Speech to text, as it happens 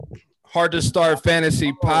Heart2Start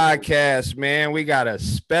Fantasy Podcast, man. We got a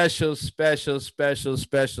special.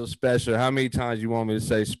 How many times you want me to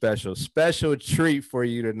say special? Special treat for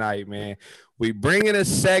you tonight, man. We bringing a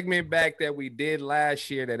segment back that we did last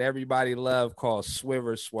year that everybody loved called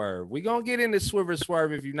Swerve. We're going to get into Swerve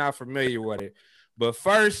if you're not familiar with it. But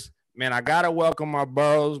first, man, I got to welcome my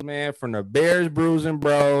bros, man, from the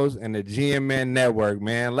BearsBrews&Bros and the THEGMMNETWORK,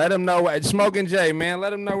 man. Let them know, Smoking Jay, man, let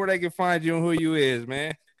them know where they can find you and who you is,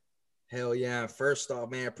 man. Hell yeah. First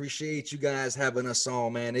off, man, appreciate you guys having us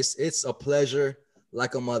on, man. It's a pleasure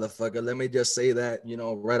like a motherfucker. Let me just say that,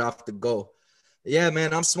 right off the go. Yeah,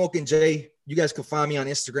 man, I'm Smoking Jay. You guys can find me on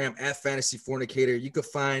Instagram at Fantasy Fornicator. You can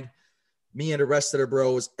find me and the rest of the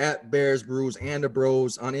bros at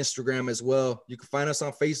BearsBrews&daBros on Instagram as well. You can find us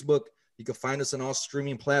on Facebook. You can find us on all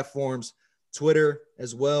streaming platforms, Twitter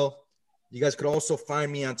as well. You guys could also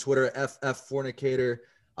find me on Twitter, FF Fornicator.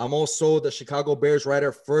 I'm also the Chicago Bears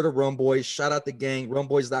writer for the Rum Boys. Shout out the gang,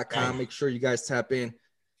 rumboys.com. Make sure you guys tap in.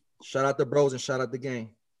 Shout out the bros and shout out the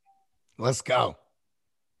gang. Let's go.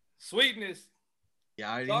 Sweetness. Yeah,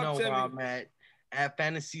 I already know where I'm at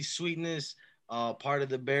Fantasy Sweetness, part of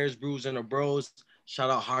the Bears, Brews, and the Bros. Shout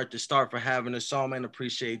out Heart2Start for having us on, man.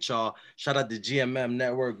 Appreciate y'all. Shout out to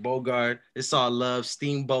THEGMMNETWORK, BOGARD. It's all love.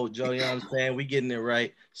 Steamboat, Joe, you know what I'm saying? We getting it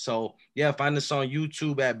right. So, yeah, find us on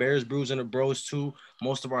YouTube at Bears, Brews, and the Bros, too.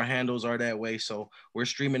 Most of our handles are that way. So, we're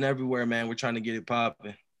streaming everywhere, man. We're trying to get it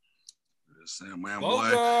popping.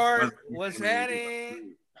 BOGARD, what's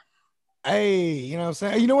happening? Hey, you know what I'm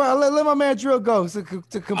saying? You know what? Let my man Drill go to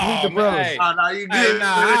complete the bros. Hey. Oh, no, you good.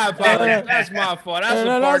 I apologize. That's my fault. That's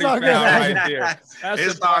a party foul right there.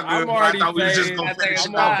 It's all good. I'm already I thought we were just going to finish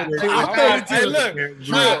it off. Hey, look.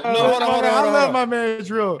 Drill. Hold on. I love my man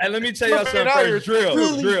Drill. Hey, let me tell y'all something first.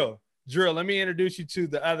 Drill, let me introduce you to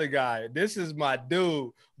the other guy. This is my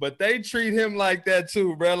dude, but they treat him like that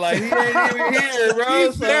too, bro. Like, he ain't even here, bro.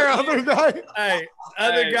 He's there, other guy. Hey,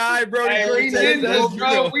 other guy, bro. We ninjas,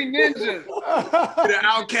 bro. We ninjas. The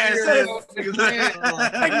outcast.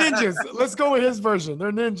 Like ninjas. Let's go with his version.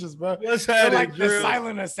 They're ninjas, bro. They're like the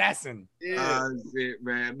silent assassin. Yeah. Shit,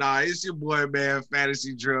 man. Nah, it's your boy, man,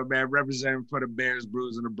 Fantasy Drill, man, representing for the Bears,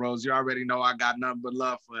 Brews, and the Bros. You already know I got nothing but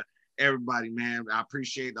love for everybody, man. I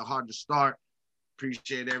appreciate the Heart2Start.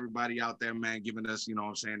 Appreciate everybody out there, man, giving us,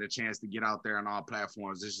 the chance to get out there on all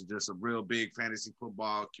platforms. This is just a real big fantasy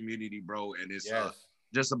football community, bro, and it's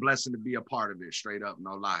just a blessing to be a part of it, straight up,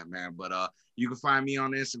 no lie, man. But you can find me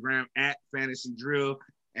on Instagram at Fantasy Drill,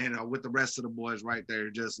 and with the rest of the boys right there,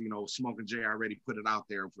 just, Smoking Jay already put it out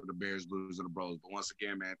there for the Bears, Blues, and the Bros. But once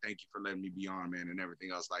again, man, thank you for letting me be on, man, and everything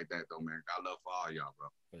else like that, though, man. Got love for all y'all, bro.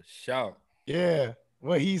 For sure. Yeah.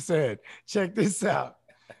 What he said. Check this out.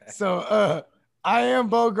 So I am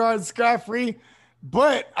BOGARD SCOTT FREE,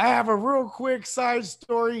 but I have a real quick side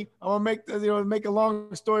story. I'm gonna make a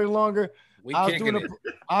long story longer. I was doing a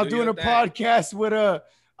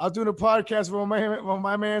podcast with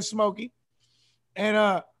my man Smokey, and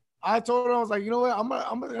I told him, I was like, you know what,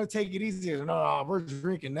 I'm gonna take it easy. No, we're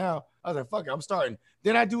drinking now. I was like, fuck it, I'm starting.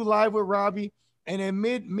 Then I do live with Robbie, and then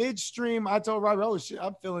midstream, I told Robbie, oh shit,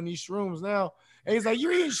 I'm feeling these shrooms now. And he's like,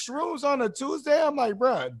 you're eating shrooms on a Tuesday? I'm like,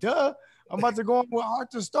 bro, duh. I'm about to go on with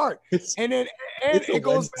Heart2Start. And then it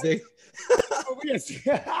goes for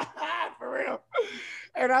real.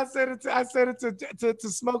 And I said it to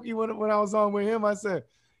Smokey when I was on with him. I said,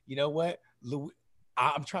 you know what?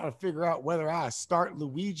 I'm trying to figure out whether I start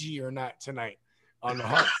Luigi or not tonight on the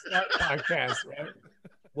Heart2Start podcast, right?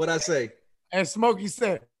 What'd I say? And Smokey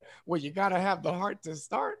said, well, you gotta have the heart to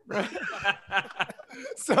start, right?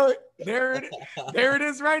 So there it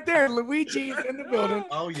is right there. Luigi's in the building.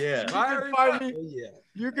 Oh yeah. You can find me. Oh,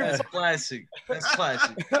 yeah. That's classic. That's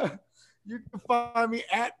classic. You can find me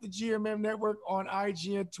at the THEGMMNETWORK on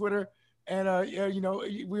IG and Twitter. And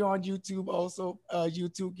we're on YouTube also.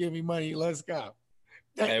 YouTube, give me money. Let's go.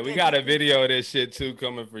 Hey, we got a video of this shit too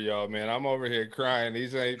coming for y'all, man. I'm over here crying.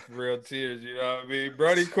 These ain't real tears, you know what I mean?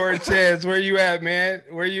 Brody Cortez, where you at, man?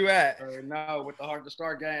 Where you at? No, with the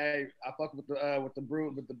Heart2Start gang, hey, I fuck with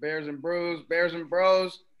the Bears and Brews, Bears and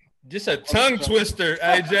Bros. Just a tongue twister.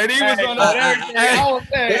 Hey, JD was on the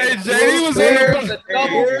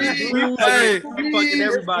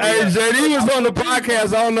JD was on the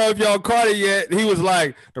podcast. I don't know if y'all caught it yet. He was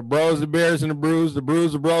like, the Bros, the Bears, and the Brews, the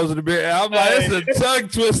Brews, the Bros, and the Bears. I'm like, it's a tongue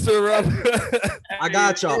twister, bro. I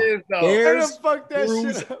got y'all. Bears,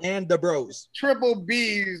 Brews, and the Bros. Triple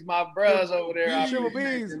B's, my bros over there. Triple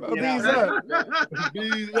B's. B's up.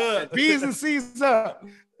 B's up. B's and C's up.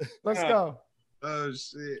 Let's go. Oh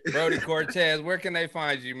shit, Brody Cortez, where can they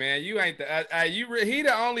find you, man? You ain't he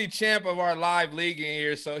the only champ of our live league in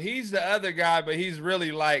here, so he's the other guy, but he's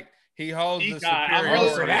really like He holds the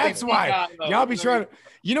superiority. So that's why y'all be trying to.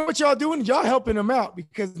 You know what y'all doing? Y'all helping him out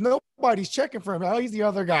because nobody's checking for him. Oh, he's the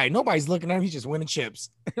other guy. Nobody's looking at him. He's just winning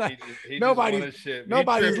chips. Nobody's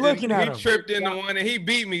looking at him. He tripped into one and he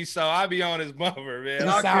beat me, so I be on his bumper, man.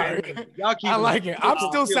 I like it. I'm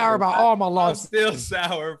still sour about all my losses. I'm still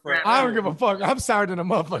sour, bro. I don't give a fuck. I'm sour than a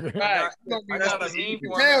motherfucker. Right.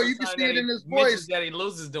 You can see it in his voice that he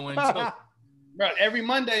loses doing too. Bro, every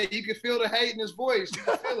Monday you can feel the hate in his voice. You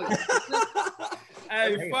can feel it.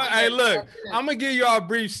 Hey, look, I'm gonna give y'all a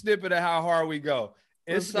brief snippet of how hard we go.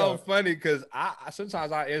 It's so funny because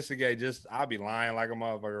sometimes I instigate. I'll be lying like a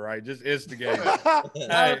motherfucker, right? Just instigate.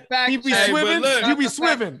 You be swimming. You be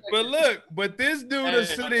swimming. But this dude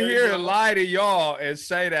is sitting here and lie to y'all and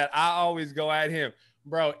say that I always go at him,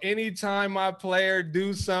 bro. Anytime my player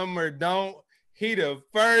do something or don't, he the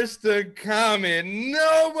first to comment.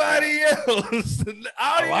 Nobody else.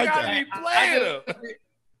 I don't even gotta be playing him.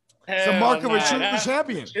 It's a mark of a true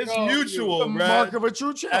champion. It's mutual, bro. Mark of a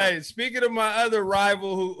true champion. Hey, speaking of my other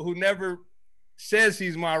rival who never says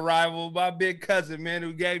he's my rival, my big cousin, man,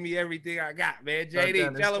 who gave me everything I got, man.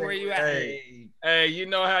 JD, tell him where you at. Hey, you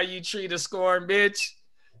know how you treat a scoring bitch?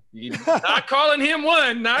 Not calling him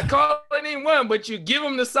one, but you give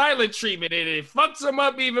him the silent treatment and it fucks him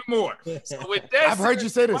up even more. So with that, I've heard you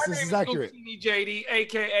say this. This is accurate. JD,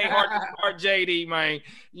 aka Heart2Start JD, man.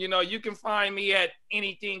 You know, you can find me at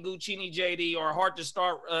anything Guccini JD or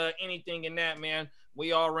Heart2Start anything in that, man.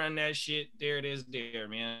 We all run that shit. There it is, there,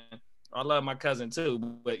 man. I love my cousin too,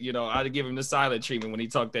 but you know, I'd give him the silent treatment when he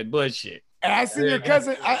talked that bullshit. And I seen your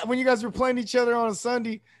cousin when you guys were playing each other on a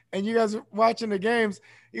Sunday and you guys were watching the games.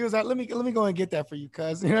 He was like, let me go and get that for you,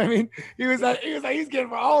 cuz. You know what I mean? He was like, he's getting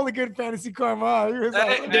for all the good fantasy karma. He was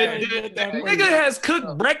like, the nigga has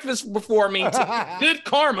cooked breakfast before me to good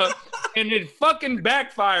karma, and it fucking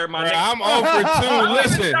backfired, my nigga. I'm 0 for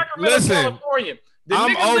 2. Listen. The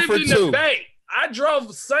I'm nigga 0 for lived in 2. the Bay. I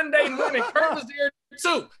drove Sunday morning. Kurt was there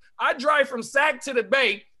too. I drive from Sac to the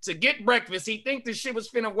Bay to get breakfast. He think this shit was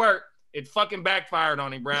finna work. It fucking backfired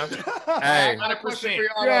on him, bro. Hey, 100%.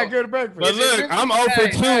 Yeah, good breakfast. But look, I'm 0 for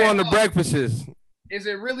 2 on the breakfasts. Is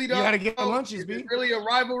it really though? You gotta get the lunches, Is B. it really a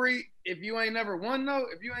rivalry if you ain't never won though?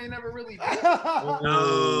 If you ain't never really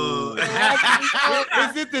No.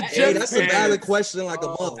 Is it the Hey, that's a valid question, like a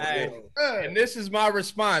motherfucker. Hey, and this is my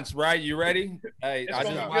response, right? You ready? Hey, I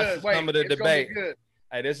just watched some of the debate.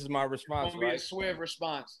 Hey, this is my response, It's gonna be a right? Swive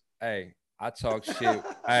response. Hey, I talk shit.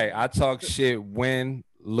 I talk shit, win,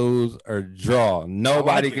 lose, or draw.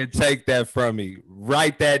 Nobody can take that from me.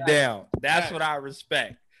 Write that down. That's what I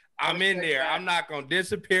respect. I'm in there. I'm not going to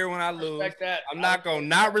disappear when I lose. I'm not going to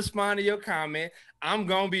not respond to your comment. I'm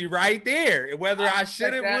going to be right there. Whether I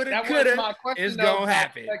should have, would have, could have, it's going to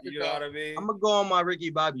happen. You know what I mean? I'm going to go on my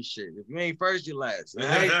Ricky Bobby shit. If you ain't first, you last. If you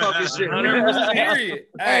ain't talking shit. 100%. Period.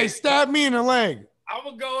 Hey, stab me in the leg. I'm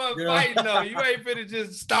going to go up fighting, though. You ain't finna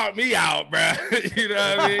just stomp me out, bro. You know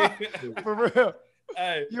what I mean? For real.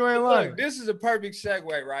 Hey, you ain't lying. Look, this is a perfect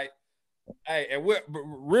segue, right? Hey, and we're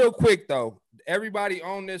real quick though. Everybody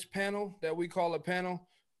on this panel that we call a panel,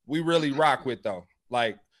 we really rock with though.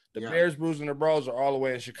 Like the Bears, Brews, and the Bros are all the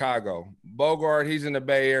way in Chicago. BOGARD, he's in the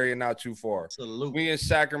Bay Area, not too far. Salute. We in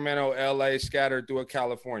Sacramento, LA, scattered through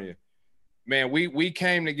California. Man, we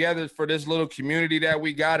came together for this little community that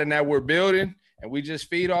we got and that we're building. And we just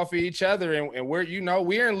feed off of each other, and we're, you know,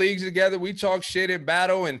 we're in leagues together. We talk shit in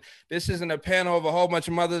battle, and this isn't a panel of a whole bunch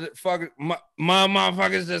of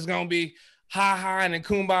motherfuckers that's gonna be ha-ha and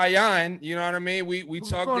kumbaya. You know what I mean? We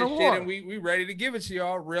talk this shit, and we ready to give it to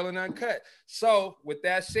y'all, real and uncut. So with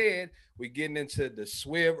that said, we getting into the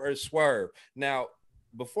Swive or Swerve. Now,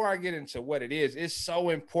 before I get into what it is, it's so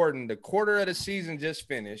important. The quarter of the season just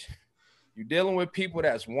finished. You're dealing with people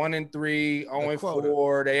that's 1-3,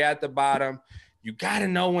 0-4. They at the bottom. You got to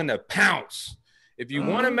know when to pounce. If you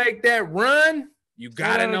want to make that run, you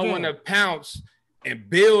got to know when to pounce and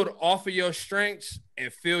build off of your strengths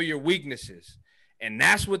and fill your weaknesses. And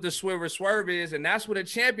that's what the Swive or Swerve is, and that's what a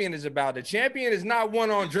champion is about. The champion is not one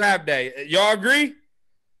on draft day. Y'all agree?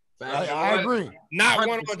 I agree. Not 100%.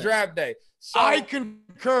 one on draft day. So, I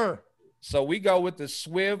concur. So we go with the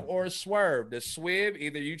Swive or Swerve. The Swive,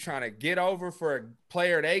 either you trying to get over for a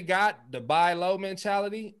player they got, the buy low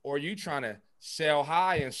mentality, or you trying to sell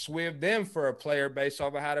high and swive them for a player based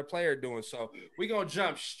off of how the player doing. So we're going to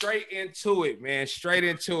jump straight into it, man. Straight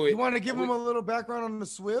into it. You want to give them a little background on the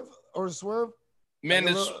Swive or the Swerve? Man,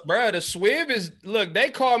 the Swive is, look,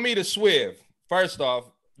 they call me the Swive. First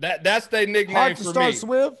off, that's their nickname for me. Heart2Start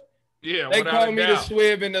Swive? Yeah, they call me the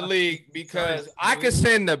Swive in the league because I could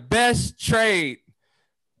send the best trade.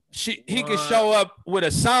 He could show up with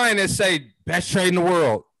a sign that say best trade in the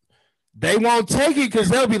world. they won't take it because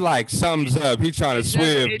they'll be like, something's up. He trying to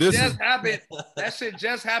Swive. It just happened. That shit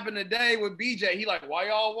just happened today with BJ. He like, why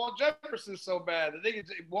y'all want Jefferson so bad? The nigga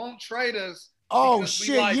won't trade us. Oh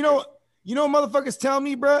shit! Like you know, motherfuckers tell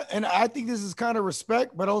me, bro, and I think this is kind of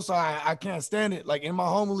respect, but also I can't stand it. Like in my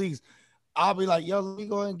home leagues, I'll be like, yo, let me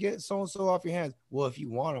go ahead and get so and so off your hands. Well, if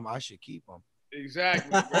you want them, I should keep them.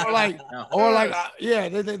 Exactly. Yeah,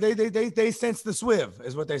 they sense the Swive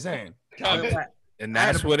is what they're saying. And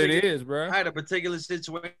that's what it is, bro. I had a particular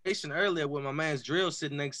situation earlier with my man's Drill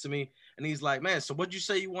sitting next to me, and he's like, man, so what'd you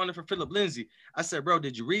say you wanted for Philip Lindsay? I said, bro,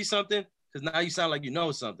 did you read something? Because now you sound like you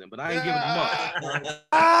know something, but I ain't giving him up.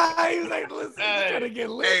 He's like, listen, trying to get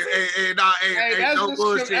lit.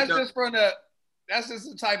 That's just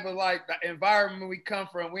the type of like the environment we come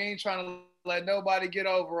from. We ain't trying to let nobody get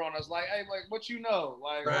over on us. Like, hey, like what you know?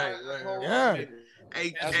 Like, right. Yeah.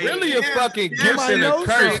 Hey, it's really a fucking gift and a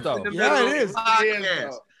curse, though. Yeah, it is.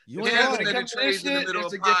 You ain't nigga trades in the middle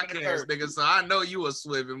of podcast, nigga. So I know you a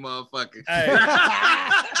Swiving motherfucker. Hey.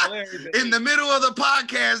 In the middle of the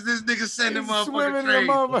podcast, this nigga sending motherfucker trades.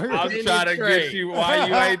 I'm trying to get you why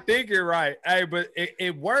you ain't thinking right. Hey, but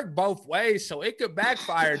it worked both ways, so it could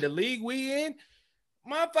backfire. The league we in,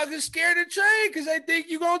 motherfuckers scared to trade because they think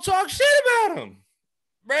you gonna talk shit about them.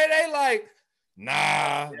 Right? They like,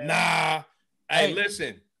 nah. Hey,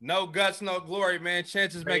 listen, no guts, no glory, man.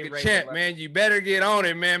 Chances make a champ, man. You better get on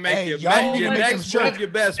it, man. Make your next move your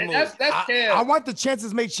best move. I want the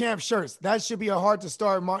Chances Make Champ shirts. That should be a Heart to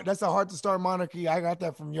Start. That's a Heart to Start monarchy. I got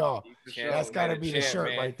that from y'all. That's got to be the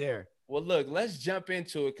shirt right there. Well, look, let's jump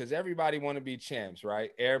into it because everybody want to be champs,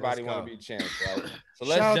 right? Everybody want to be champs, right? So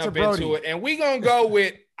let's jump into it. And we're going to go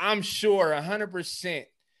with, I'm sure, 100%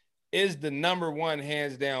 is the number one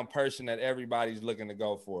hands down person that everybody's looking to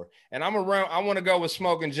go for. And I want to go with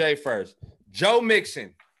Smoking Jay first. Joe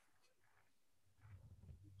Mixon.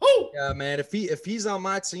 Woo! Yeah, man. If he's on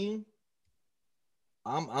my team,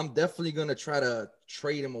 I'm definitely gonna try to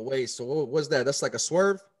trade him away. So what was that? That's like a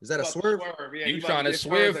swerve? Is that a swerve? Yeah, you trying to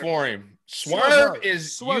Swerve for him. Swerve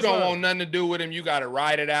is you don't want nothing to do with him. You got to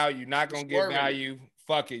ride it out. You're not gonna get value.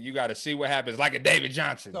 Fuck it. You got to see what happens. Like a David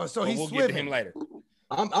Johnson. So we'll get to him later.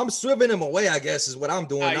 I'm swimming him away, I guess, is what I'm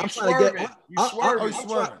doing. I'm trying to get. You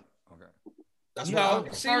swerving. That's no.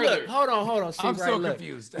 See, look, hold on. See, I'm so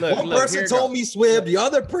confused. One person told me Swive, the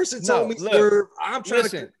other person told me Swerve. I'm trying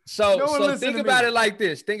to. So think about it like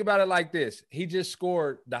this. He just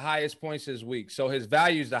scored the highest points this week, so his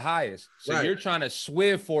value is the highest. So you're trying to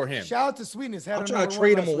Swive for him. Shout out to Sweetness. I'm trying to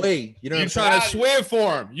trade him away. You know, you're trying to Swive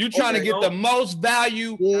for him. You're trying to get the most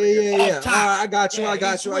value. Yeah. I got you.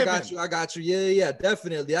 Yeah,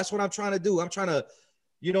 definitely. That's what I'm trying to do. I'm trying to.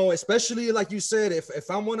 You know, especially like you said, if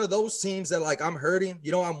I'm one of those teams that like I'm hurting,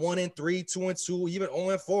 you know, I'm 1-3, 2-2, even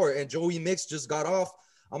 0-4, and Joey Mix just got off.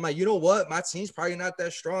 I'm like, you know what? My team's probably not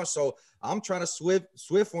that strong, so I'm trying to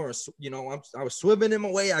Swive for him. You know, I was swimming him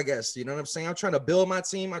away, I guess. You know what I'm saying? I'm trying to build my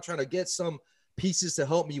team. I'm trying to get some pieces to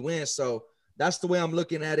help me win. So that's the way I'm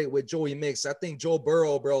looking at it with Joey Mix. I think Joe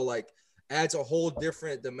Burrow, bro, like adds a whole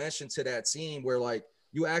different dimension to that team where like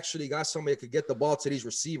you actually got somebody that could get the ball to these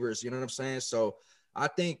receivers. You know what I'm saying? So I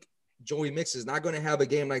think Joey Mix is not going to have a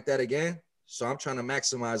game like that again. So I'm trying to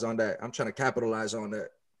maximize on that. I'm trying to capitalize on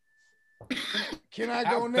that. Can I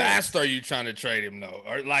go next? How fast are you trying to trade him, though?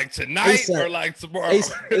 Or like tonight or like tomorrow?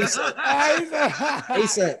 ASAP.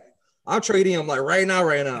 I'm trading him like right now.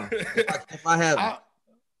 If I have him.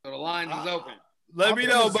 So the line is open. Let me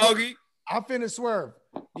know, Bogey. I'm finna Swerve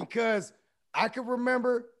because I can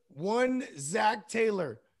remember one Zach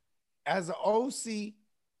Taylor as an OC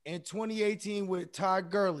in 2018 with Todd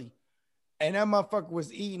Gurley, and that motherfucker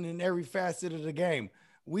was eating in every facet of the game.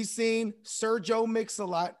 We seen Sir Joe Mix a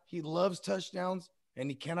lot. He loves touchdowns, and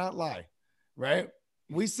he cannot lie, right?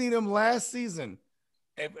 We seen him last season,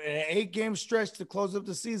 an 8-game stretch to close up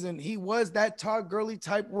the season. He was that Todd Gurley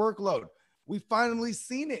type workload. We finally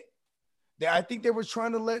seen it. I think they were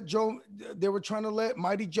trying to let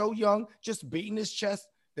Mighty Joe Young just beating his chest.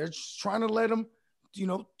 They're just trying to let him,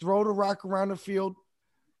 throw the rock around the field.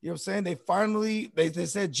 You know what I'm saying? They finally, they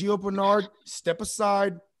said, Gio Bernard, step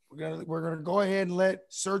aside. We're gonna go ahead and let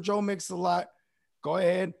Sir Joe Mix-a-Lot go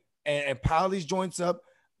ahead and pile these joints up.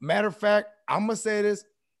 Matter of fact, I'm gonna say this.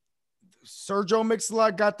 Sir Joe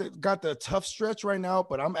Mix-a-Lot got the tough stretch right now,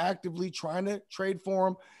 but I'm actively trying to trade for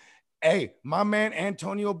him. Hey, my man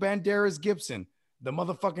Antonio Banderas Gibson, the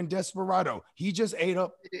motherfucking desperado. He just ate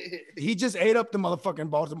up the motherfucking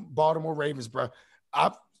Baltimore Ravens, bro.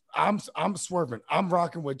 I'm swerving. I'm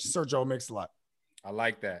rocking with Sir Joe Mix-a-Lot. I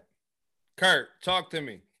like that. Kurt, talk to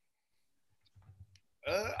me.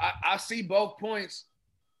 I see both points.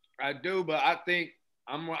 I do, but I think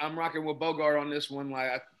I'm rocking with Bogart on this one.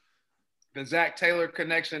 Like the Zach Taylor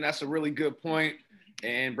connection, that's a really good point.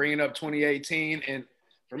 And bringing up 2018, and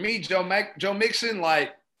for me, Joe Mixon,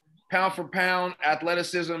 like pound for pound,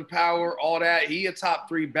 athleticism, power, all that. He a top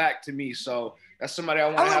 3 back to me. So that's somebody I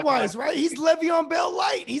want to have. Otherwise, right? He's Le'Veon Bell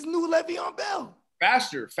light. He's new Le'Veon Bell.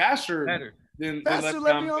 Faster than Le'Veon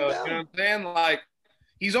Bell. You know what I'm saying? Like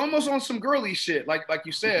he's almost on some girly shit. Like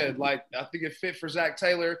you said, like I think it fit for Zach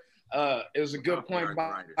Taylor. It was a good point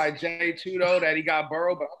by Jay too, though, that he got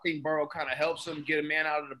Burrow, but I think Burrow kind of helps him get a man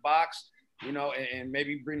out of the box, you know, and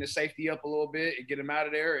maybe bring the safety up a little bit and get him out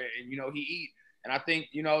of there, and you know, he eat. And I think,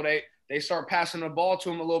 you know, they start passing the ball to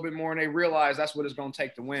him a little bit more, and they realize that's what it's going to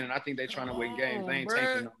take to win. And I think they're trying to win games. They ain't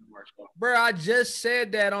taking no more. Bro, I just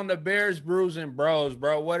said that on the Bears, Brews, and Bros,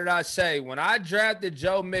 bro. What did I say? When I drafted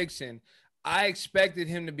Joe Mixon, I expected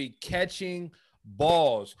him to be catching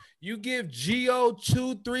balls. You give Gio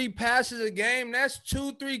 2-3 passes a game, that's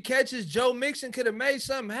 2-3 catches. Joe Mixon could have made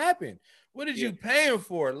something happen. What did you pay him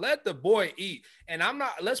for? Let the boy eat. And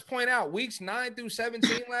let's point out, weeks 9 through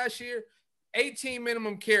 17 last year, 18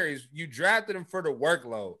 minimum carries. You drafted him for the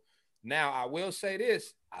workload. Now, I will say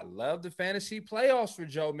this. I love the fantasy playoffs for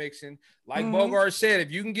Joe Mixon. Like Bogart said,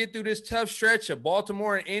 if you can get through this tough stretch of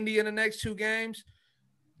Baltimore and Indy in the next 2 games,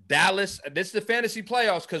 Dallas, this is the fantasy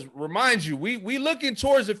playoffs, because remind you, we looking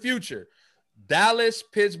towards the future. Dallas,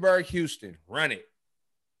 Pittsburgh, Houston. Run it.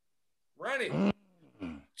 Run it.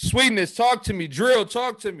 Sweetness, talk to me. Drill,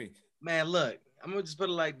 talk to me. Man, look, I'm going to just put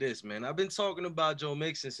it like this, man. I've been talking about Joe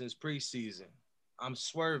Mixon since preseason. I'm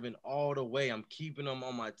swerving all the way. I'm keeping him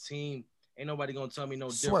on my team. Ain't nobody going to tell me no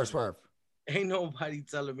different. Swerve. Ain't nobody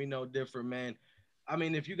telling me no different, man. I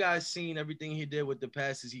mean, if you guys seen everything he did with the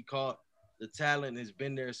passes he caught, the talent has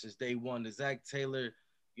been there since day one. The Zach Taylor,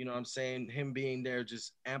 you know what I'm saying, him being there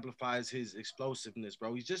just amplifies his explosiveness,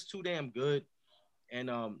 bro. He's just too damn good. And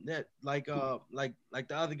that like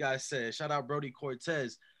the other guy said, shout out Brody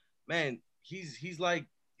Cortez, man, he's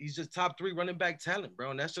just top 3 running back talent, bro.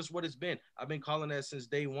 And that's just what it's been. I've been calling that since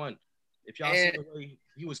day one. If y'all see the way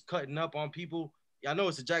he was cutting up on people, I know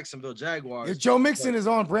it's the Jacksonville Jaguars. Joe Mixon is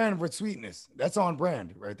on brand with sweetness. That's on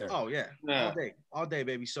brand right there. Oh yeah. All day,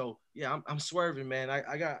 baby. So yeah, I'm swerving, man.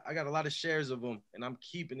 I got a lot of shares of him, and I'm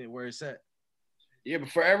keeping it where it's at. Yeah, but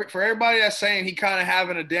for everybody that's saying he kind of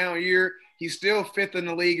having a down year, he's still 5th in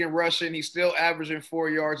the league in rushing. He's still averaging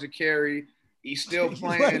 4 yards a carry. He's still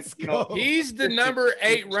playing. You know, he's the number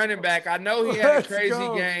 8 running back. I know he had a crazy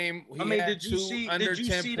game. Did you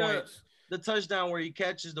see the touchdown where he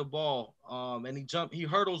catches the ball and he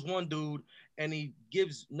hurdles one dude and he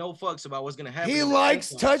gives no fucks about what's gonna happen? He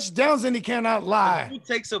likes touchdowns and he cannot lie. He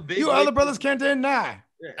takes a big. You other brothers can't deny.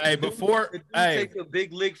 Hey, takes a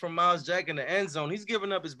big lick from Miles Jack in the end zone. He's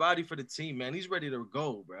giving up his body for the team, man. He's ready to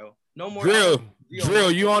go, bro. No more drill.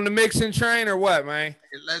 You on the Mixon train or what, man?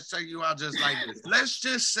 Let's take you out just like this. Let's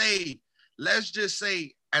just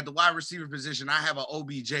say at the wide receiver position, I have an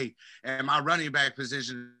OBJ, and my running back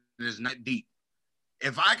position is not deep.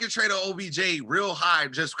 If I could trade an OBJ real high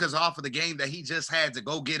just because off of the game that he just had to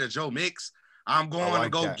go get a Joe Mix, I'm going to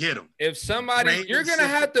go get him. If somebody, you're going to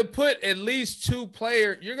have to put at least 2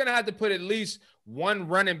 players. You're going to have to put at least 1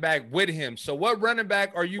 running back with him. So what running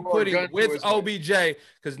back are you putting with OBJ?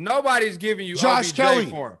 Because nobody's giving you Josh OBJ Kelly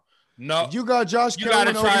for him. No, you got Josh you Kelly.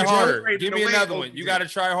 You got to try harder. Give me another one. You got to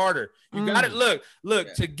try harder. You got to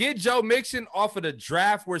look to get Joe Mixon off of the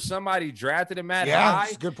draft where somebody drafted him at high.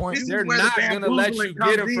 That's a good point. They're not going to let you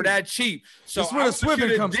get him for that cheap. So I want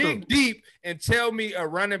you to dig deep and tell me a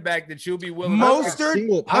running back that you'll be willing.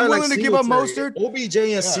 Mostert. I'm willing to give up Mostert. OBJ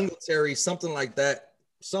and Singletary, something like that.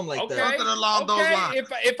 Something like that. Something along those lines.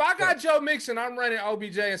 If I got Joe Mixon, I'm running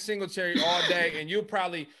OBJ and Singletary all day, and you'll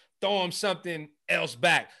probably throw him something else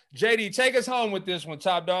back. JD, take us home with this one,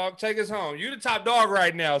 top dog. Take us home. You the top dog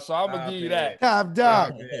right now, so I'm gonna give you that. Top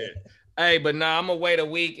dog. Hey, but nah, I'm gonna wait a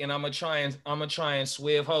week and I'm gonna try and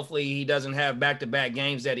Swive. Hopefully he doesn't have back-to-back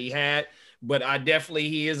games that he had, but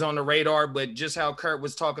he is on the radar. But just how Kurt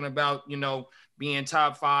was talking about, you know, being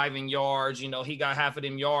top 5 in yards, you know, he got half of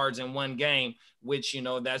them yards in one game, which, you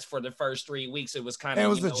know, that's for the first 3 weeks. It was kind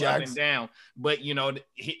of up and down, but you know,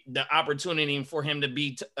 the opportunity for him to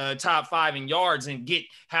be top 5 in yards and get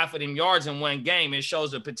half of them yards in one game, it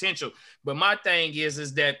shows the potential. But my thing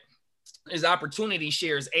is that his opportunity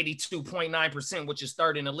share is 82.9%, which is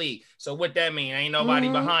 3rd in the league. So what that mean? Ain't nobody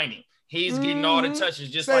behind him. He's getting all the touches,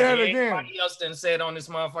 just like anybody else done said on this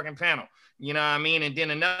motherfucking panel. You know what I mean? And then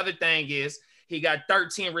another thing is, he got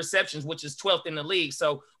 13 receptions, which is 12th in the league.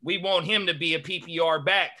 So we want him to be a PPR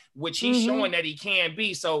back, which he's showing that he can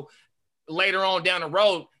be. So later on down the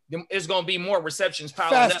road, it's going to be more receptions.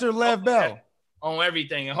 Faster Lev Bell. on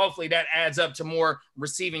everything. And hopefully that adds up to more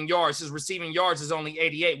receiving yards. His receiving yards is only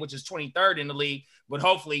 88, which is 23rd in the league. But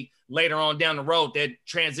hopefully later on down the road, that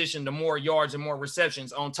transition to more yards and more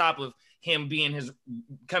receptions on top of him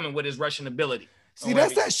coming with his rushing ability. See,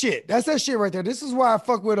 that's that shit. That's that shit right there. This is why I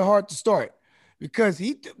fuck with a Heart2Start. Because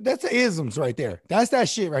that's the isms right there. That's that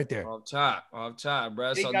shit right there. Off top,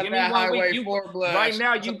 bro. He So got give me that 1 week. highway four blood. Right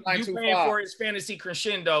now, you paying for his fantasy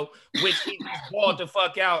crescendo, which he balled the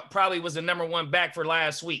fuck out. Probably was the number 1 back for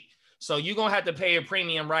last week. So you're gonna have to pay a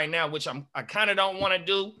premium right now, which I kind of don't want to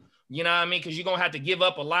do. You know what I mean? Because you're gonna have to give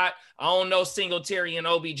up a lot. I don't know Singletary and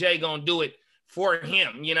OBJ gonna do it for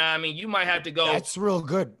him. You know what I mean? You might have to go. That's real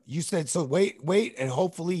good. You said so. Wait, and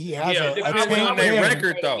hopefully he has it depends on their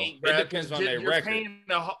record, though. It depends on their record. You're paying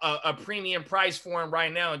a premium price for him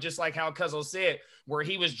right now, and just like how Cuzzo said, where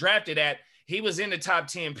he was drafted at, he was in the top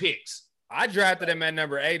 10 picks. I drafted him at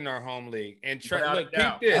number 8 in our home league. And look,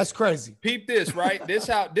 peep this. That's crazy. Peep this, right? This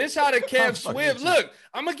how the Kev Swift. Look,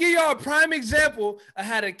 I'm gonna give y'all a prime example of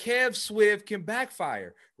how the Kev Swift can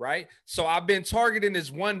backfire, right? So I've been targeting this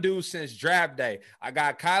one dude since draft day. I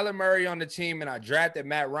got Kyler Murray on the team, and I drafted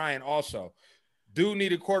Matt Ryan also. Dude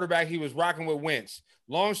needed quarterback. He was rocking with Wentz.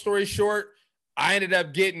 Long story short, I ended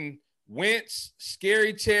up getting Wentz,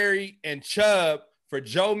 Scary Terry, and Chubb for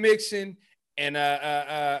Joe Mixon. And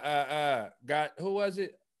who was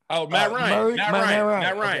it? Oh, Matt Ryan.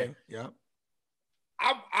 Matt Ryan. Okay. Yeah.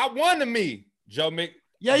 I won to me, Joe Mixon.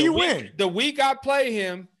 Yeah, you win. The week I play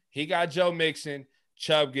him, he got Joe Mixon.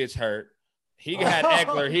 Chubb gets hurt. He had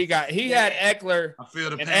Eckler. He had Eckler. I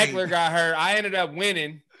feel the pain. Eckler got hurt. I ended up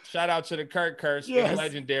winning. Shout out to the Kurt Curse. Yes.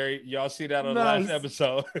 Legendary. Y'all see that on the last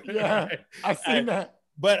episode. Yeah, I seen that.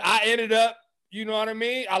 But I ended up, you know what I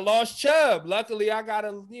mean? I lost Chubb. Luckily, I got I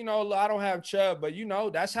don't have Chubb, but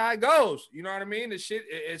that's how it goes. You know what I mean? The shit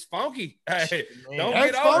is funky. Hey, don't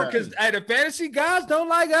get over because the fantasy guys don't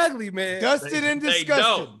like ugly, man. Dusted and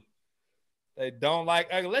disgusted. They don't like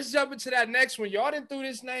ugly. Let's jump into that next one. Y'all didn't throw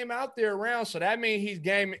this name out there around, so that means he's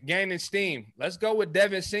gaining steam. Let's go with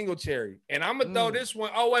Devin Singletary. And I'm going to throw this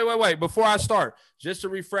one. Oh, wait. Before I start, just to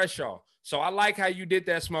refresh y'all. So I like how you did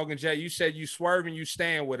that, Smoking Jay. You said you swerve and you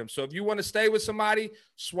stand with him. So if you want to stay with somebody,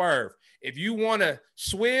 swerve. If you want to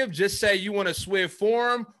swiv, just say you want to swiv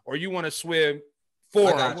for him or you want to swiv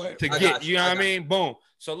for him to get. You know what I mean? Boom.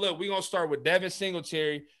 So look, we're going to start with Devin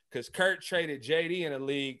Singletary because Kurt traded JD in the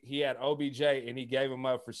league. He had OBJ and he gave him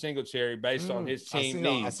up for Singletary based on his team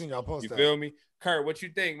needs. I seen y'all post that. You feel me? Kurt, what you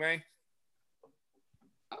think, man?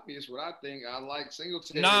 Obvious what I think. I like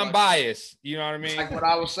Singletary. Non-biased. You know what I mean? Like what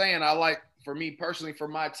I was saying, I like, for me personally, for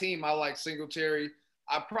my team, I like Singletary.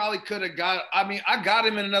 I probably could have I got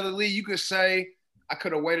him in another league. You could say I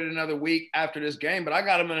could have waited another week after this game, but I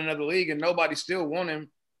got him in another league and nobody still won him.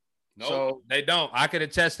 No, so, they don't. I could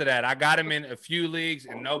attest to that. I got him in a few leagues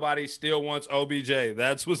and nobody still wants OBJ.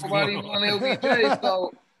 That's what's going on. Nobody wants OBJ.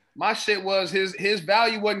 So my shit was his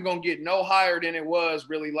value wasn't going to get no higher than it was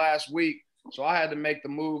really last week. So I had to make the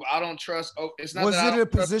move. I don't trust. It's not. Was it a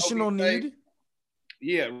positional need?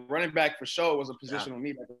 Yeah, running back for sure was a positional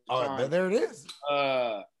need. Oh, there it is.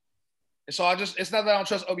 So it's not that I don't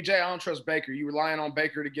trust OBJ. I don't trust Baker. You relying on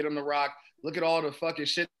Baker to get him the rock. Look at all the fucking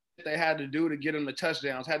shit they had to do to get him the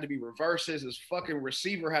touchdowns. Had to be reverses. His fucking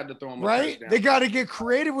receiver had to throw him a touchdown. They got to get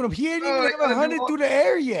creative with him. He ain't even got 100 through the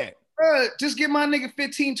air yet. Just give my nigga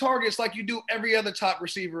 15 targets like you do every other top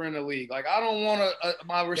receiver in the league. Like I don't want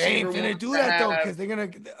my receiver. They ain't finna do that though because they're gonna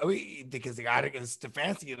because they got against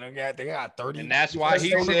Stefanski and they got 30. And that's why he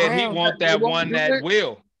said he want that one that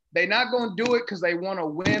will. They're not gonna do it because they want to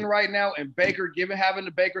win right now. And Baker, having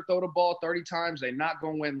the Baker throw the ball 30 times, they're not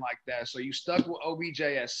gonna win like that. So you stuck with OBJ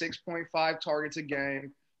at 6.5 targets a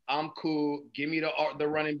game. I'm cool. Give me the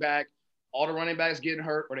running back. All the running backs getting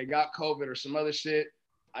hurt or they got COVID or some other shit.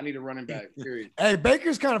 I need a running back, period. Hey,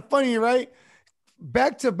 Baker's kind of funny, right?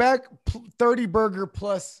 Back-to-back 30 burger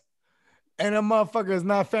plus, and a motherfucker is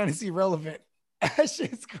not fantasy relevant. That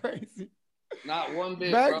shit's crazy. Not one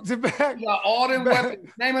bit, Back-to-back. You got all them weapons.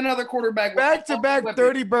 Name another quarterback. Back-to-back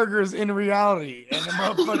 30 burgers in reality, and the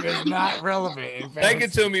motherfucker is not relevant. Take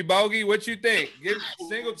it to me, Bogey. What you think? Give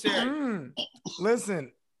Singletary.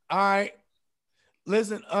 Listen, all right.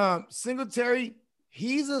 Listen, Singletary,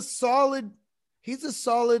 he's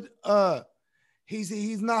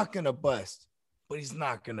not gonna bust, but he's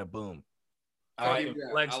not gonna boom. I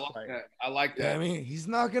like that. I mean, he's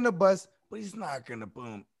not gonna bust, but he's not gonna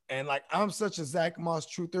boom. And like, I'm such a Zach Moss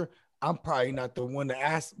truther. I'm probably not the one to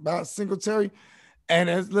ask about Singletary. And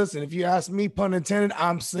listen, if you ask me, pun intended,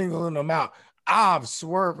 I'm singling him out. I'm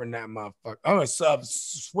swerving that motherfucker. I'm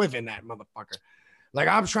swiving that motherfucker. Like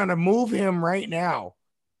I'm trying to move him right now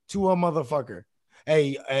to a motherfucker.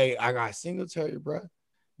 Hey, I got Singletary, bro.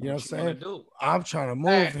 You know what I'm saying? I'm trying to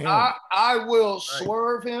move him. I will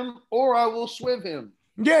swerve him or I will swive him.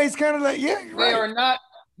 Yeah, he's kind of like, yeah, right.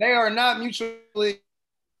 They are not mutually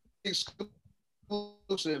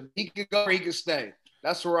exclusive. He could go or he could stay.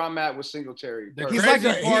 That's where I'm at with Singletary. The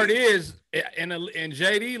crazy part is in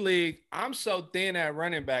JD League, I'm so thin at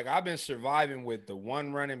running back. I've been surviving with the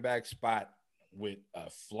one running back spot with a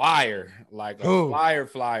flyer, like a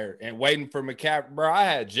flyer, and waiting for McCaffrey. Bro, I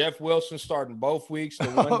had Jeff Wilson starting both weeks, the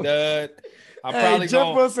one dud.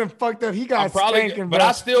 Jeff Wilson fucked up. He got spanking, but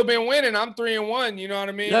I still been winning. I'm 3-1. You know what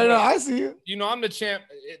I mean? No, I see you. You know, I'm the champ.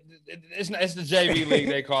 It's the JV League,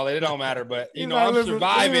 they call it. It don't matter. But, you know, I'm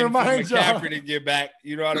surviving for McCaffrey to get back.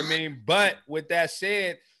 You know what I mean? But with that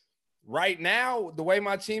said, right now, the way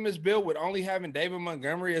my team is built with only having David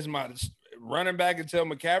Montgomery as my running back until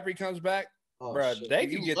McCaffrey comes back, bro, they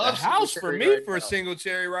can get the house for me for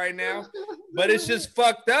Singletary right now. But it's just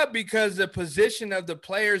fucked up because the position of the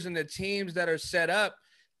players and the teams that are set up,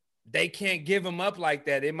 they can't give them up like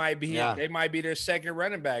that. It might be they might be their second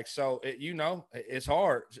running back. So it's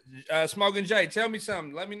hard. Smoking Jay, tell me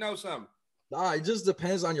something. Let me know something. Nah, it just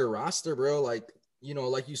depends on your roster, bro. Like, you know,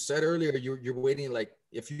 like you said earlier, you're waiting. Like,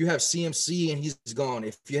 if you have CMC and he's gone,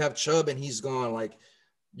 if you have Chubb and he's gone, like,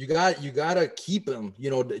 you gotta keep him. You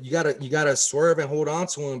know, you gotta swerve and hold on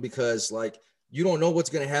to him because, like, you don't know what's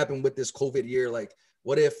gonna happen with this COVID year. Like,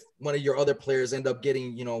 what if one of your other players end up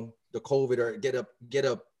getting, you know, the COVID or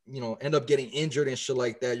end up getting injured and shit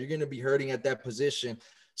like that? You're gonna be hurting at that position.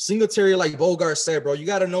 Singletary, like BOGARD said, bro, you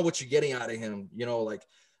gotta know what you're getting out of him. You know, like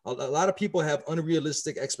a lot of people have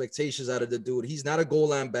unrealistic expectations out of the dude. He's not a goal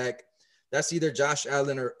line back. That's either Josh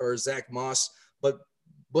Allen or Zach Moss,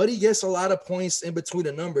 but he gets a lot of points in between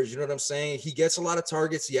the numbers. You know what I'm saying? He gets a lot of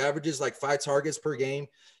targets. He averages like 5 targets per game.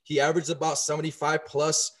 He averages about 75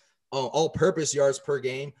 plus all-purpose yards per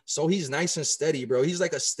game. So he's nice and steady, bro. He's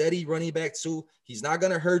like a steady running back too. He's not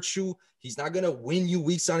going to hurt you. He's not going to win you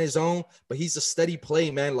weeks on his own, but he's a steady play,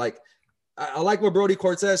 man. Like, I like what Brody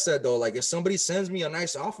Cortez said, though. Like, if somebody sends me a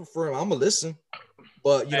nice offer for him, I'm going to listen.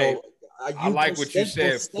 But, you know, I like what you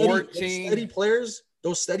said. 14 steady players.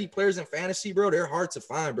 Those steady players in fantasy, bro, they're hard to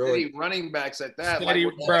find, bro. Steady running backs at that. Steady,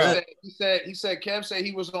 like bro. He said Kev said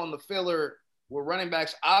he was on the filler with running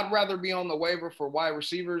backs. I'd rather be on the waiver for wide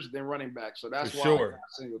receivers than running backs. So that's why. Sure.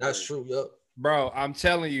 That's true. Yep. Bro, I'm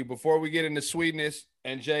telling you, before we get into sweetness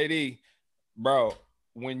and JD, bro,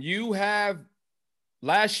 when you have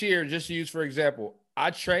last year, just to use for example, I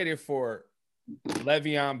traded for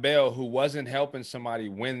Le'Veon Bell, who wasn't helping somebody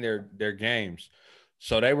win their games.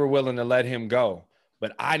 So they were willing to let him go.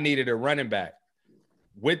 But I needed a running back.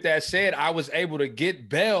 With that said, I was able to get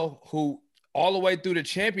Bell, who all the way through the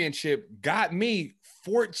championship got me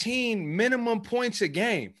 14 minimum points a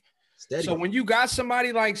game. Steady. So when you got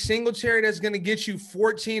somebody like Singletary that's going to get you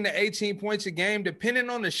 14 to 18 points a game, depending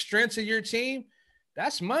on the strengths of your team,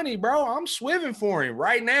 that's money, bro. I'm swiving for him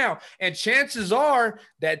right now. And chances are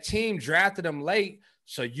that team drafted him late,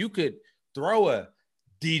 so you could throw a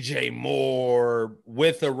DJ Moore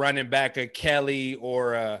with a running back, a Kelly,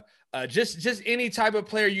 or just any type of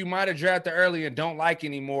player you might have drafted early and don't like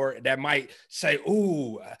anymore that might say,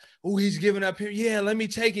 ooh, he's giving up here. Yeah, let me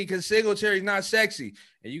take it because Singletary's not sexy.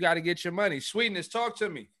 And you got to get your money. Sweetness, talk to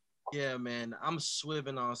me. Yeah, man, I'm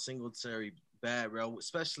swiving on Singletary bad, bro,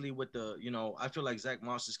 especially with I feel like Zach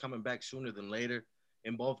Moss is coming back sooner than later.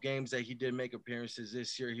 In both games that he did make appearances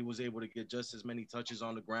this year, he was able to get just as many touches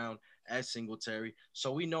on the ground as Singletary.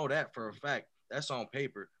 So we know that for a fact. That's on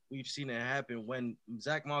paper. We've seen it happen when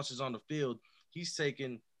Zach Moss is on the field. He's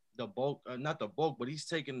taking the bulk, not the bulk, but he's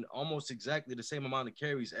taking almost exactly the same amount of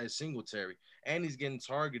carries as Singletary. And he's getting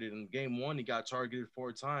targeted. In game 1, he got targeted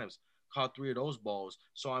 4 times, caught 3 of those balls.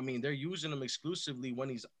 So, I mean, they're using him exclusively when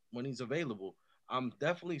he's available. I'm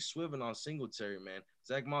definitely swiving on Singletary, man.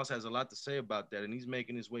 Zach Moss has a lot to say about that, and he's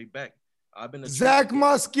making his way back. Zach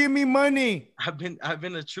Moss, give me money. I've been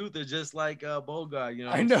a truther just like BOGARD, you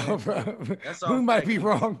know. I know, bro. That's all. We might be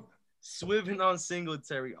wrong. Swiving on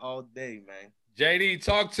Singletary all day, man. JD,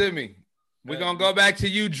 talk to me. We're gonna go back to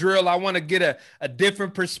you, Drill. I want to get a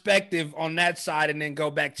different perspective on that side, and then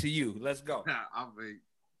go back to you. Let's go.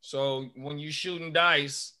 So when you shooting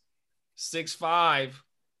dice, 6'5"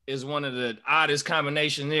 is one of the oddest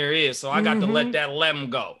combination there is. So I got to let him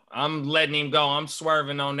go. I'm letting him go. I'm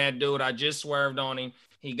swerving on that dude. I just swerved on him.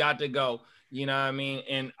 He got to go. You know what I mean?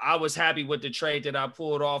 And I was happy with the trade that I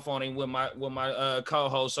pulled off on him with my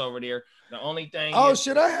co-host over there. The only thing. Oh,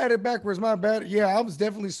 shit. I had it backwards. My bad. Yeah, I was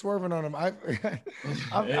definitely swerving on him.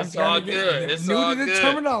 It's all good. It's all good.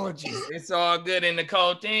 Terminology. It's all good. And the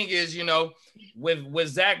cool thing is, with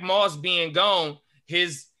Zach Moss being gone,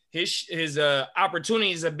 his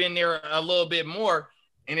opportunities have been there a little bit more.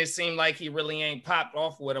 And it seemed like he really ain't popped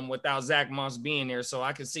off with him without Zach Moss being there. So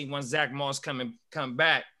I can see once Zach Moss come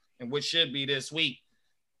back, and which should be this week,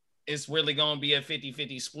 it's really going to be a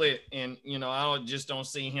 50-50 split. And, I just don't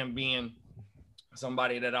see him being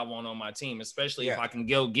somebody that I want on my team, especially if I can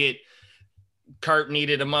go get Kurt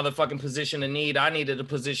needed a motherfucking position of need. I needed a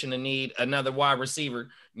position of need, another wide receiver.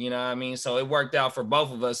 You know what I mean? So it worked out for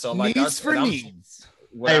both of us. So like needs for needs.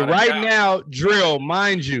 Hey, right now, Drill,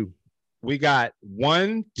 mind you, we got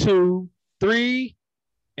 1, 2, 3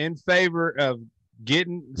 in favor of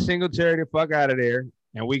getting Singletary the fuck out of there.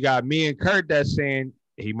 And we got me and Kurt that's saying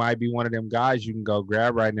he might be one of them guys you can go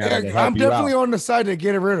grab right now. I'm definitely on the side to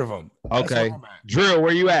get rid of him. Okay. Drill,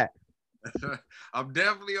 where you at? I'm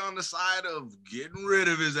definitely on the side of getting rid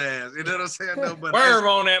of his ass. You know what I'm saying? No, but Swerve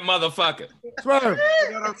on that motherfucker. Swerve.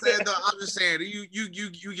 You know what I'm saying? Though? I'm just saying,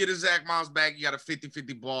 you get a Zach Moss back, you got a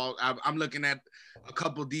 50-50 ball. I'm looking at a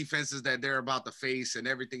couple defenses that they're about to face and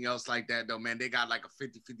everything else like that, though, man. They got like a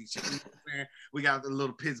 50-50 chance. We got a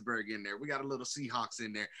little Pittsburgh in there. We got a little Seahawks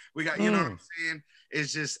in there. We got, you know what I'm saying?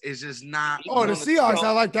 It's just not. Oh, the Seahawks,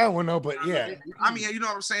 I like that one, though, but yeah. I mean, you know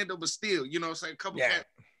what I'm saying, though, but still, you know what I'm saying? A couple cats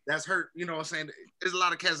that's hurt, you know what I'm saying? There's a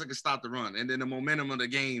lot of cats that can stop the run, and then the momentum of the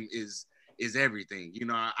game is everything. You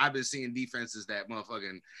know, I've been seeing defenses that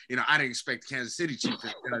motherfucking, I didn't expect Kansas City Chiefs,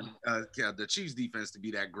 the Chiefs defense to be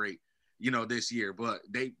that great, this year, but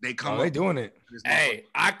they come. They doing it. Hey,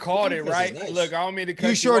 I called it right. Nice. Look, I don't mean to cut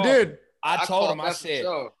you sure off. Did. I told him. I said,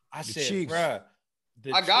 bruh.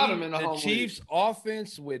 I got him in the home Chiefs league.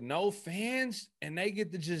 Offense with no fans, and they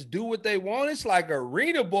get to just do what they want. It's like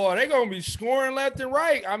arena ball. They're gonna be scoring left and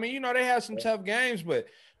right. I mean, they have some tough games, but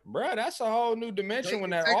bro, that's a whole new dimension when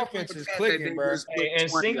that offense is clicking, bro. Hey, and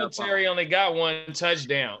Singletary only got 1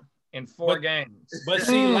 touchdown in 4 games. But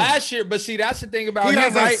see, last year, that's the thing about him,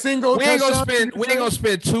 right? We ain't gonna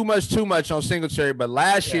spend too much on Singletary. But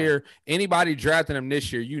last year, anybody drafting him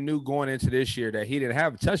this year, you knew going into this year that he didn't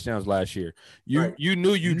have touchdowns last year. You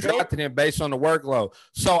knew you drafted him based on the workload.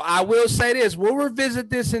 So I will say this: we'll revisit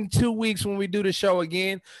this in 2 weeks when we do the show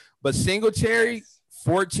again. But Singletary,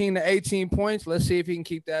 14 to 18 points. Let's see if he can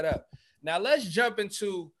keep that up. Now let's jump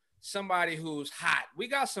into somebody who's hot. We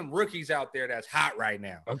got some rookies out there that's hot right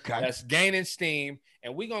now. Okay. That's gaining steam.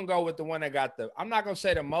 And we're going to go with the one that got I'm not going to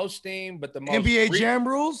say the most steam, but the most NBA Jam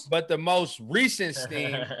rules, but the most recent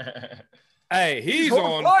steam. Hey, he's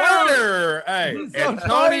on fire. Hey,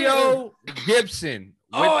 Antonio Gibson.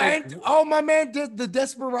 My man did the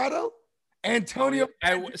Desperado. Antonio,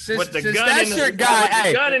 with the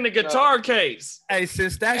gun in the guitar case. Hey,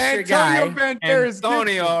 since that's your guy,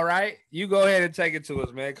 Antonio, all right, you go ahead and take it to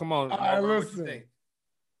us, man. Come on.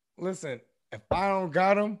 Listen. If I don't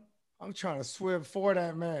got him, I'm trying to swim for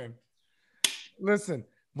that man. Listen,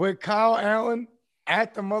 with Kyle Allen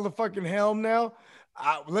at the motherfucking helm now,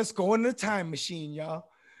 let's go in the time machine, y'all.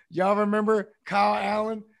 Y'all remember Kyle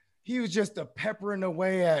Allen? He was just a peppering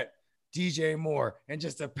away at DJ Moore and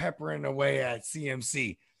just a peppering away at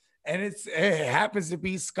CMC. And it happens to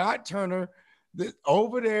be Scott Turner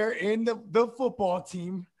over there in the football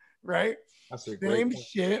team, right? That's a Same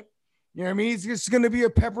shit. You know what I mean? He's just going to be a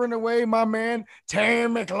peppering away, my man, Terry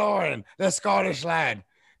McLaurin, the Scottish lad,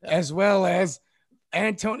 as well as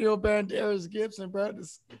Antonio Banderas Gibson, bro.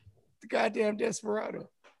 The goddamn Desperado.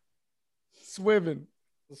 Swiving,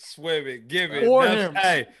 give it.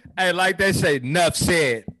 Hey, like they say, enough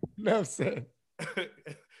said. Enough said.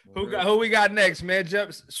 Who we got next, man?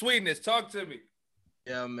 Sweetness, talk to me.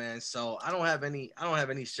 Yeah, man. So I don't have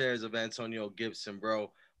any shares of Antonio Gibson,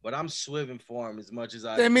 bro. But I'm swiving for him as much as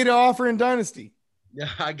I. They made an offer in Dynasty. Yeah,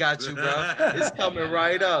 I got you, bro. It's coming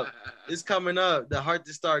right up. It's coming up. The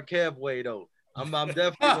Heart2Start Kev way, though. I'm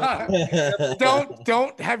definitely.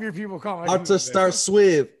 Don't have your people call. Heart2Start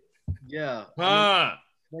Swive. Yeah.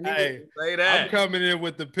 Hey, say that. I'm coming in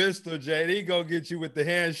with the pistol, Jay. He gonna get you with the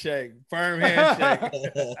handshake, firm handshake.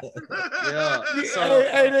 Yeah. So,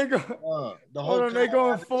 they go.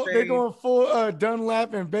 They going full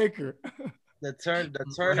Dunlap and Baker. The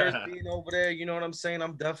Turners being over there, you know what I'm saying?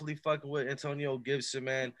 I'm definitely fucking with Antonio Gibson,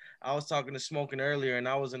 man. I was talking to Smoking earlier, and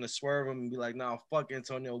I was in the swerve and be like, nah, fuck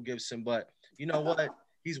Antonio Gibson. But you know what?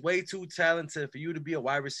 He's way too talented for you to be a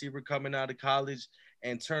wide receiver coming out of college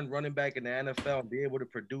and turn running back in the NFL and be able to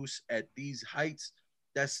produce at these heights.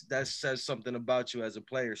 That says something about you as a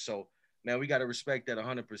player. So, man, we got to respect that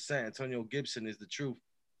 100%. Antonio Gibson is the truth.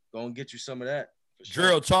 Go and get you some of that.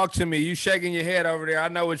 Drill, talk to me. You shaking your head over there. I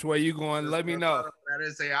know which way you going. Let me know.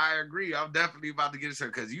 didn't say I agree. I'm definitely about to get her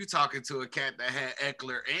because you talking to a cat that had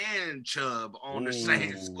Eckler and Chubb on the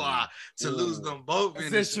same squad to lose them both.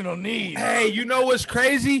 Positional need. Hey, you know what's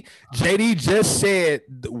crazy? JD just said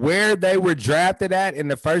where they were drafted at in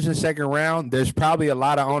the first and second round. There's probably a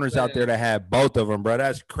lot of owners out there that have both of them, bro.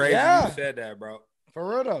 That's crazy. Yeah. You said that, bro. For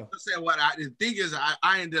real though. The thing is,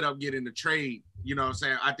 I ended up getting the trade. You know what I'm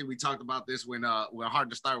saying? I think we talked about this when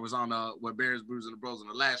Heart2Start was on with Bears, Brews, and the Bros on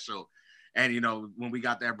the last show. And, you know, when we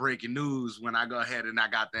got that breaking news, when I go ahead and I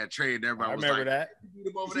got that trade, everybody was like, that. Beat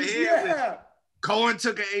him over the head. Cohen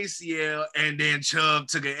took an ACL and then Chubb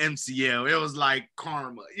took an MCL. It was like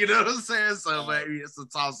karma. You know what I'm saying? So maybe it's a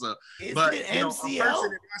toss-up. But, you know,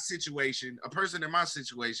 a person in my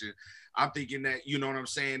situation, I'm thinking that, you know what I'm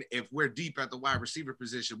saying, if we're deep at the wide receiver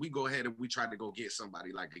position, we go ahead and we try to go get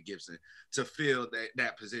somebody like a Gibson to fill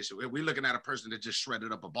that position. We're looking at a person that just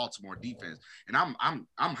shredded up a Baltimore defense. And I'm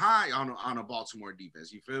high on a Baltimore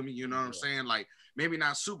defense. You feel me? You know what I'm saying? Like, maybe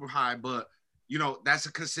not super high, but you know, that's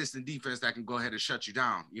a consistent defense that can go ahead and shut you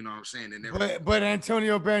down. You know what I'm saying? And but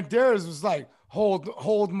Antonio Banderas was like,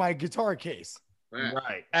 hold my guitar case.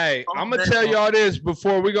 Right. Hey, I'm going to tell y'all this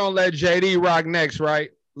before we're going to let JD rock next,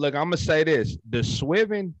 right? Look, I'm going to say this. The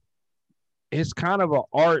swiving is kind of an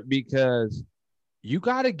art because you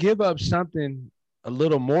got to give up something a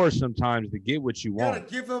little more sometimes to get what you want. You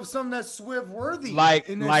gotta give up something that's Swiv worthy. Like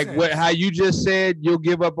how you just said, you'll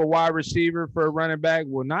give up a wide receiver for a running back.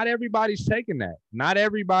 Well, not everybody's taking that. Not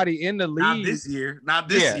everybody in the league. Not this year.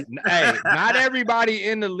 Year. Hey, not everybody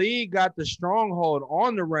in the league got the stronghold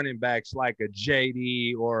on the running backs like a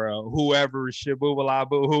JD or a whoever,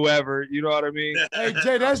 Shabubalabu, whoever. You know what I mean? Hey,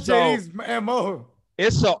 Jay, that's JD's MO.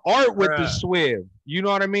 It's an art with the Swiv. You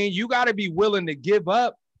know what I mean? You got to be willing to give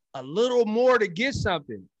up a little more to get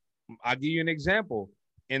something. I'll give you an example.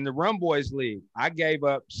 In the Run Boys League, I gave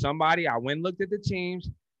up somebody. I went and looked at the teams,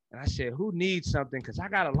 and I said, who needs something? Because I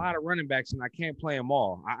got a lot of running backs, and I can't play them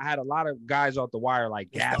all. I had a lot of guys off the wire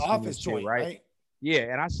like gas. Office joint, right?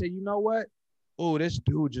 Yeah, and I said, you know what? Oh, this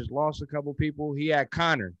dude just lost a couple people. He had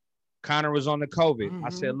Connor. Connor was on the COVID. Mm-hmm. I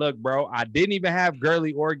said, look, bro, I didn't even have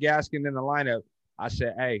Gurley or Gaskin in the lineup. I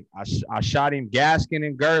said, hey, I shot him Gaskin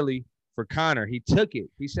and Gurley for Connor. He took it.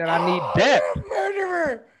 He said, I need depth.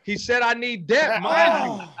 Murderer. He said, I need depth.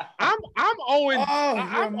 Mind you, I'm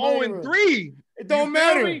 0-3. It don't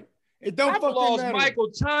matter. It don't fucking lost matter.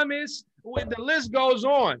 Michael Thomas. The list goes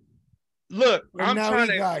on. Look, I'm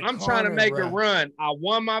trying to make a run. I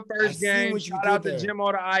won my first game. Shout out to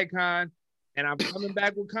Jimmo the Icon. And I'm coming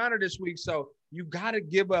back with Connor this week. So you got to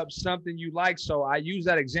give up something you like. So I use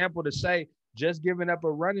that example to say, just giving up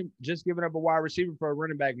a wide receiver for a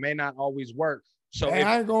running back may not always work. So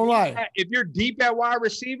I ain't gonna lie. If you're deep at wide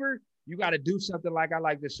receiver, you got to do something like I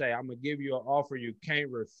like to say. I'm gonna give you an offer you can't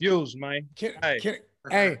refuse, man.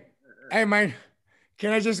 Hey, man.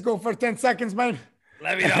 Can I just go for 10 seconds, man?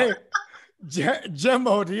 Let me know.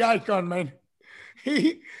 Jimbo, the Icon, man.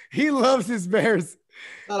 He loves his Bears.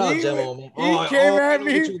 Shout out Jimbo, man. He came at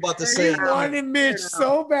me. What you about to say? He wanted Mitch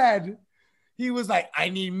so bad. He was like, I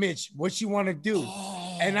need Mitch. What you want to do?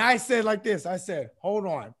 And I said like this. I said, hold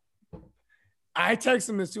on. I texted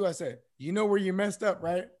him this too. I said, you know where you messed up,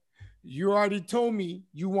 right? You already told me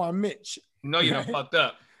you want Mitch. No, you done fucked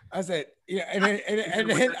up. I said, yeah. And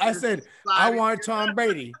then I said, I want Tom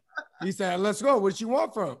Brady. He said, let's go. What you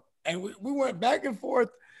want from him? And we went back and forth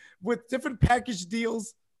with different package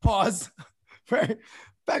deals. Pause. Right?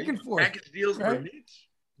 Back and forth. Package deals for Mitch?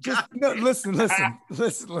 Just no,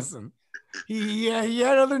 listen. He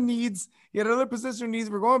had other needs. He had other position needs.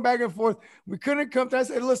 We're going back and forth. We couldn't come to. I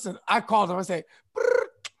said, listen, I called him. I said,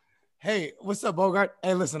 hey, what's up, Bogart?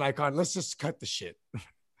 Hey, listen, Icon, let's just cut the shit.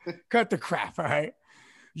 Cut the crap, all right?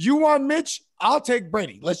 You want Mitch? I'll take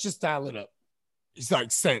Brady. Let's just dial it up. He's like,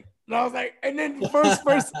 sent. And I was like, and then the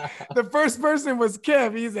first person was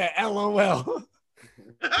Kev. He's at LOL.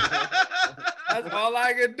 That's all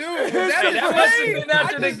I could do. That must have been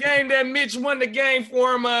after the game that Mitch won the game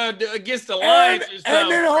for him against the Lions. And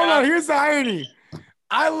then hold on, here's the irony.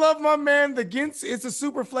 I love my man, the Gins. It's a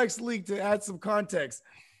super flex league to add some context.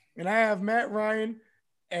 And I have Matt Ryan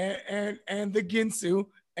and the Ginsu,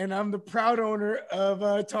 and I'm the proud owner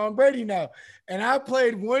of Tom Brady now. And I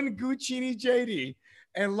played one Guccini JD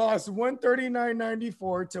and lost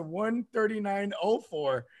 139.94 to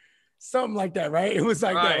 139.04. Something like that, right? It was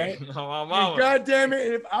like that, right? Oh, God damn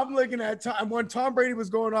it. If I'm looking at time when Tom Brady was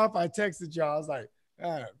going off, I texted y'all. I was like,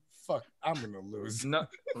 fuck, I'm going to lose. No,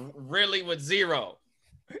 really with zero.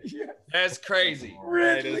 Yeah. That's crazy.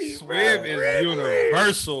 Ridley, Swive is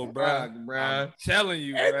universal, bro. I'm telling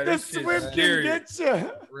you, and bro. the Swive can get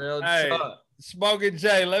you. Real hey, tough. Smoking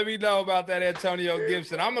Jay, let me know about that Antonio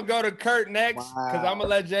Gibson. I'm gonna go to Kurt next because I'm gonna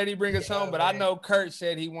let JD bring us home. But I know Kurt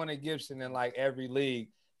said he wanted Gibson in like every league.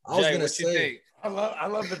 I was gonna say, I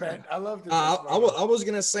love the band. I love the. I was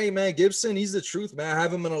gonna say, man, Gibson, he's the truth, man. I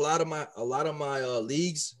have him in a lot of my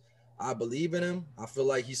leagues. I believe in him. I feel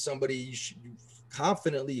like he's somebody you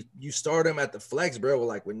confidently start him at the flex, bro.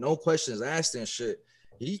 Like with no questions asked and shit.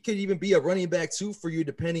 He could even be a running back too for you,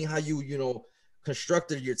 depending how you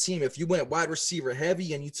constructed your team. If you went wide receiver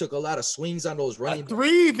heavy and you took a lot of swings on those running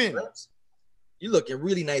three even, you're looking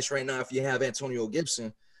really nice right now if you have Antonio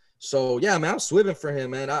Gibson. So yeah, man, I'm swiving for him,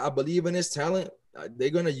 man. I believe in his talent. They're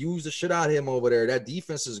gonna use the shit out of him over there. That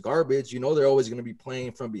defense is garbage. They're always gonna be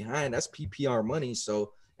playing from behind. That's PPR money.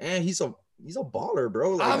 So, and he's a baller,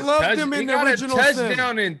 bro. Like, I loved him in the original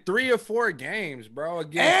touchdown in 3 or 4 games, bro.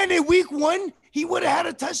 Again. And in week 1, he would have had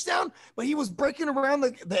a touchdown, but he was breaking around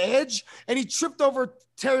the edge and he tripped over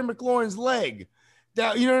Terry McLaurin's leg.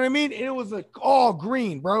 That, you know what I mean? And it was like all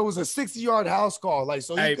green, bro. It was a 60-yard house call. Like,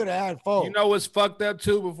 so he could have had 4. You know what's fucked up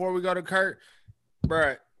too before we go to Kurt?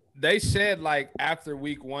 Bro, they said like after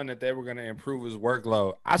week 1 that they were going to improve his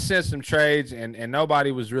workload. I sent some trades and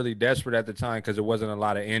nobody was really desperate at the time because there wasn't a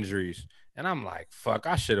lot of injuries. And I'm like, fuck,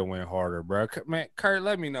 I should have went harder, bro. Man, Kurt,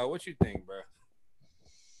 let me know what you think, bro.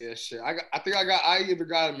 Yeah, shit. I either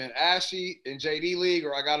got him in Ashy in JD league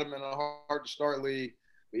or I got him in a Heart2Start league.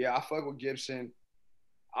 But yeah, I fuck with Gibson.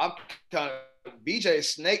 I'm kind of BJ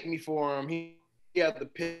snaked me for him. He had the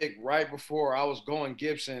pick right before I was going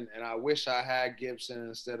Gibson, and I wish I had Gibson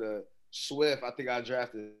instead of Swift. I think I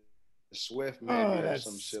drafted Swift maybe or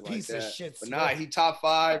some shit like that. Shit, but nah, he top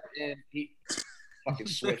 5 and he fucking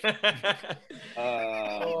Swift. It's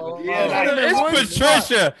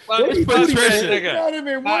Patricia. It's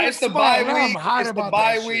Patricia. It's the bye week. It's the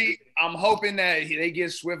bye week. I'm hoping that they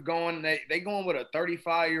get Swift going. They going with a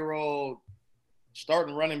 35-year-old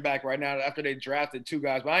starting running back right now after they drafted 2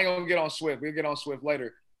 guys. But I ain't gonna get on Swift. We'll get on Swift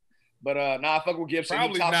later. But I fuck with Gibson.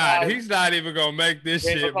 Probably not. 5. He's not even gonna make this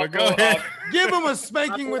shit. But go ahead. Give him a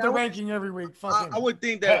spanking with a ranking every week. I would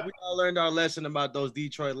think that we all learned our lesson about those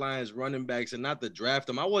Detroit Lions running backs and not to draft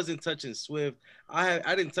them. I wasn't touching Swift. I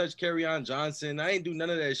didn't touch Kerryon Johnson. I ain't do none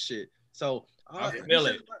of that shit. So I feel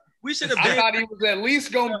it. We should have been. I thought he was at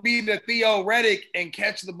least going to be the Theo Reddick and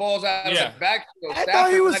catch the balls out of the backfield. I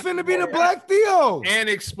thought he was finna be the Black Theo. And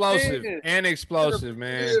explosive. Man.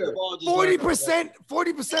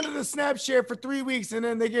 40% of the snap share for 3 weeks, and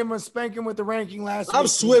then they gave him a spanking with the ranking last week. I'm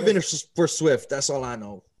swiving for Swift. That's all I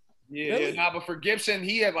know. Yeah, really? But for Gibson,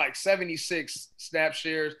 he had like 76 snap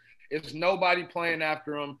shares. It's nobody playing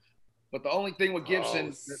after him. But the only thing with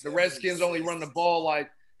Gibson, the Redskins only run the ball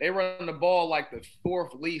like they run the ball like the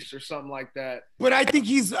 4th least or something like that. But I think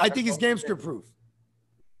he's game script proof.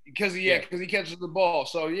 Because he catches the ball.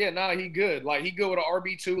 So he good. Like he good with an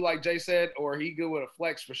RB2, like Jay said, or he good with a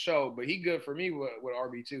flex for sure. But he good for me with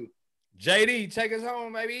RB2. JD, take us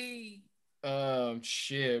home, baby.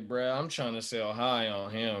 Shit, bro. I'm trying to sell high on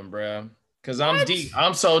him, bro. Cause I'm deep.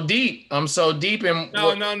 I'm so deep in.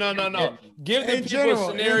 No. Give the people a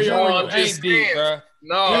scenario where you ain't deep, bro.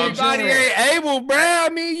 No, everybody ain't able, bro. I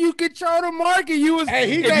mean, you control the market.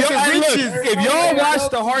 If y'all watched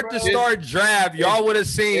the Heart2Start draft, y'all would have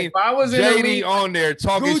seen JD on there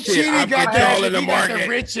talking shit. I'm controlling the market.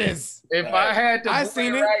 If I had to play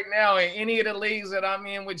right now in any of the leagues that I'm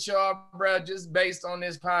in with y'all, bro, just based on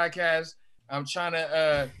this podcast, I'm trying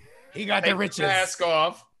to he got the riches. Mask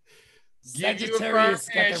off. Give you a first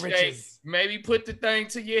handshake. Maybe put the thing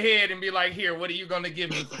to your head and be like, "Here, what are you gonna give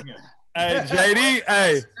me from here?" Hey, JD.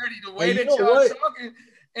 Hey, the way that y'all talking,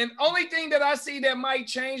 and only thing that I see that might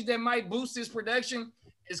change, that might boost his production,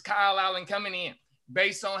 is Kyle Allen coming in.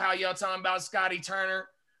 Based on how y'all talking about Scotty Turner,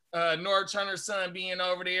 Nora Turner's son being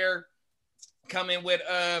over there, coming with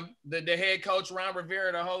the head coach Ron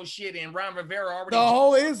Rivera, the whole shit, and Ron Rivera already the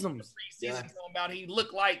whole isms. Talking about he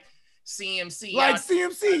looked like CMC. Like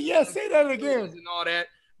CMC, yeah, say that again. And all that.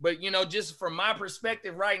 But, just from my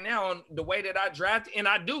perspective right now, on the way that I drafted, and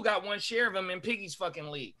I do got 1 share of him in Piggy's fucking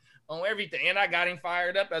league on everything. And I got him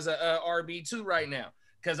fired up as a RB2 right now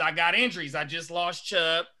because I got injuries. I just lost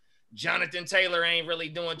Chubb. Jonathan Taylor ain't really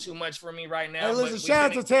doing too much for me right now. Hey, listen, shout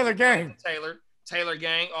out to Taylor Gang. Taylor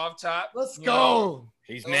Gang off top. Let's go.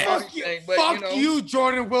 He's next. Fuck you,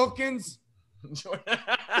 Jordan Wilkins.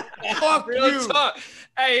 Fuck Real you. Talk.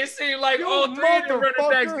 Hey, it seems like all 3 of the running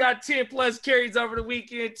backs got 10+ carries over the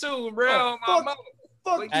weekend too, bro.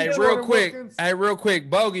 Hey, real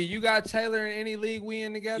quick, Bogey, you got Taylor in any league we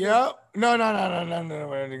in together? Yep. No. He's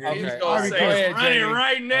gonna say run it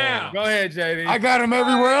right now. Go ahead, JD. I got him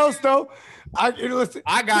everywhere else though. I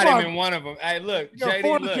got him in one of them. Hey, look, JD,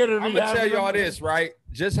 look, I'm gonna tell y'all this, right?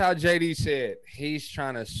 Just how JD said, he's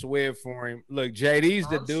trying to swerve for him. Look, JD's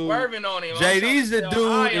the dude. Swerving on him. JD's the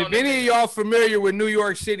dude. If any of y'all familiar with New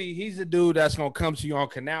York City, he's the dude that's gonna come to you on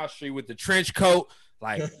Canal Street with the trench coat.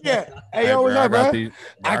 Like, yeah. Hey, yo, what's up, bro?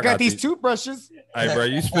 I got these toothbrushes. Hey, bro,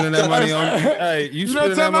 you spending that money on? Hey, you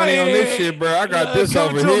spending that money on this shit, bro? I got this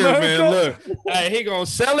over here, man. Look, hey, he gonna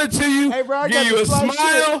sell it to you, give you a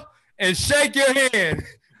smile, and shake your hand.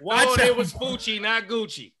 Watch it was Gucci, not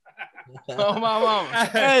Gucci. Oh my mama.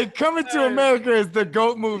 Hey, Coming to America is the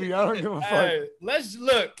GOAT movie. I don't give a fuck. Hey, let's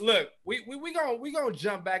look. We gonna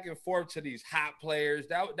jump back and forth to these hot players.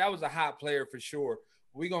 That was a hot player for sure.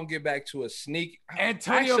 We gonna get back to a sneak.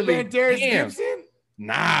 Antonio Banderas Gibson?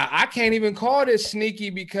 Nah, I can't even call this sneaky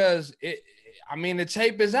because the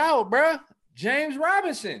tape is out, bro. James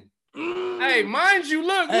Robinson. Hey, mind you,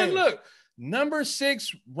 look. Number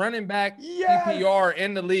 6 running back PPR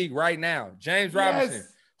in the league right now. James Robinson. Yes.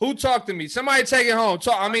 Who talked to me? Somebody take it home.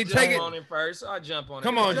 Take it on it first. I'll jump on it.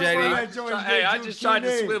 Come on, JD. Hey, I just tried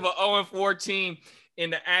to swivel 0-4 team in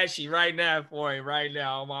the Ashy right now for him right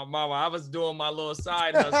now. My mama, I was doing my little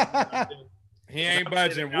side hustle. He ain't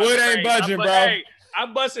budging. Wood ain't budging, bro. Hey, I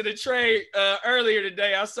busted a trade earlier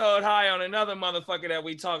today. I sold high on another motherfucker that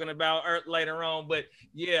we talking about later on. But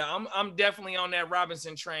yeah, I'm definitely on that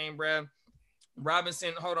Robinson train, bro.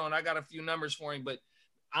 Robinson, hold on, I got a few numbers for him, but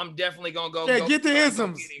I'm definitely gonna go. Yeah, get the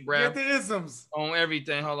isms. Get the isms on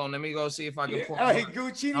everything. Hold on, let me go see if I can pull. Hey,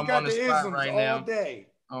 Gucci got the isms right now. All day.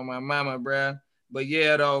 On my mama, bro. But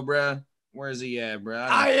yeah, though, bro. Where's he at, bro?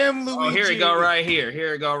 I am Luigi. Oh, here it go right here.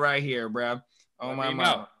 Here it go right here, bro. Oh my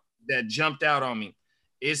mama, that jumped out on me.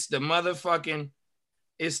 It's the motherfucking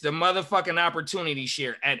opportunity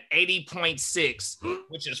share at 80.6,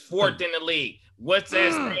 which is 4th in the league. What's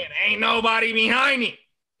that saying? Ain't nobody behind him.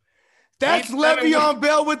 That's Le'Veon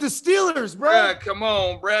Bell with the Steelers, bro. Bruh, come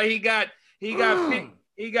on, bro. He got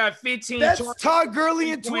 15. That's Todd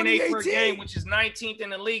Gurley in 2018 per game, which is 19th in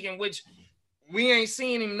the league, in which we ain't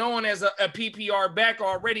seeing him known as a PPR back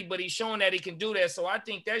already, but he's showing that he can do that. So I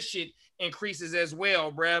think that shit increases as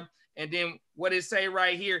well, bruh. And then what it say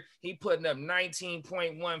right here, he putting up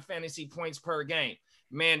 19.1 fantasy points per game.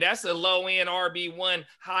 Man, that's a low-end RB1,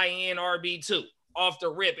 high-end RB2 off the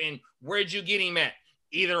rip. And where'd you get him at?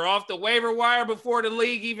 Either off the waiver wire before the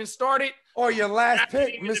league even started, or your last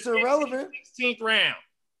pick, Mr. Irrelevant. 16th round.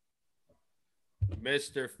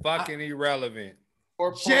 Mr. fucking Irrelevant.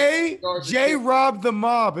 J Rob the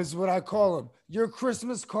Mob is what I call him. Your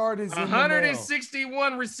Christmas card is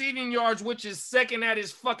 161 receiving yards, which is second at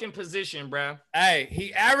his fucking position, bro. Hey,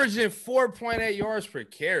 he averaging 4.8 yards per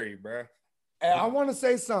carry, bro. Hey, I want to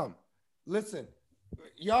say something. Listen,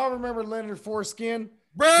 y'all remember Leonard Foreskin?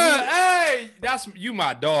 Bro, hey, that's you,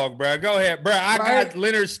 my dog, bro. Go ahead, bro. I got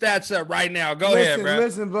Leonard's stats up right now. Go ahead, bro.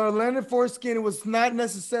 Listen, bro. Leonard Foreskin was not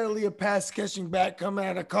necessarily a pass catching back coming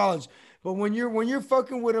out of college, but when you're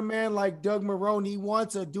fucking with a man like Doug Marrone, he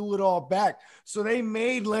wants to do it all back. So they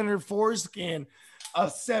made Leonard Foreskin a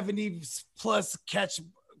 70+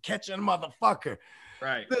 catching motherfucker.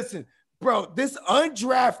 Right. Listen, bro. This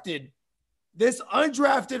undrafted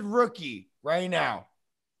rookie right now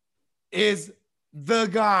is the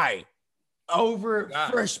guy over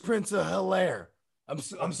Fresh Prince of Hilaire.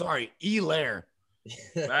 I'm sorry, Elaire.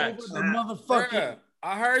 Over the motherfucker. Bruh,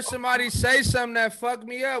 I heard somebody say something that fucked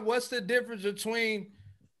me up. What's the difference between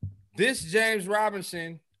this James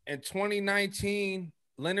Robinson and 2019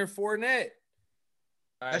 Leonard Fournette?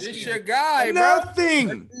 This your guy, bro.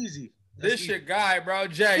 Nothing. This your guy, bro.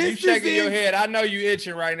 Jay, you shaking your head. I know you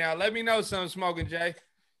itching right now. Let me know something smoking, Jay.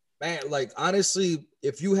 Man, like, honestly,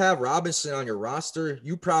 if you have Robinson on your roster,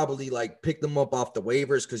 you probably, like, picked them up off the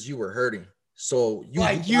waivers because you were hurting. So you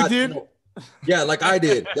did? You know, yeah, like I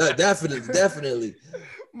did. Definitely.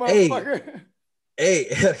 Hey,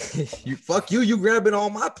 you grabbing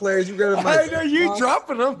all my players. You grabbing my. I know you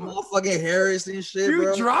dropping them. Motherfucking Harris and shit,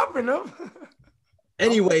 you dropping them.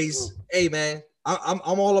 Anyways, hey, man. I'm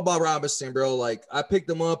all about Robinson, bro. Like, I picked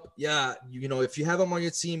him up. Yeah, you know, if you have him on your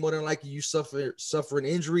team, more than likely you suffering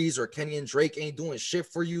injuries, or Kenyon Drake ain't doing shit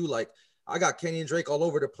for you. Like, I got Kenyon Drake all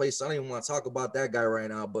over the place. So I don't even want to talk about that guy right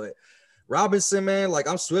now. But Robinson, man, like,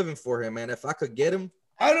 I'm swiving for him, man. If I could get him,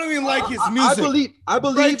 I don't even like his music. I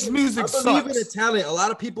believe his music sucks. I believe in the talent. A lot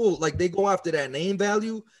of people, like, they go after that name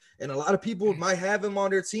value. And a lot of people might have him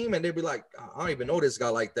on their team, and they'd be like, I don't even know this guy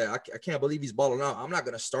like that. I can't believe he's balling out. I'm not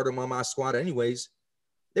going to start him on my squad anyways.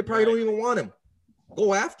 They probably don't even want him.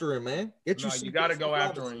 Go after him, man. You got to go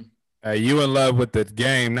after him. Hey, you in love with the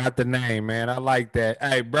game, not the name, man. I like that.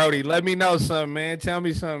 Hey, Brody, let me know something, man. Tell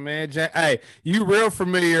me something, man. Hey, you real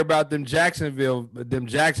familiar about them Jacksonville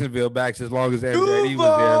backs as long as MJD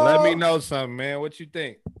was there. Let me know something, man. What you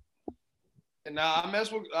think? Nah, I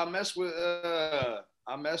mess with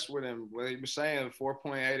him. What he was saying,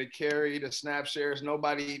 4.8 a carry, the snap shares.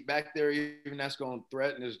 Nobody back there even that's going to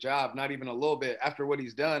threaten his job, not even a little bit. After what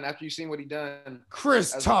he's done, after you've seen what he done.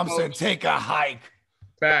 Chris Thompson, take a hike.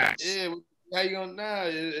 Facts. Yeah, how you gonna? Nah,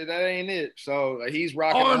 that ain't it. So he's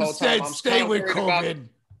rocking the whole time. Stay with COVID.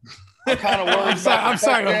 I'm kind of worried. I'm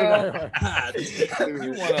sorry.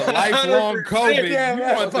 You want a lifelong COVID? Yeah, you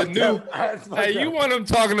want the new? Hey, you want them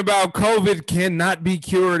talking about COVID cannot be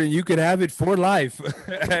cured and you could have it for life.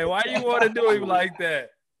 Hey, why you want to do him like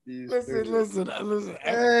that? Listen.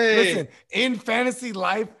 Listen. In fantasy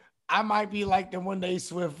life, I might be like the one they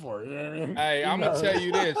Swift for. You know what I mean? Hey, I'm gonna tell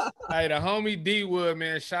you this. Hey, the homie D Wood,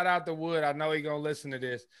 man. Shout out to Wood. I know he gonna listen to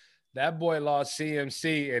this. That boy lost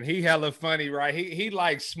CMC, and he hella funny, right? He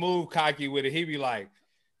like smooth cocky with it. He be like,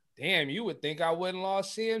 "Damn, you would think I wouldn't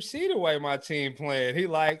lost CMC the way my team playing." He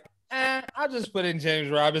like, I just put in James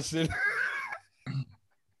Robinson.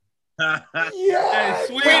 Yeah. Hey,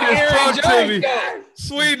 Sweetest, talk to me.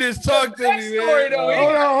 Sweetest, talk to me, man.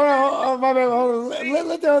 Hold on. My man, hold on.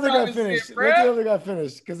 Let the other guy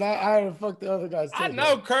finish. Because I had to fuck the other guys. I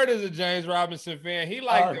know Kurt is a James Robinson fan. He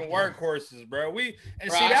like the workhorses, bro. See,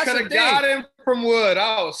 that's I could have got him from Wood.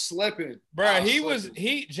 I was slipping. Bro,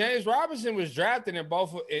 James Robinson was drafted in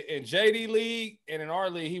both in JD League and in our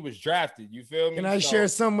league. He was drafted. You feel me? Can I share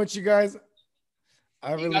some with you guys? He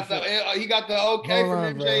got the okay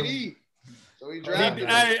from MJD. So he drafted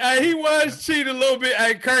him. He was cheating a little bit.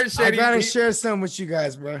 Hey, Kurt said I gotta share some with you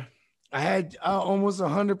guys, bro. I had almost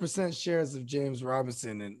 100% shares of James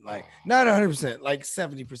Robinson, and like not 100%, like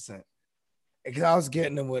 70%, because I was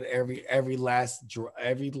getting them with every last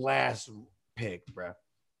pick, bro.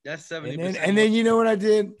 That's 70%. And then you know what I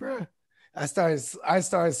did, bro? I started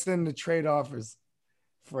sending the trade offers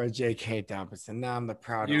for a J.K. Thompson. Now I'm the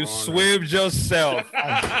proud owner. You swived yourself.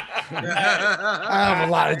 I have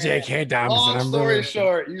a lot of J.K. Thompson. Long story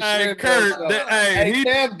short, you Kurt. He's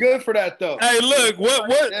damn good for that though. Hey, look,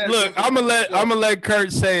 look, I'm gonna let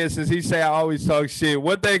Kurt say it since he say I always talk shit.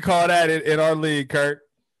 What they call that in our league, Kurt?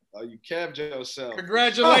 Oh, you kept yourself.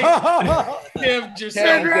 Congratulations. Kept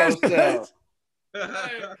yourself.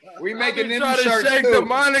 We making them try shirts to shake too. the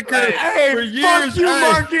moniker for years. Fuck you,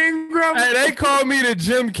 Mark Ingram. Hey, they call me the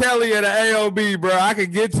Jim Kelly of the AOB, bro. I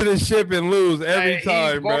could get to the ship and lose every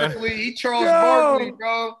time, bro. He Charles Barkley,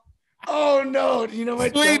 bro. Oh no, you know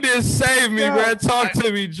what? Sweetness, save me, bro. Talk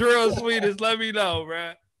to me, drill. Sweetness, let me know,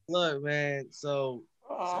 bro. Look, man. So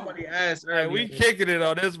somebody asked earlier. Hey, we kicking it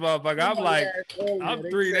on this motherfucker. I'm like, I'm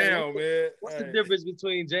 3 down, man. What's the difference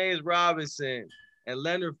between James Robinson and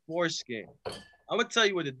Leonard Foreskin? I'm gonna tell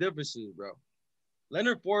you what the difference is, bro.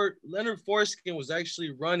 Leonard Foreskin was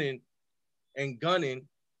actually running and gunning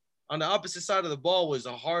on the opposite side of the ball. Was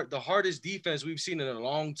the hardest defense we've seen in a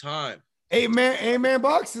long time. 8-man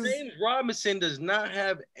boxes. James Robinson does not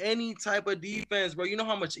have any type of defense, bro. You know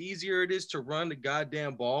how much easier it is to run the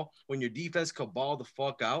goddamn ball when your defense could ball the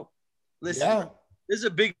fuck out? Listen, there's a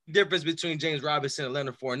big difference between James Robinson and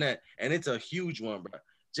Leonard Fournette, and it's a huge one, bro.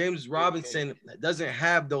 James Robinson doesn't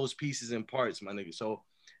have those pieces and parts, my nigga. So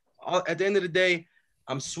at the end of the day,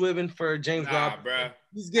 I'm swiving for James Robinson. Bro.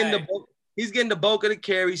 He's getting the bulk of the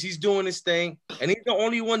carries. He's doing his thing, and he's the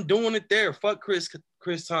only one doing it there. Fuck Chris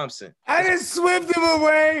Thompson. I didn't swift him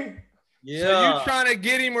away. Yeah. So you trying to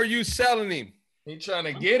get him or you selling him? He's trying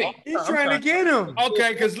to get him. He's trying to get him.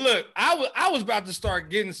 Okay, because look, I was about to start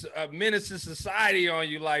getting a menace to society on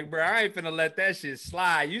you. Like, bro, I ain't finna let that shit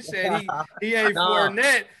slide. You said he ain't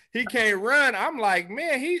Fournette. He can't run. I'm like,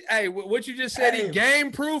 man, what you just said, he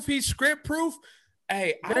game proof, he's script proof.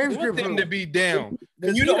 Hey, I want them to be down.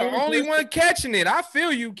 Because you're the only one catching it. I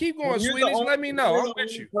feel you. Keep going, Sweetness. Let me know. I'm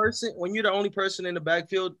with you. When you're the only person in the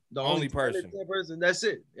backfield, the only person, that's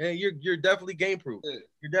it. And you're definitely game proof.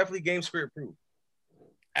 You're definitely game script proof.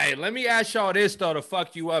 Hey, let me ask y'all this, though, to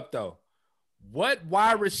fuck you up, though. What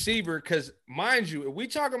wide receiver, because mind you, if we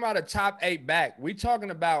talking about a top 8 back, we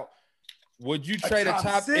talking about would you trade a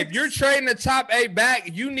top 6? If you're trading a top 8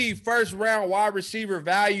 back, you need first round wide receiver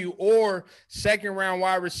value or second round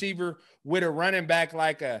wide receiver with a running back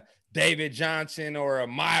like a David Johnson or a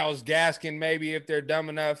Myles Gaskin, maybe if they're dumb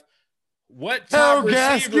enough. What top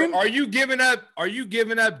receiver are you giving up? Are you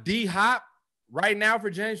giving up D Hop right now for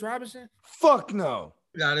James Robinson? Fuck no.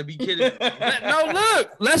 You gotta be kidding. No,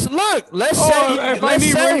 look. Let's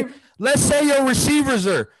say your receivers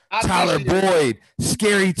are Tyler Boyd,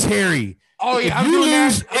 Scary Terry, Oh yeah,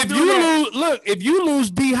 if you lose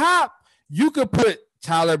D Hop, you could put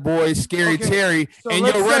Tyler Boyd, Scary Terry, so and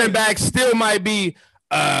your running back still might be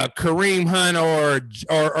Kareem Hunt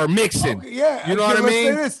or Mixon. Okay, yeah, you know what I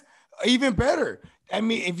mean? This, even better. I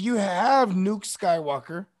mean, if you have Nuke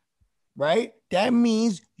Skywalker, right? That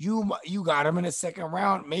means you got him in the second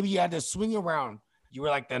round. Maybe you had to swing around. You were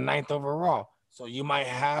like the 9th overall, so you might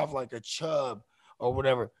have like a Chubb or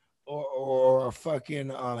whatever. Or a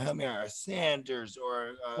fucking help me out, Sanders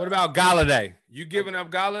or what about Galladay? You giving up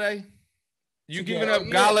Galladay? You giving up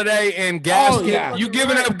Galladay and Gaskin? You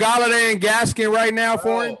giving up Galladay and Gaskin right now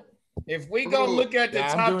for him? If we go look at the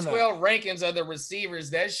top 12 rankings of the receivers,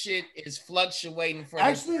 that shit is fluctuating for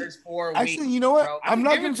the first 4 weeks. Actually, you know what? Bro. I'm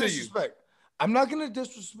not going to disrespect. I'm not going to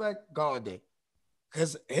disrespect Galladay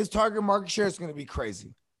because his target market share is going to be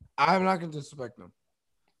crazy. I'm not going to disrespect him.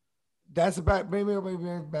 That's maybe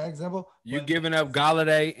a bad example. You giving up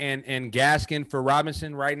Galladay and Gaskin for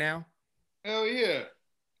Robinson right now? Hell yeah.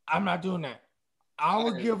 I'm not doing that. I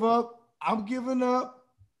would give up. I'm giving up.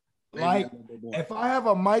 Like, if I have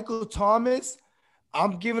a Michael Thomas,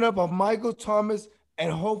 I'm giving up a Michael Thomas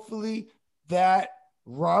and hopefully that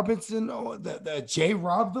Robinson, or the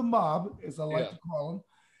J-Rob the Mob, as I like to call him,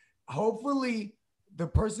 hopefully the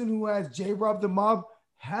person who has J-Rob the Mob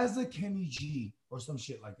has a Kenny G or some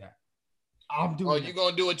shit like that. I'm doing. Oh, you're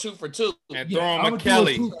gonna do a 2 for 2 and throw him a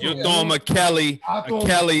Kelly. You're throwing a Kelly,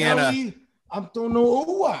 and a. I'm throwing no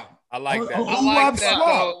Uwab. I like that. I like that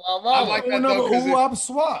though. I like that though. Uwab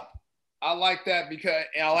swap. I like that because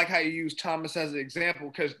I like how you use Thomas as an example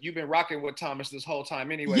because you've been rocking with Thomas this whole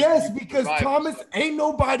time anyway. Yes, because Thomas ain't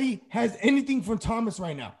nobody has anything from Thomas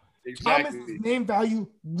right now. Exactly. Thomas is name value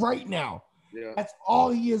right now. Yeah, that's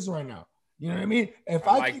all he is right now. You know what I mean? If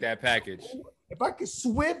I like that package. If I could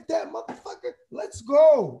Swive that motherfucker, let's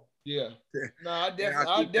go. Yeah. No, I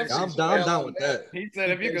definitely. I'm down with that. He said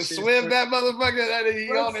if you can Swive that motherfucker, that he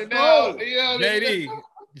on it now. JD,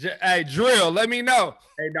 hey, Drill, let me know.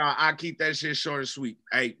 Hey, dog, I keep that shit short and sweet.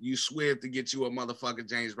 Hey, you Swive to get you a motherfucking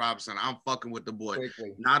James Robinson. I'm fucking with the boy.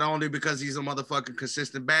 Quickly. Not only because he's a motherfucking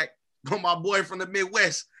consistent back, but my boy from the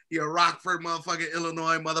Midwest. He a Rockford motherfucking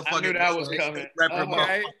Illinois motherfucker. I knew that was coming.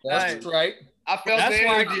 Okay. That's right. I felt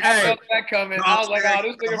that coming. I was like, oh,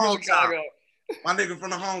 this nigga from Chicago. My nigga from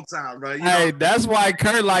the hometown, bro. Hey, that's why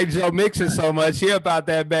Kurt like Joe Mixon so much. He about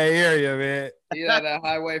that Bay Area, man. Yeah, that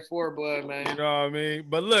Highway 4 blood, man. You know what I mean?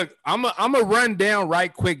 But look, I'm a run down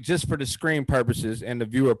right quick just for the screen purposes and the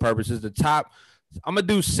viewer purposes. The top, I'm gonna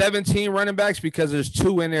do 17 running backs because there's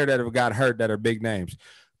 2 in there that have got hurt that are big names.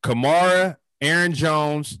 Kamara, Aaron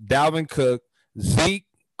Jones, Dalvin Cook, Zeke,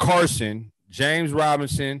 Carson, James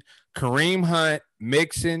Robinson, Kareem Hunt,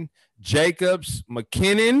 Mixon, Jacobs,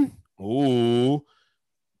 McKinnon,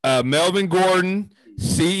 Melvin Gordon,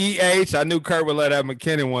 CEH. I knew Kurt would let that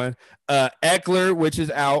McKinnon one. Eckler, which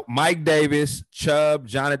is out. Mike Davis, Chubb,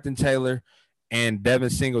 Jonathan Taylor, and Devin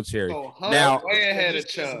Singletary. Now, way ahead of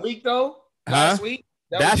Chubb. Week though? Last week?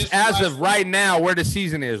 That's as of right now where the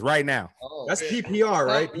season is right now. Oh, that's PPR,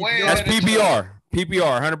 right? PPR. That's PPR.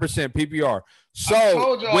 PPR, 100% PPR.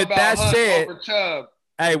 So with that said,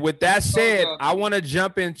 with that said, I want to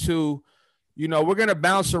jump into, we're going to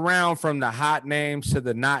bounce around from the hot names to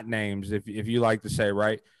the not names, if you like to say,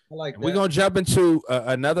 right? I like that. We're going to jump into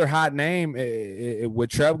another hot name with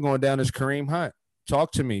Trev going down is Kareem Hunt.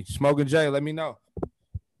 Talk to me. Smoking Jay, let me know.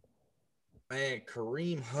 Man,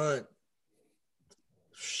 Kareem Hunt.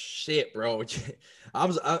 Shit, bro.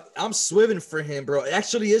 I'm swiving for him, bro.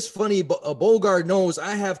 Actually, it's funny, but BOGARD knows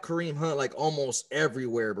I have Kareem Hunt like almost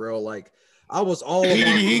everywhere, bro. Like I was all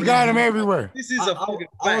he got him everywhere. This is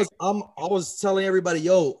I was telling everybody,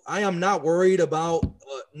 yo, I am not worried about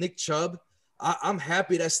Nick Chubb. I'm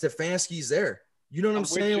happy that Stefanski's there. You know what I'm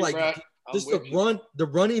saying? Like just the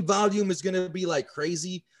running volume is gonna be like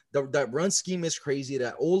crazy. That run scheme is crazy.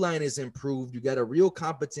 That O-line is improved. You got a real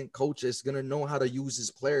competent coach that's going to know how to use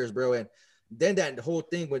his players, bro. And then that whole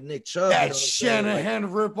thing with Nick Chubb. That Shanahan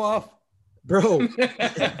ripoff. Bro,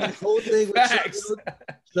 the whole thing with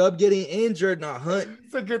Chubb getting injured. Now, Hunt.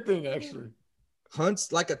 It's a good thing, actually.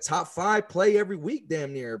 Hunt's like a top 5 play every week,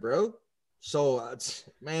 damn near, bro. So,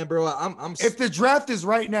 man, bro, I'm. If the draft is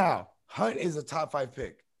right now, Hunt is a top 5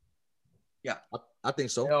 pick. Yeah, I think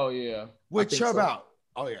so. Oh, yeah. With Chubb out.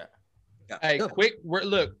 Oh, yeah. Hey, quick,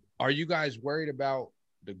 look, are you guys worried about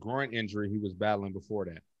the groin injury he was battling before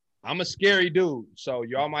that? I'm a scary dude, so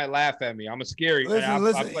y'all might laugh at me. I'm a scary. Listen.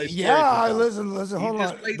 Hold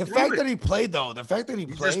on. The fact that he played, that's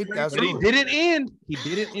but he didn't end. He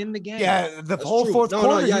didn't end the game. Yeah, the whole fourth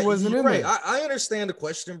quarter, he wasn't in right. there. I understand the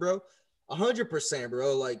question, bro. 100%,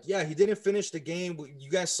 bro. Like, yeah, he didn't finish the game. You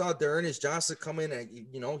guys saw D'Ernest Johnson come in, and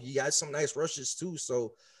he had some nice rushes too.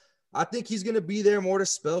 So I think he's gonna be there more to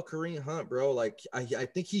spell Kareem Hunt, bro. Like, I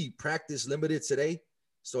think he practiced limited today,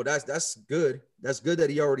 so that's good. That's good that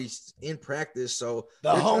he already in practice. So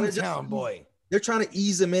the hometown boy. They're trying to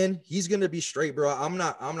ease him in. He's gonna be straight, bro. I'm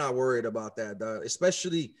not worried about that, dog.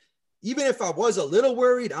 Especially, even if I was a little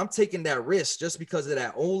worried, I'm taking that risk just because of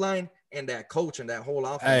that O-line and that coach and that whole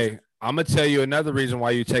offense. Hey, I'm gonna tell you another reason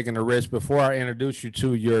why you're taking the risk. Before I introduce you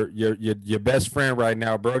to your best friend right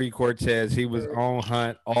now, Brody Cortez. He was on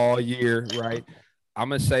Hunt all year, right?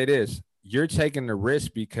 I'm gonna say this: you're taking the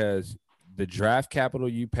risk because the draft capital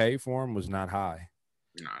you pay for him was not high.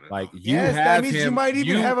 Like you have that means him, you might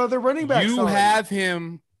even have other running backs. You have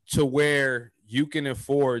him to where you can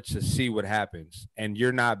afford to see what happens, and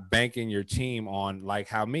you're not banking your team on like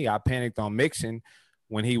how I panicked on Mixon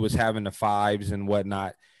when he was having the fives and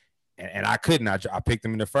whatnot, and I couldn't. I picked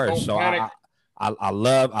him in the first, so I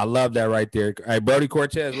love that right there. Hey, Brody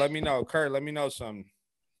Cortez, let me know. Kurt, let me know something.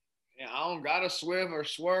 Yeah, I don't got a Swive or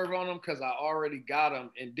Swerve on them because I already got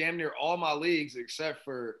them in damn near all my leagues except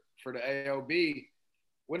for the AOB.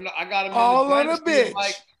 When I got him all on a bitch.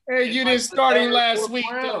 Like, hey, you didn't start him last week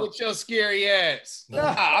though, with your scary ass. Nah,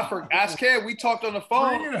 I forgot. Ask Kev, we talked on the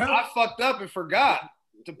phone. I fucked up and forgot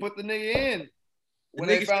to put the nigga in when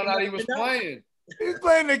they found out he was playing. He's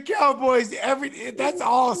playing the Cowboys. That's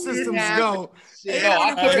all systems go. Hey,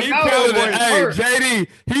 JD,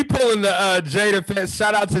 he pulling the Jada.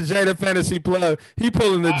 Shout out to Jada Fantasy Plug. He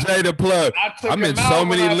pulling the Jada plug. I'm in so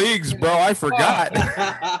many leagues, bro. I forgot.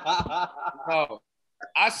 No.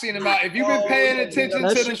 I seen him out. If you've been paying attention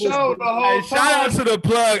to the show the whole time. Shout out to the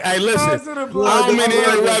plug. Hey, listen. I don't mean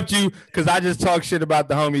to interrupt you because I just talk shit about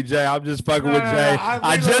the homie Jay. I'm just fucking with Jay.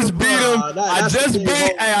 I just beat him.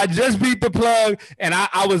 I just beat the plug, and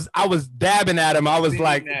I was dabbing at him. I was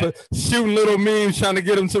like shooting little memes trying to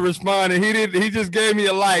get him to respond, and he didn't. He just gave me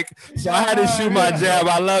a like, so I had to shoot my jab.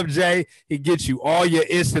 I love Jay. He gets you all your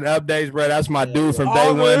instant updates, bro. That's my dude from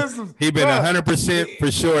day one. He been 100%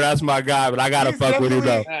 for sure. That's my guy, but I gotta fuck with him.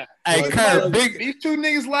 Hey, Kurt, these two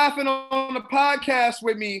niggas laughing on the podcast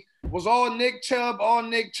with me was all Nick Chubb,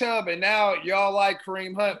 and now y'all like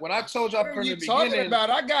Kareem Hunt. When I told y'all from the beginning,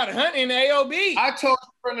 I got Hunt in AOB. I told you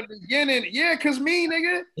from the beginning, yeah, cause me,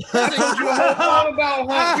 nigga, I told you a whole lot about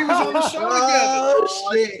Hunt. We was on the show together.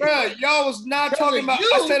 Shit. Bro, y'all was not talking about.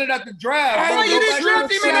 I said it at the draft. Why you didn't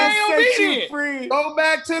draft him in AOB? Go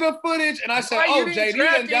back to the footage, and I said, "Oh, JD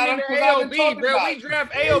done got him because I've been talking about." We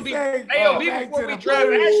draft AOB before we draft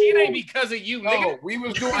Ashley. It ain't because of you, nigga. We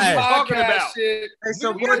was doing podcast shit.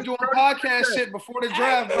 So we were doing podcast shit before the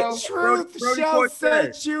draft, bro. Truth shall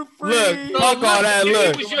set you free. Look, fuck all that.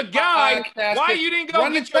 Look, he was your guy. Why you didn't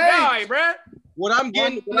go get your guy, bro? What I'm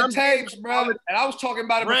getting, the tapes, bro. And I was talking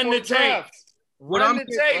about it before the draft. Run the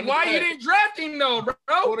tape. Why you didn't draft him though, bro?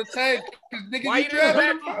 For the tape. Why you didn't draft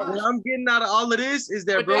him? What I'm getting out of all of this is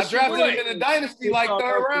that, bro, I drafted him in the dynasty like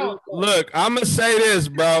third round. Look, I'm gonna say this,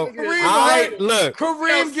 bro.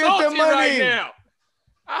 Kareem, get the money right now.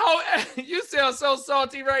 Oh, you sound so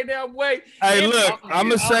salty right now. Wait. Hey, look, I'm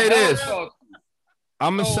gonna say this.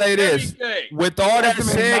 I'm gonna say this. With all that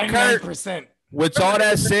said, Kurt. With all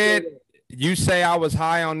that said, you say I was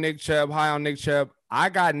high on Nick Chubb. I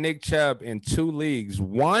got Nick Chubb in 2 leagues.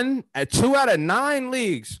 2 out of 9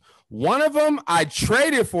 leagues. One of them I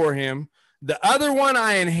traded for him. The other one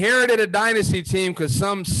I inherited a dynasty team because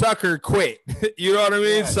some sucker quit. You know what I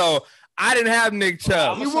mean? Yes. So I didn't have Nick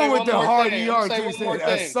Chubb. You went with the hard yard.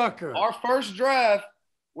 A sucker. Our first draft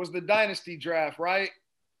was the dynasty draft, right?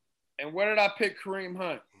 And where did I pick Kareem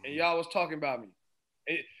Hunt? And y'all was talking about me.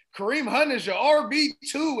 Kareem Hunt is your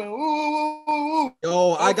RB2, and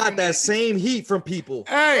Yo, I got that same heat from people.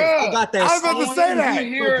 Hey, I got that. I was about to say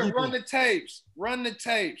that. Run the tapes.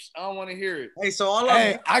 I don't want to hear it. Hey, so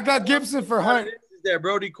I got Gibson for Hunt. That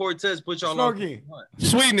Brody Cortez put y'all on.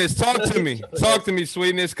 Sweetness, talk to me. Talk to me,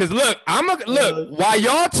 Sweetness. Because look, while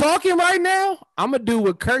y'all talking right now, I'm gonna do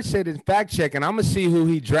what Kurt said in fact check, and I'm gonna see who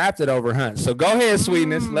he drafted over Hunt. So go ahead,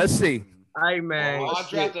 Sweetness. Let's see. Hey man, I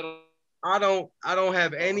drafted. I don't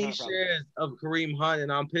have any shares of Kareem Hunt,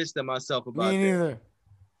 and I'm pissed at myself about Me neither.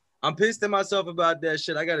 I'm pissed at myself about that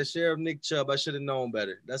shit. I got a share of Nick Chubb. I should have known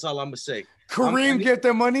better. That's all I'm gonna say. Kareem, get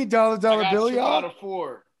the money, dollar bill, y'all. Out of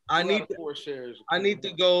 4. I need 4 shares. I need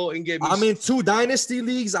to go and get me. I'm in 2 dynasty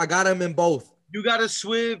leagues. I got him in both. You gotta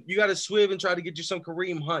swive and try to get you some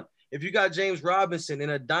Kareem Hunt. If you got James Robinson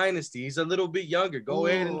in a dynasty, he's a little bit younger. Go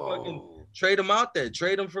ahead and fucking trade him out there.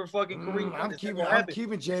 Trade him for fucking Kareem Hunt. I'm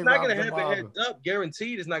keeping James. It's not gonna happen heads up.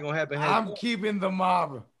 Guaranteed, it's not gonna happen. I'm keeping the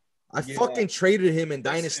mob. I fucking traded him in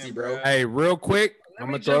Dynasty, bro. Hey, real quick, I'm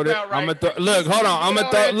gonna throw that. Look, hold on. I'm gonna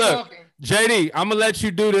throw. Look, JD, I'm gonna let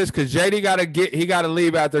you do this because JD gotta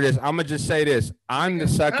leave after this. I'm gonna just say this. I'm the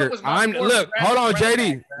sucker. Hold on,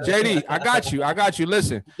 JD, I got you.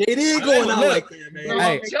 Listen. JD going out like that, man.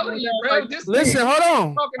 Hey, I'm telling you, bro. listen, hold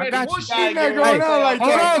on. I got you.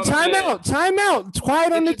 Time out. It's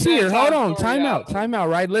quiet on the tier. Hold on, time out.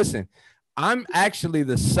 Right, listen. I'm actually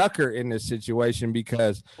the sucker in this situation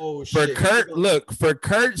because for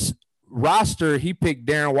Kurt's roster, he picked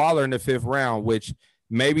Darren Waller in the 5th round, which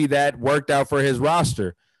maybe that worked out for his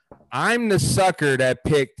roster. I'm the sucker that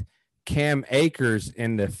picked Cam Akers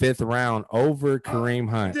in the 5th round over Kareem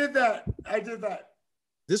Hunt. I did that.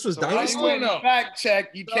 This was Dynasty? Fact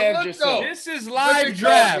check. You can't just say. This is live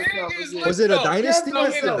draft. Was it a Dynasty? No,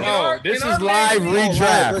 this is live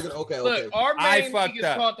redraft. Okay. Look, our main league is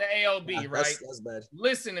called the ALB, right? That's bad.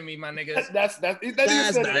 Listen to me, my niggas. That's bad.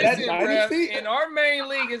 Bruh, and our main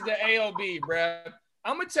league is the ALB, bruh.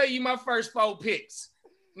 I'm going to tell you my first 4 picks.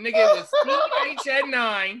 Nigga, it was CH at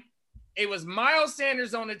 9. It was Miles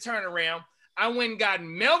Sanders on the turnaround. I went and got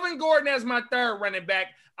Melvin Gordon as my 3rd running back.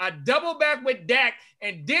 I doubled back with Dak,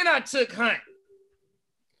 and then I took Hunt.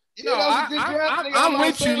 I'm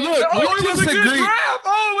with you. Look, it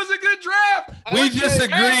was a good draft. We just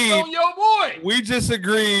agreed. On your boy. We just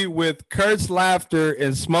agreed with Kurt's laughter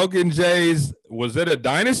and Smoking Jay's. Was it a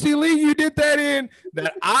dynasty league you did that in?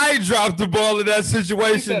 That I dropped the ball in that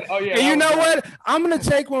situation. And you know what? I'm gonna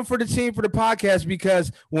take one for the team for the podcast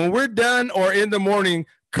because when we're done or in the morning,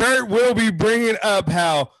 Kurt will be bringing up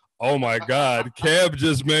how. Oh my God, Cam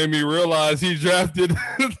just made me realize he drafted.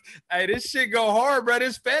 Hey, this shit go hard, bro.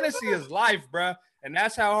 This fantasy is life, bro. And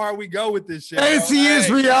that's how hard we go with this shit. Fantasy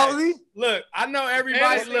is reality. Look, I know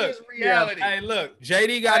everybody. Fantasy is reality. Hey, look,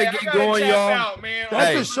 JD got to get going, y'all. Out, man.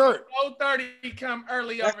 That's a shirt. 4:30 come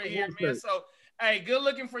early over here, man. So, hey, good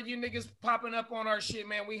looking for you niggas popping up on our shit,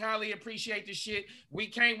 man. We highly appreciate the shit. We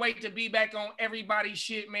can't wait to be back on everybody's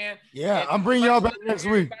shit, man. Yeah, and I'm bringing y'all back next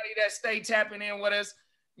week. Everybody that stay tapping in with us.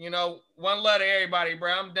 You know, one love to everybody,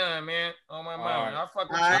 bro. I'm done, man. On my mind. I fuck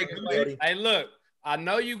with you. Hey, look, I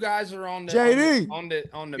know you guys are on the JD. on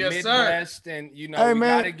the Yes, Midwest, and you know we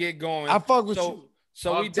gotta get going. I fuck with you.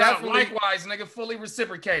 So we definitely likewise, nigga, fully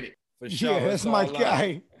reciprocated. For sure. Yeah, that's my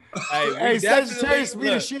guy. Hey, Sagittarius be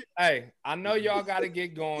the shit. Hey, I know y'all got to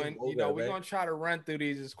get going. You know, we're going to try to run through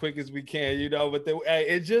these as quick as we can, you know, but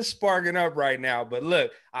it's just sparking up right now. But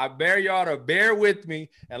look, I bear y'all to bear with me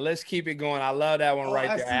and let's keep it going. I love that one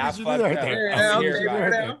right there. I fucked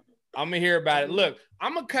up. I'm going to hear about it. Look,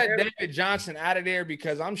 I'm going to cut David Johnson out of there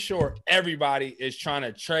because I'm sure everybody is trying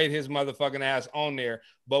to trade his motherfucking ass on there.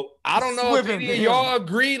 But I don't know if any of y'all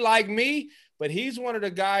agree like me. But he's one of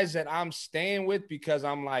the guys that I'm staying with because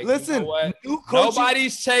I'm like, listen, you know what?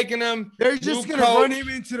 Nobody's taking him. They're just going to run him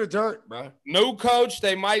into the dirt, bro. New coach,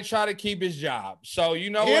 they might try to keep his job. So,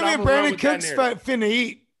 you know him what? and Brandon Cooks finna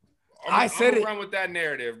eat. I said it. Run with that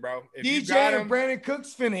narrative, bro. If DJ and Brandon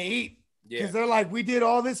Cooks finna eat. Because they're like, we did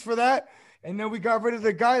all this for that. And then we got rid of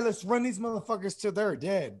the guy. Let's run these motherfuckers till they're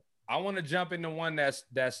dead. I want to jump into one that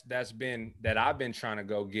I've been trying to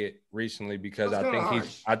go get recently because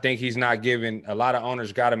I think he's not giving. A lot of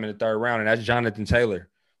owners got him in the 3rd round, and that's Jonathan Taylor.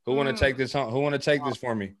 Who want to take this on? Who want to take this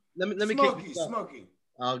for me? Let me Smokey.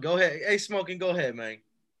 Go ahead. Hey, Smoking, go ahead, man.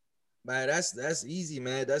 Man, that's easy,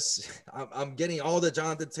 man. I'm getting all the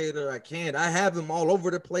Jonathan Taylor I can. I have him all over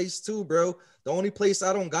the place too, bro. The only place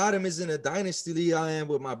I don't got him is in a dynasty league I am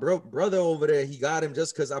with my brother over there. He got him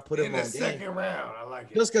just because I put him on game. In the 2nd round, I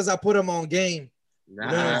like it. Just because I put him on game.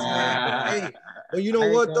 Nah. But you know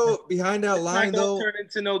what though? Behind that line though, turn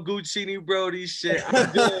into no Guccini Brody shit.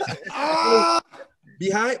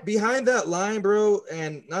 behind that line, bro,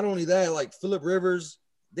 and not only that, like Phillip Rivers,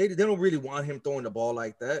 they don't really want him throwing the ball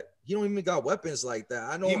like that. He don't even got weapons like that.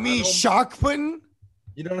 I know. You mean shock pudding?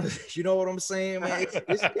 You know what I'm saying, man?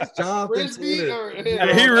 It's Jonathan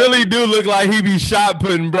Taylor. He really do look like he be shot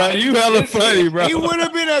putting, bro. You hella funny, bro. He would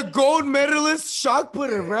have been a gold medalist shot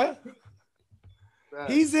putter, bro.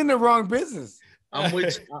 He's in the wrong business. I'm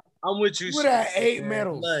with you. Would have 8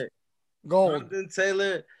 medals. Gold. Jonathan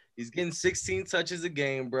Taylor, he's getting 16 touches a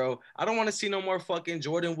game, bro. I don't want to see no more fucking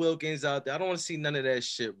Jordan Wilkins out there. I don't want to see none of that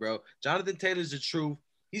shit, bro. Jonathan Taylor's the truth.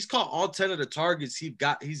 He's caught all 10 of the targets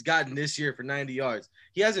he's gotten this year for 90 yards.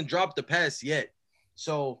 He hasn't dropped the pass yet.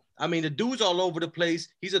 So, I mean, the dude's all over the place.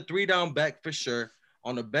 He's a 3-down back for sure.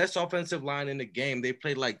 On the best offensive line in the game, they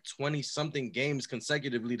played like 20-something games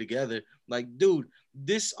consecutively together. Like, dude,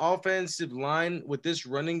 this offensive line with this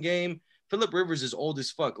running game, Phillip Rivers is old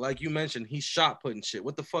as fuck. Like you mentioned, he's shot putting shit.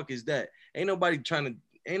 What the fuck is that? Ain't nobody trying to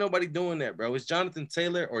Ain't nobody doing that, bro. It's Jonathan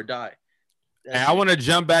Taylor or die. And I want to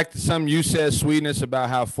jump back to something you said, Sweetness, about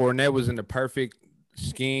how Fournette was in the perfect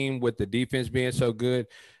scheme with the defense being so good.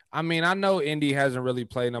 I mean, I know Indy hasn't really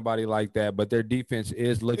played nobody like that, but their defense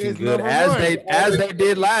is looking good as they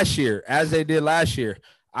did last year.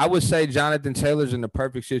 I would say Jonathan Taylor's in the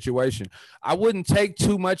perfect situation. I wouldn't take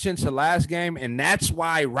too much into last game, and that's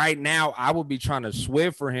why right now I would be trying to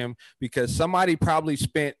Swive for him, because somebody probably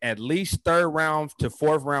spent at least 3rd round to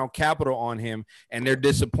 4th round capital on him, and they're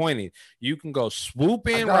disappointed. You can go swoop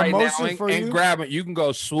in right now and grab it. You can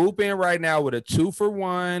go swoop in right now with a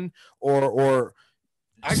 2-for-1 or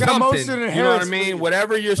I got most of the Harris. You know what I mean?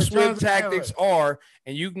 Whatever your swim tactics are,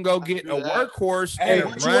 and you can go get a workhorse and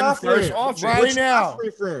run first off right now.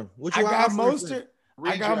 I got Mostert.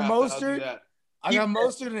 I got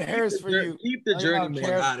Mostert and Harris for you. Keep the journeyman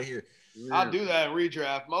out of here. I'll do that in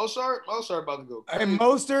redraft. Mostert about to go crazy. And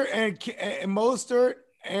Mostert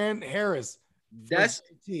and Harris. That's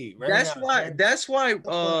why.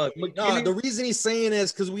 The reason he's saying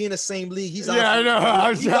is because we in the same league. He's I know.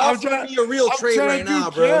 I'm trying to be a real trade right now,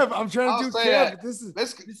 bro. I'm trying to do Kev. This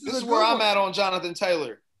is where I'm at on Jonathan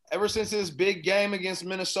Taylor. Ever since his big game against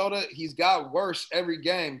Minnesota, he's got worse every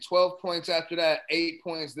game. 12 points after that, 8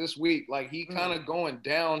 points this week. Like, he kind of going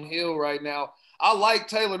downhill right now. I like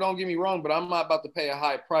Taylor, don't get me wrong, but I'm not about to pay a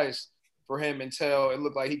high price for him until it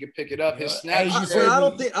looked like he could pick it up. His snap. I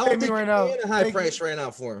don't think you're paying a high price right now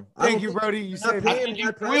for him. Thank you, Brody. You said I think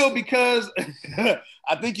you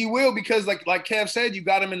will because like Kev said, you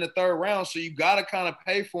got him in the 3rd round, so you got to kind of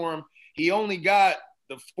pay for him. He only got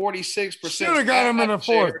the 46%. Should have got him in the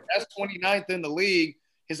 4th. That's 29th in the league.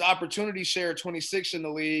 His opportunity share 26 in the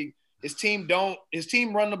league. His team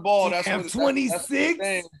run the ball. That's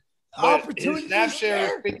 26. Opportunity snap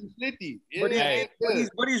share is 50-50.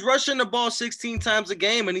 But he's rushing the ball 16 times a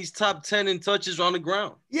game, and he's top 10 in touches on the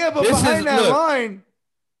ground. Yeah, but behind that line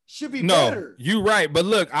should be better. You're right. But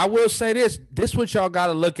look, I will say this. This is what y'all got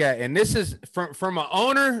to look at. And this is from an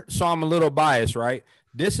owner, so I'm a little biased, right?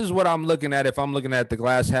 This is what I'm looking at if I'm looking at the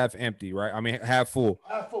glass half empty, right? I mean, half full.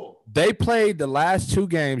 Half full. They played the last 2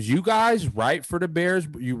 games. You guys write for the Bears.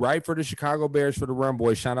 You write for the Chicago Bears for the Run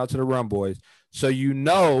Boys. Shout out to the Run Boys. So you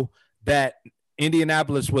know that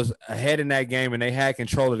Indianapolis was ahead in that game and they had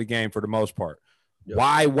control of the game for the most part. Yep.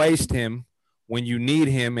 Why waste him when you need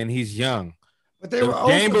him and he's young? But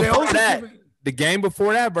the game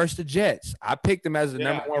before that versus the Jets, I picked him as the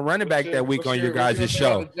number 1 running back that week on your guys'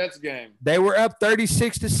 show. Jets game. They were up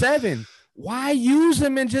 36-7. Why use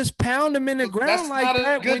him and just pound him in the ground like that? That's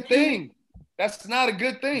not a good thing. That's not a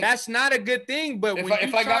good thing. That's not a good thing. But when you're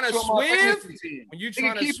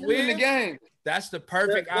trying to swim in the game, that's the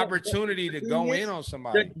perfect opportunity to go in on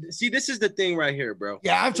somebody. See, this is the thing right here, bro.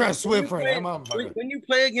 Yeah, I'm trying to swim for him. When you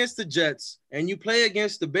play against the Jets and you play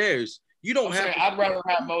against the Bears, you don't have. I'd rather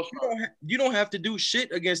have most. You don't have to do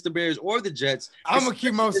shit against the Bears or the Jets. I'm gonna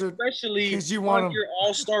keep most, especially because you want your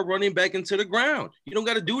all-star running back into the ground. You don't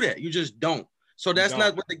got to do that. You just don't. So that's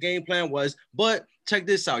not what the game plan was. But check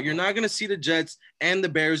this out. You're not going to see the Jets and the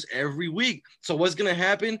Bears every week. So what's going to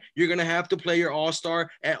happen? You're going to have to play your all-star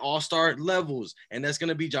at all-star levels. And that's going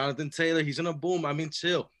to be Jonathan Taylor. He's going to boom. I mean,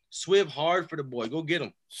 chill. Swive hard for the boy. Go get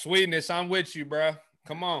him. Sweetness, I'm with you, bro.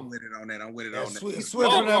 Come on. I'm with it on that. Swive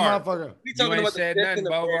on that motherfucker. You ain't said nothing,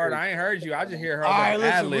 BOGARD. I ain't heard you. I just hear her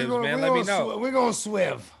ad-libs, man. Let me know. We're going to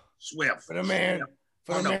Swive. Swive. For the man,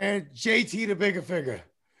 JT the bigger figure.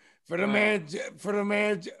 For the man,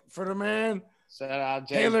 shout out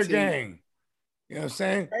Taylor gang. You know what I'm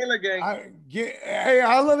saying? Taylor gang.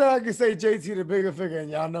 I love that I can say JT the bigger figure, and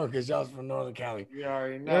y'all know because y'all's from Northern Cali. You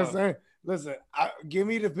already know. You know what I'm saying? Listen, give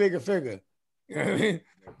me the bigger figure. You know what I mean?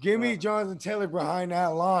 Give me Jonathan Taylor behind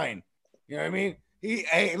that line. You know what I mean?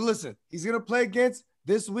 Listen, he's gonna play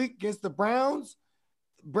this week against the Browns.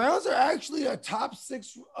 Browns are actually a top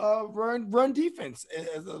 6 run defense.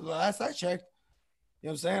 The last I checked. You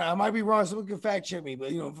know what I'm saying? I might be wrong. Someone can fact check me, but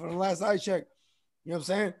from the last I checked, you know what I'm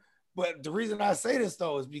saying? But the reason I say this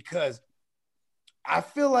though is because I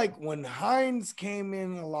feel like when Hines came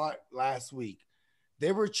in a lot last week,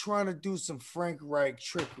 they were trying to do some Frank Reich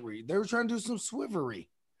trickery. They were trying to do some swivery,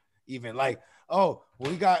 even like, oh,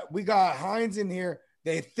 we got Hines in here.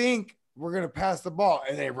 They think we're gonna pass the ball,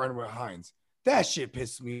 and they run with Hines. That shit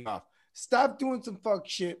pissed me off. Stop doing some fuck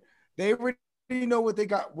shit. They already know what they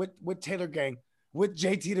got with Taylor gang. With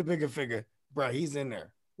JT the bigger figure, bro, he's in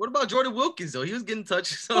there. What about Jordan Wilkins though? He was getting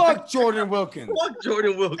touches. Fuck Jordan Wilkins. Fuck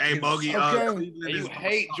Jordan Wilkins. Hey, Bogey. Okay. You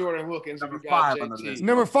hate Jordan Wilkins. Number 5 on the list.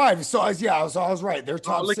 Number 5. So I was right. They're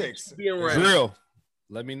top 6. Real.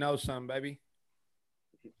 Let me know something, baby.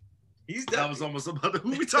 That was almost about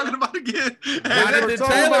who we talking about again? We're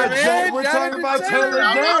talking about Taylor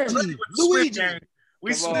Daddy. Luigi.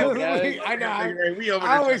 We I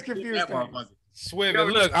always confuse that.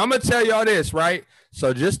 Swive. Look, I'm gonna tell y'all this, right?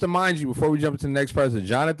 So just to mind you, before we jump into the next person,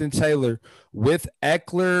 Jonathan Taylor with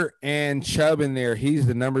Eckler and Chubb in there, he's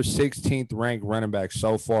the number 16th ranked running back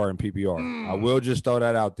so far in PPR. I will just throw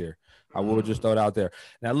that out there. Now,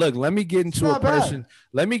 look, let me get into a person.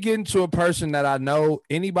 Let me get into a person that I know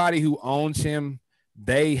anybody who owns him,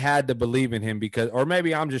 they had to believe in him because, or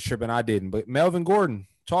maybe I'm just tripping. I didn't, but Melvin Gordon.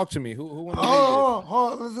 Talk to me. Who won the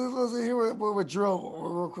let's hear what Drill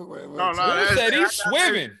real quick. He said he's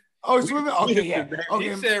swimming. Oh, swimming? Okay, yeah. Okay.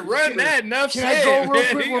 He said, run that. Enough said. Can I go real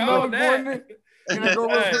quick with Melvin Gordon? Can I go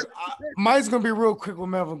real quick? Mine's going to be real quick with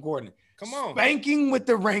Melvin Gordon. Come on. Spanking with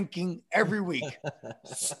the ranking every week.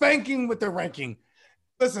 Spanking with the ranking.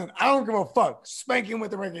 Listen, I don't give a fuck. Spanking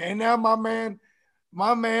with the ranking. And now my man,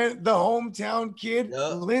 the hometown kid,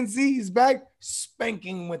 Lindsay, is back.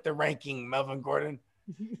 Spanking with the ranking, Melvin Gordon.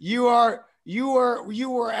 You are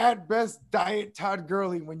at best Diet Todd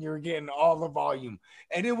Gurley when you were getting all the volume,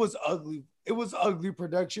 and it was ugly. It was ugly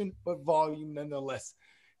production, but volume nonetheless.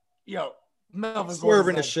 Yo, Melvin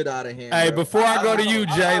swerving the shit out of him. Hey, before I go to you,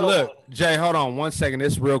 Jay, look, Jay, hold on 1 second.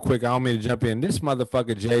 This is real quick. I don't mean to jump in. This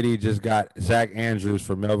motherfucker JD just got Zach Andrews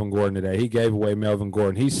for Melvin Gordon today. He gave away Melvin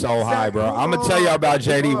Gordon. He's so high, bro. I'm gonna tell y'all about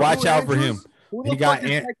JD. Watch out for him. He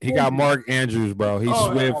got Mark Andrews, bro. He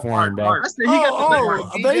Swive for him, bro.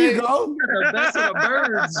 There you go.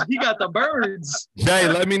 He got the birds. Jay,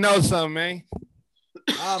 let me know something, man.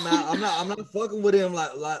 I'm not fucking with him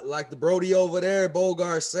like the Brody over there,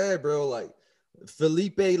 Bogard said, bro. Like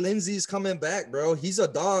Felipe Lindsay's coming back, bro. He's a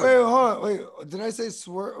dog. Wait, hold on. Wait, did I say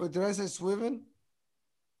Swivin?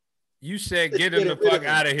 You said get him the fuck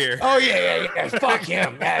out of here. Oh yeah. Fuck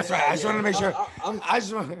him. That's right. I just wanted to make sure.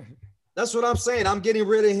 That's what I'm saying. I'm getting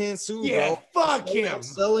rid of him too, bro. Fuck him. I'm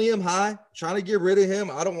selling him high, trying to get rid of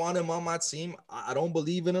him. I don't want him on my team. I don't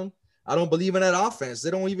believe in him. I don't believe in that offense. I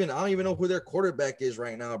don't even know who their quarterback is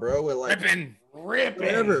right now, bro. We're like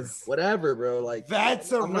ripping. Whatever, bro. Like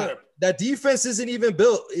that's a rip. That defense isn't even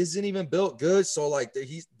built good. So like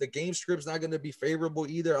the game script's not going to be favorable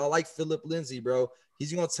either. I like Philip Lindsay, bro.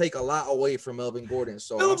 He's going to take a lot away from Melvin Gordon.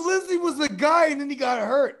 So Philip Lindsay was the guy, and then he got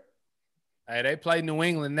hurt. Hey, they play New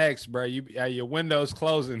England next, bro. Your window's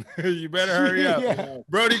closing. You better hurry up. Yeah.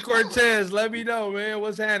 Brody Cortez, let me know, man.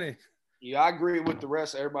 What's happening? Yeah, I agree with the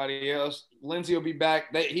rest of everybody else. Lindsay will be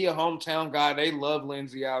back. He a hometown guy. They love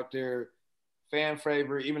Lindsay out there. Fan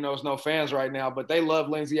favorite, even though there's no fans right now, but they love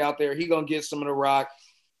Lindsay out there. He gonna get some of the rock.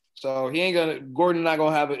 So Gordon not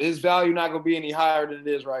gonna have it. His value not gonna be any higher than it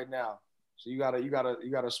is right now. So you gotta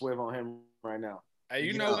Swive on him right now. Hey,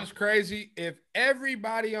 you know what's crazy? If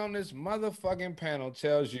everybody on this motherfucking panel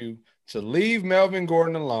tells you to leave Melvin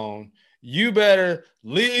Gordon alone, you better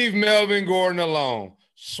leave Melvin Gordon alone.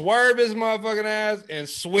 Swerve his motherfucking ass and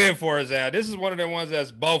Swive for his ass. This is one of the ones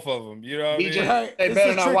that's both of them. You know what BJ, I mean? They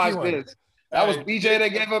better not watch this. That was BJ that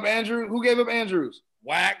gave up Andrews. Who gave up Andrews?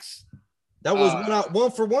 Wax. That was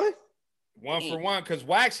 1 for 1? 1 for 1, because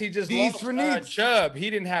Wax, he just lost Chubb. He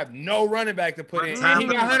didn't have no running back to put in. And he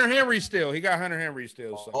got Hunter Henry still.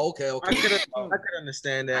 So. Okay. I could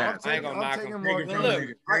understand that. I ain't gonna knock him. Look,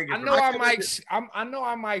 I know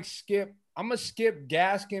I might skip. I'm gonna skip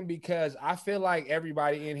Gaskin because I feel like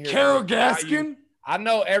everybody in here. Carol Gaskin. I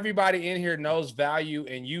know everybody in here knows value,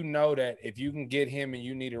 and you know that if you can get him and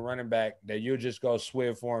you need a running back, that you'll just go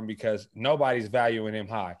Swive for him because nobody's valuing him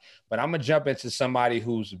high. But I'm gonna jump into somebody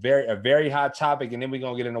who's a very hot topic, and then we're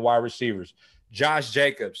gonna get into wide receivers. Josh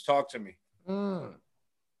Jacobs, talk to me.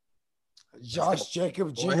 Josh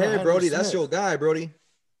Jacobs. Go ahead, Brody. That's your guy, Brody.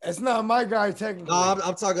 It's not my guy, technically. No,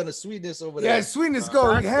 I'm talking to Sweetness over there. Yeah, Sweetness,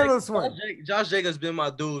 go. Handle this one. Josh Jacobs been my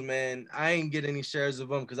dude, man. I ain't get any shares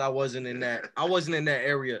of him because I wasn't in that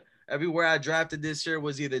area. Everywhere I drafted this year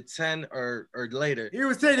was either 10 or later. He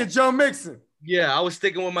was taking Joe Mixon. Yeah, I was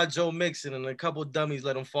sticking with my Joe Mixon, and a couple dummies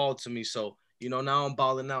let him fall to me. So, now I'm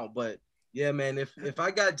balling out. But, yeah, man, if I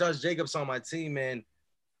got Josh Jacobs on my team, man,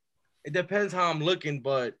 it depends how I'm looking,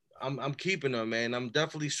 but I'm keeping him, man. I'm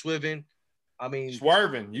definitely swiving. I mean,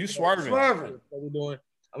 swerving. You swerving. What we doing?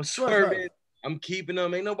 I'm swerving. I'm keeping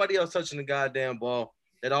them. Ain't nobody else touching the goddamn ball.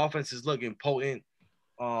 That offense is looking potent.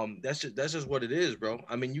 That's just what it is, bro.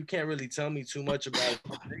 I mean, you can't really tell me too much about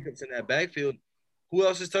Jacobs in that backfield. Who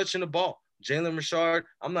else is touching the ball? Jalen Richard.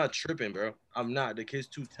 I'm not tripping, bro. I'm not. The kid's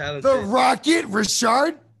too talented. The Rocket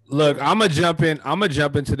Richard. Look, I'm gonna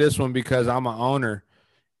jump into this one because I'm an owner,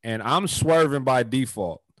 and I'm swerving by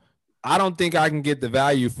default. I don't think I can get the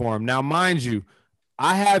value for him. Now, mind you,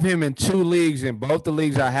 I have him in 2 leagues. In both the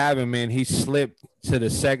leagues I have him in, he slipped to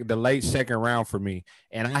the late second round for me.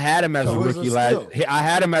 And I had him as a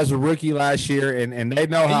rookie last year, and they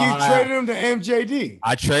know how you traded him to MJD.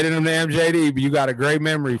 I traded him to MJD, but you got a great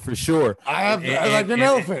memory for sure. I have an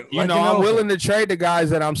elephant. I'm willing to trade the guys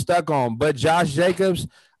that I'm stuck on, but Josh Jacobs,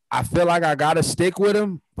 I feel like I gotta stick with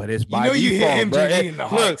him, but it's by default. You hit MJD in the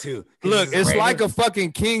heart too. Look, it's like a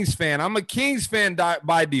fucking Kings fan. I'm a Kings fan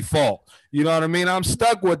by default. You know what I mean? I'm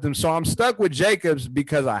stuck with them, so I'm stuck with Jacobs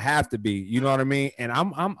because I have to be. You know what I mean? And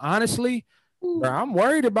I'm honestly, bro, I'm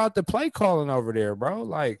worried about the play calling over there, bro.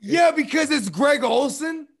 Like, because it's Greg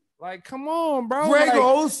Olsen. Like, come on, bro. Greg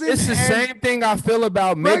Olsen. It's the same thing I feel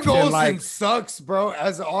about Greg Mixon. Olsen sucks, bro,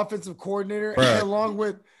 as an offensive coordinator, and along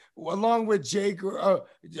with Jake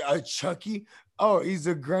Chucky. Oh, he's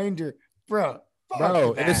a grinder, bro.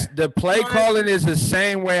 It's the play calling is the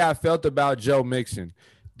same way I felt about Joe Mixon.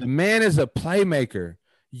 The man is a playmaker.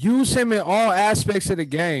 Use him in all aspects of the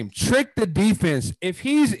game. Trick the defense. If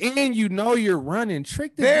he's in, you're running.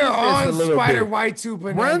 Trick the defense a little Spider bit. White 2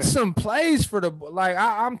 banana. Run some plays for the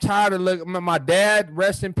I'm tired of looking. My dad,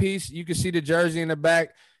 rest in peace. You can see the jersey in the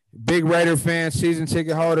back. Big Raider fan, season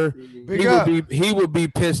ticket holder. He would be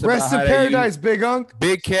pissed about Rest in paradise, Big Unk.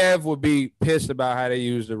 Big Kev would be pissed about how they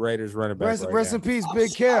use the Raiders running back. Rest in peace, Big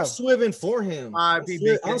Kev. I'm swiving for him. I'm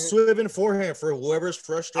swiving for him for whoever's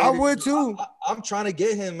frustrated. I would too. I'm trying to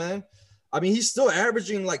get him, man. I mean, he's still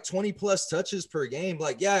averaging like 20 plus touches per game.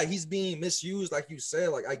 Like, yeah, he's being misused, like you said.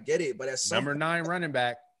 Like, I get it, but that's number 9 running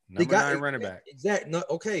back. Exactly. No,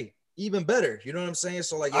 okay. Even better, you know what I'm saying?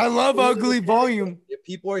 So like, I love ugly volume. If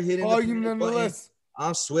people are hitting volume nonetheless,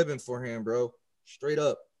 I'm swiving for him, bro. Straight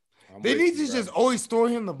up. They need to just always throw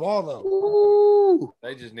him the ball though. Ooh.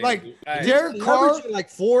 They just need like Derek Carr, like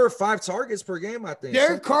 4 or 5 targets per game. I think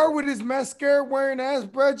Derek Carr with his mascara wearing ass,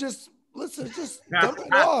 bro. Just dump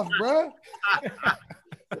it off, bro.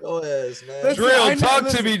 Go ahead, man. Drill, talk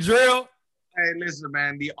to me, Drill. Hey, listen,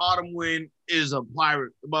 man. The autumn wind is a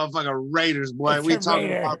pirate, motherfucking Raiders, boy. We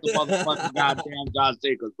talking about the motherfucking goddamn Josh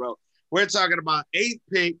Jacobs, bro. We're talking about 8th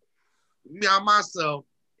pick, myself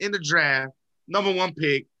in the draft, number 1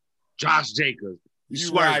 pick, Josh Jacobs.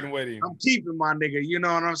 You riding with him? I'm keeping my nigga. You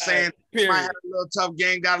know what I'm saying? Might have a little tough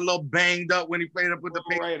game. Got a little banged up when he played up with the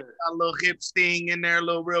pick. Got a little hip sting in there, a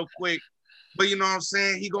little real quick. But you know what I'm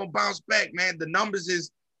saying? He gonna bounce back, man. The numbers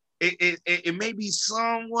is it may be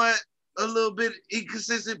somewhat a little bit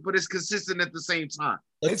inconsistent, but it's consistent at the same time.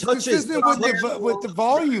 It's consistent with the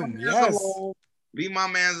volume. Yes. Leave my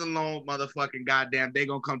man's alone, motherfucking goddamn. They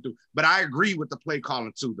gonna come through. But I agree with the play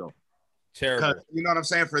calling too, though. Terrible. You know what I'm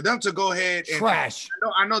saying? For them to go ahead and trash.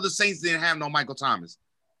 I know the Saints didn't have no Michael Thomas,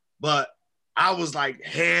 but I was like,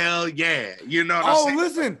 hell yeah. You know what I'm saying?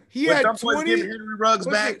 Listen, he had 20 Henry Ruggs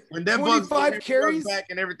back. When them 25 carries back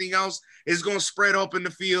and everything else is going to spread open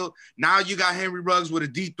the field. Now you got Henry Ruggs with a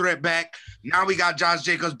deep threat back. Now we got Josh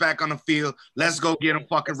Jacobs back on the field. Let's go get him,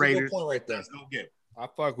 fucking Raiders. Right there. Let's go get him. I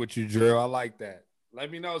fuck with you, Drill. I like that. Let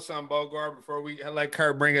me know something, Bogard, before we let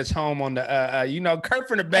Kurt bring us home on the, Kurt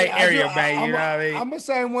from the Bay Area, man. You know what I mean? I'm going to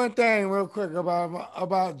say one thing real quick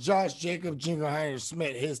about Josh Jacobs, Jingle Heinrich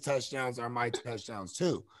Smith. His touchdowns are my touchdowns,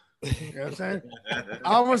 too. You know what I'm saying?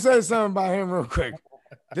 I'm going to say something about him real quick.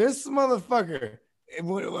 This motherfucker,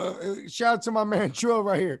 shout out to my man Trill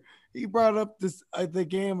right here. He brought up the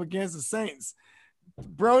game against the Saints.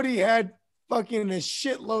 Brody had fucking a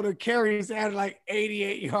shitload of carries, had like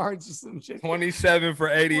 88 yards or some shit. 27 for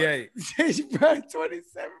 88. 27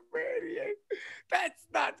 for 88. That's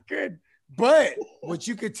not good. But what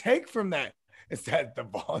you could take from that is that the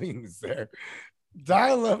volume is there.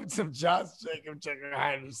 Dial up some Josh Jacobs,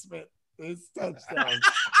 Heinrich Smith. His touchdowns.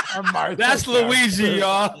 That's Luigi,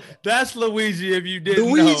 y'all. That's Luigi. If you didn't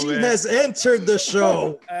know, Luigi man. has entered the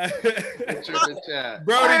show. Brody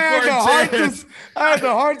I had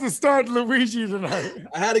the heart to start Luigi tonight.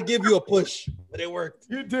 I had to give you a push, but it worked.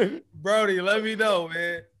 You did. Brody, let me know,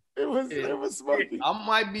 man. It was smoky. I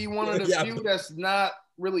might be one of the few that's not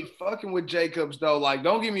really fucking with Jacobs, though. Like,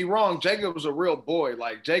 don't get me wrong, Jacobs a real boy.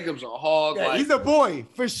 Like, Jacobs a hog. Yeah, like, he's a boy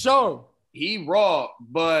for sure. He raw,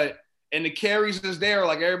 and the carries is there,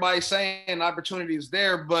 like everybody's saying, opportunity is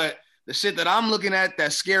there. But the shit that I'm looking at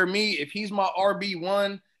that scare me, if he's my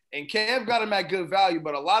RB1, and Kev got him at good value,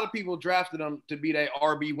 but a lot of people drafted him to be that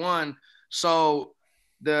RB1. So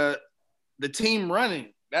the team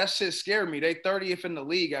running, that shit scared me. They 30th in the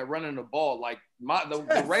league at running the ball. Like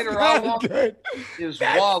the Raider I want is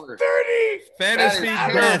Waller. 30 fantasy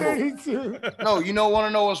death. No, want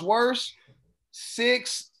to know what's worse?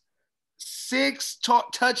 6 6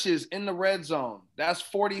 touches in the red zone. That's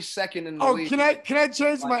 42nd in the league. Can I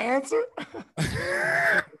change my answer?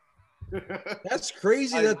 That's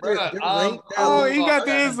crazy Like, that they're bruh, ranked that Oh, low. he got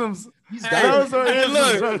the isms. He's Hey, got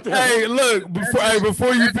look, hey, look,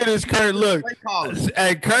 before you finish, Kurt, look.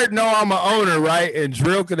 Hey, Kurt, know I'm an owner, right? And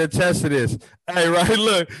Drill can attest to this. Hey, right,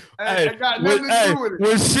 look. Hey, I got nothing to do with it.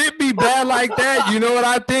 When shit be bad like that, you know what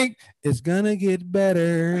I think? It's gonna get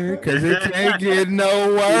better because it can't get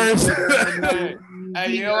no worse.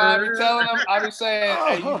 Hey, you know what I be telling them? I be saying,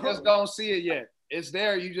 hey, you just don't see it yet. It's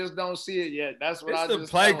there, you just don't see it yet. That's what It's I the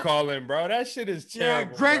just play tell 'em. calling, bro. That shit is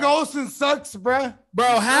terrible. Yeah, Greg bro. Olsen sucks, bruh.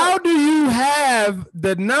 Bro, how do you have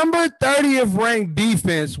the number 30th ranked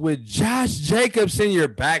defense with Josh Jacobs in your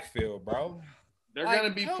backfield, bro? They're gonna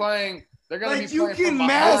be playing. They're gonna Like, be you playing can from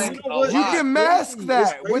mask- behind a lot. you can mask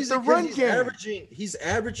that It's with the crazy run 'cause game. He's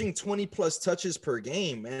averaging 20 plus touches per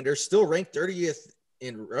game, and they're still ranked 30th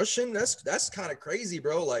in rushing. That's kind of crazy,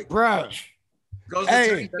 bro. Like, Bruh. Goes Hey,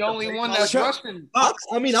 to He's the only one that's Chuck- rushing. I'll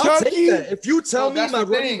Chucky- take that. If you tell me that's my the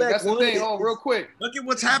running thing. back That's the one thing. is- Oh, real quick. Look at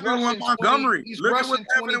what's He's happening with rushing Montgomery. 20 He's Look at rushing what's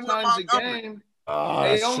 20 happening with times a Montgomery. game. Oh, They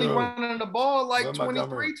that's only true. running the ball like With 23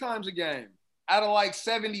 Montgomery. times a game out of like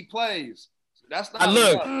 70 plays. That's not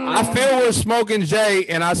Look, enough. I feel we're Smoking Jay,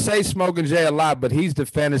 and I say Smoking Jay a lot, but he's the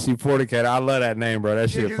fantasy fornicator. I love that name, bro. That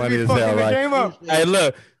shit Yeah, 'cause funny we as fucking hell, the right? game up. Hey,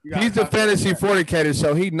 look, You gotta he's the talk about fantasy that. fornicator,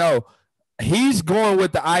 so he know. He's going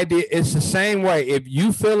with the idea. It's the same way. If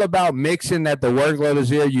you feel about Mixon that the workload is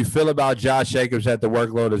there, you feel about Josh Jacobs that the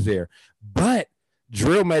workload is there. But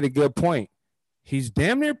Drill made a good point. He's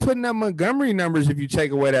damn near putting up Montgomery numbers if you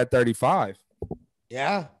take away that 35.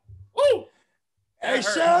 Yeah. Woo! Hey,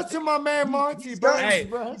 shout out to my man Monty, He's bro.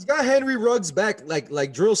 got, he's got Henry Ruggs back,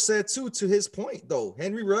 like Drill said too. To his point, though,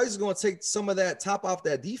 Henry Ruggs is going to take some of that top off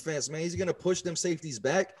that defense, man. He's going to push them safeties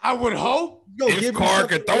back. I would hope. He's gonna If give you Carr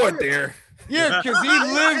something could to throw worry it there. Yeah, because he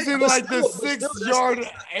lives in But like the still, 6 yard,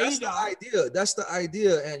 That's 8. the idea. That's the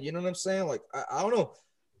idea. And you know what I'm saying? Like, I don't know.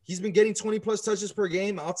 He's been getting 20 plus touches per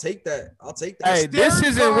game. I'll take that. Hey, this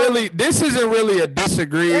isn't really a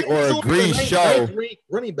disagree or agree show.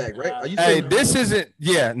 Running back, right? Are you Hey, saying- this isn't,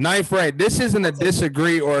 yeah, ninth rank. This isn't a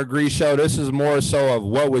disagree or agree show. This is more so of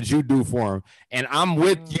what would you do for him. And I'm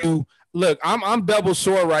with you. Look, I'm double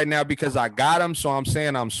sore right now because I got him. So I'm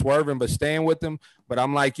saying I'm swerving, but staying with him. But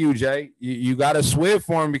I'm like you, Jay. You got to Swive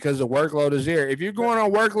for him because the workload is there. If you're going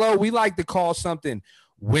on workload, we like to call something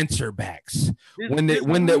winter backs. When it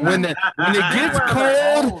gets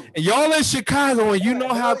cold, and y'all in Chicago, and you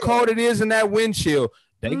know how cold it is in that wind chill,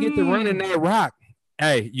 they get to run in that rock.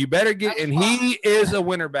 Hey, you better get, and he is a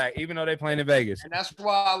winter back, even though they playing in Vegas. And that's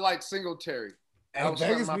why I like Singletary. That And was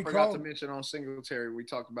Vegas something I be forgot to cold. mention on Singletary. We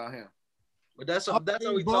talked about him. But that's how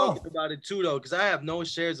we talking about it too, though, because I have no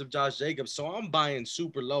shares of Josh Jacobs, so I'm buying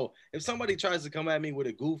super low. If somebody tries to come at me with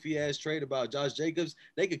a goofy ass trade about Josh Jacobs,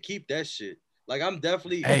 they could keep that shit. Like, I'm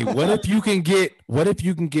definitely. Hey, what if you can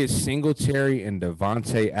get Singletary and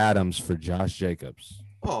Devontae Adams for Josh Jacobs?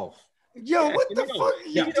 Oh, Yo, what the fuck are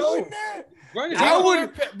you doing that? Right.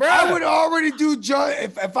 I would already do John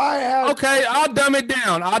if I had. Okay, I'll dumb it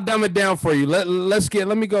down for you. Let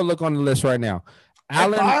me go look on the list right now.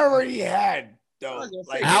 If I already had though,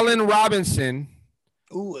 like Allen Robinson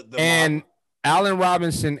ooh, and Allen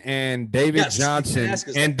Robinson and David Yes, Johnson ask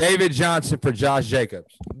us and David Johnson for Josh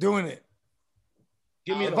Jacobs. doing it.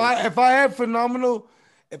 Give me If I had phenomenal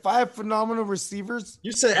receivers,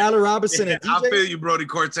 you said Allen Robinson and I DJ? feel you, Brody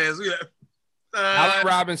Cortez. Allen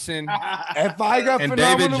Robinson if I got and phenomenal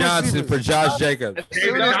David Johnson receivers, for Josh Jacobs. As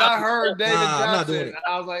soon as I heard David I'm not doing Johnson, it.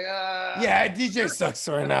 I was like, yeah, DJ sucks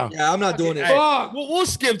right now. Yeah, I'm not doing it. Hey, Fuck. we'll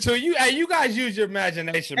skip to you. Hey, you guys use your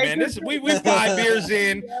imagination, man. We 5 beers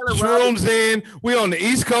in, shrooms in. We on the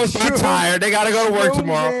East Coast. I'm tired. They gotta go to work Shrooms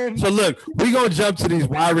tomorrow. in. So look, we gonna jump to these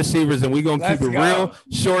wide receivers and we gonna keep Let's it go. real,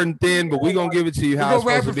 short and thin, but we gonna give it to you We how go it's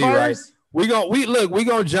supposed to rapid be, right? fires? We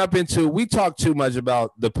gonna jump into. We talk too much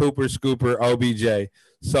about the pooper scooper OBJ.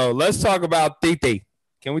 So let's talk about Titi.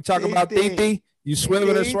 Can we talk about Titi. Titi? You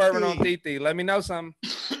swimming or swerving on Titi. Titi? Let me know something.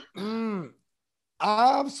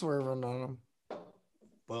 I'm swerving on him.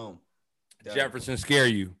 Boom. Done. Jefferson scare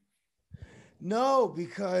you? No,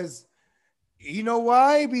 because you know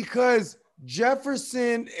why? Because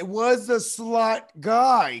Jefferson was a slot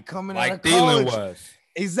guy coming out Like of college. Thielen was.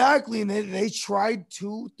 Exactly. And they tried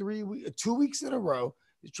 2 weeks in a row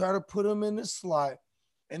to try to put him in the slot.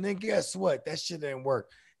 And then guess what? That shit didn't work.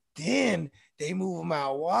 Then they move him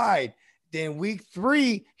out wide. Then week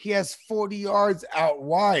 3, he has 40 yards out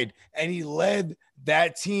wide, and he led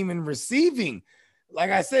that team in receiving.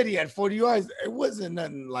 Like I said, he had 40 yards. It wasn't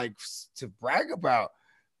nothing like to brag about.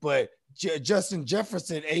 but Justin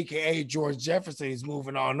Jefferson, aka George Jefferson, is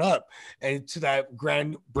moving on up and to that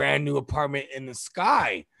brand new apartment in the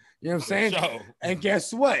sky. You know what I'm saying? Sure. And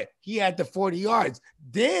guess what? He had the 40 yards.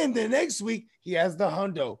 Then the next week he has the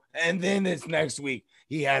hundo, and then this next week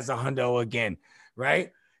he has a hundo again,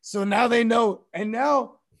 right? So now they know, and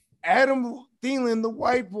now Adam Thielen, the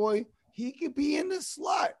white boy, he could be in the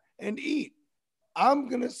slot and eat.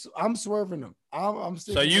 I'm swerving him. I'm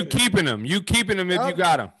so you keeping him. You keeping him if you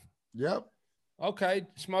got him. Yep. Okay.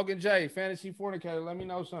 Smoking Jay, fantasy fornicator. Let me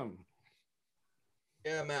know something.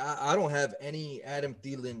 Yeah, man. I don't have any Adam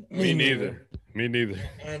Thielen. Me neither.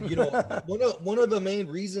 And you know, one of the main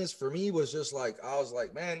reasons for me was just like, I was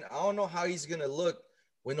like, man, I don't know how he's gonna look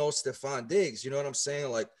with no Stephon Diggs. You know what I'm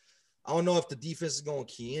saying? Like, I don't know if the defense is gonna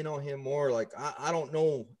key in on him more. Like, I don't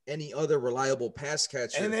know any other reliable pass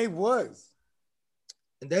catcher. And they was.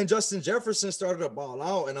 And then Justin Jefferson started to ball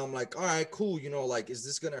out, and I'm like, all right, cool. You know, like, is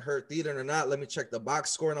this gonna hurt Thielen or not? Let me check the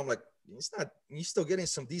box score, and I'm like, it's not. He's still getting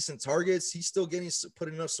some decent targets. He's still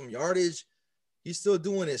putting up some yardage. He's still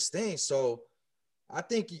doing his thing. So I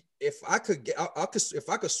think if I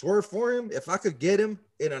could swerve for him, if I could get him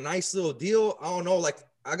in a nice little deal, I don't know. Like,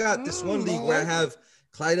 I got this one league where I have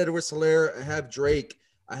Clyde Edwards-Helaire, I have Drake,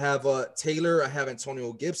 I have Taylor, I have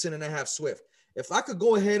Antonio Gibson, and I have Swift. If I could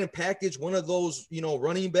go ahead and package one of those, you know,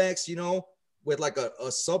 running backs, you know, with like a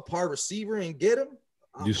subpar receiver and get him,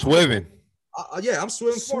 you swimming. Yeah, I'm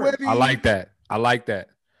swimming for it. I like that.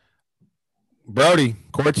 Brody,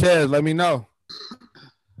 Cortez, let me know.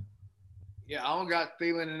 Yeah, I don't got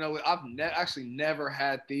Thielen in no. I've actually never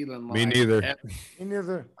had Thielen. Like, Me neither. ever. Me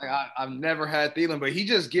neither. Like, I've never had Thielen, but he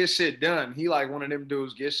just gets shit done. He like one of them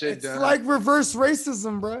dudes get shit done. It's like reverse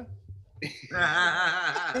racism, bro.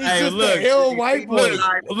 Hey, look, white boy.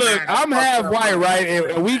 Look, I'm half white, right?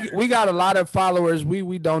 And we got a lot of followers.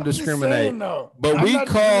 We don't discriminate, but we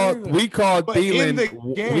call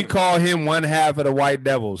Thielen. We call him one half of the White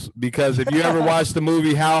Devils because if you ever watch the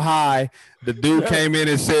movie How High, the dude came in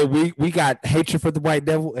and said we got hatred for the White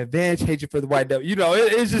Devil, advantage hatred for the White Devil. You know,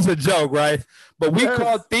 it's just a joke, right? But we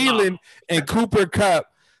call Thielen and Cooper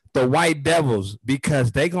Kupp the White Devils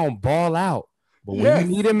because they gonna ball out. But when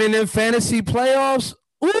you need them in them fantasy playoffs,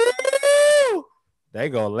 ooh, they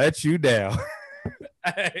gonna let you down.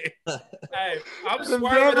 hey, I'm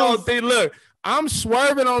swerving on Thielen. Look, I'm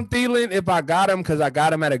swerving on Thielen if I got him because I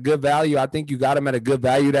got him at a good value. I think you got him at a good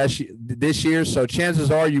value this year. So chances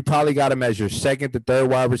are you probably got him as your second to third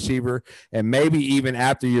wide receiver, and maybe even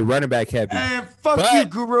after your running back heavy. And fuck you,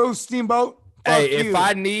 Guru Steamboat. If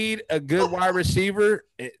I need a good wide receiver,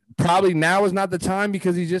 probably now is not the time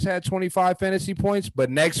because he just had 25 fantasy points.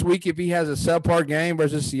 But next week, if he has a subpar game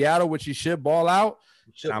versus Seattle, which he should ball out,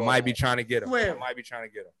 I might be trying to get him.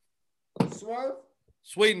 Swerve?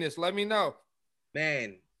 Sweetness, let me know.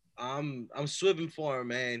 Man, I'm swimming for him,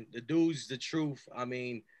 man. The dude's the truth. I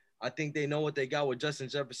mean, I think they know what they got with Justin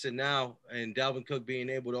Jefferson now, and Dalvin Cook being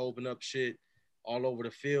able to open up shit all over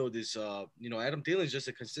the field is, Adam Thielen's just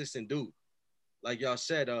a consistent dude. Like y'all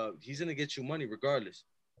said, he's gonna get you money regardless.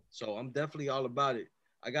 So I'm definitely all about it.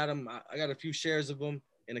 I got him. I got a few shares of him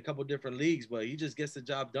in a couple different leagues, but he just gets the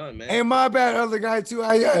job done, man. Hey, my bad, other guy too.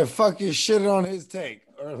 I fucking shit on his take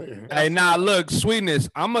earlier. Hey, look, Sweetness.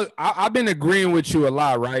 I've been agreeing with you a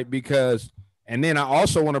lot, right? Because, and then I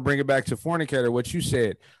also want to bring it back to Fornicator. What you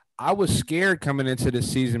said. I was scared coming into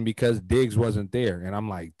this season because Diggs wasn't there. And I'm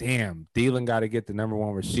like, damn, Thielen got to get the number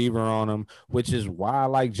one receiver on him, which is why I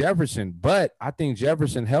like Jefferson. But I think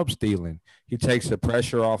Jefferson helps Thielen. He takes the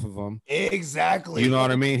pressure off of him. Exactly. You know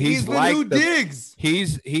what I mean? He's the like new Diggs.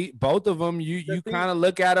 Both of them, you kind of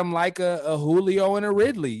look at him like a Julio and a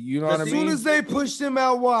Ridley. You know what I mean? As soon as they pushed him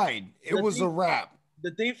out wide, it was a wrap.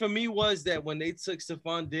 The thing for me was that when they took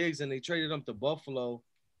Stephon Diggs and they traded him to Buffalo,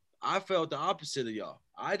 I felt the opposite of y'all.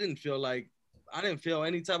 I didn't feel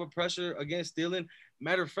any type of pressure against Thielen.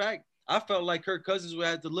 Matter of fact, I felt like Kirk Cousins would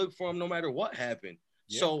have to look for him no matter what happened.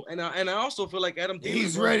 Yeah. So, and I also feel like Adam Thielen.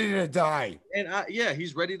 He's ready to die. And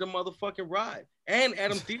he's ready to motherfucking ride. And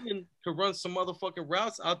Adam Thielen could run some motherfucking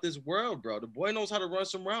routes out this world, bro. The boy knows how to run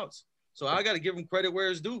some routes. So I got to give him credit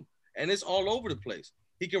where it's due. And it's all over the place.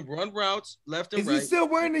 He can run routes left and right. Is he still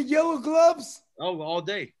wearing the yellow gloves? Oh, all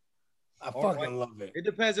day. I fucking love it. It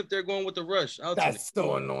depends if they're going with the rush. That's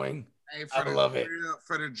so annoying. Hey, I love it.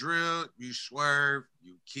 For the drill, you swerve,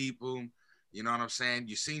 you keep them. You know what I'm saying?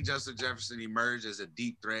 You've seen Justin Jefferson emerge as a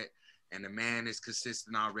deep threat, and the man is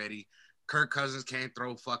consistent already. Kirk Cousins can't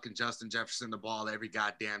throw fucking Justin Jefferson the ball every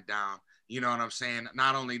goddamn down. You know what I'm saying?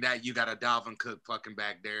 Not only that, you got a Dalvin Cook fucking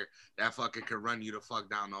back there that fucking could run you the fuck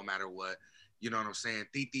down no matter what. You know what I'm saying?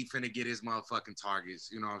 Titi finna get his motherfucking targets.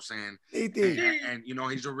 You know what I'm saying? Titi. And you know,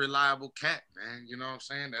 he's a reliable cat, man. You know what I'm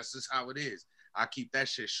saying? That's just how it is. I keep that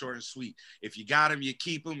shit short and sweet. If you got him, you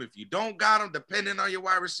keep him. If you don't got him, depending on your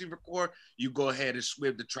wide receiver core, you go ahead and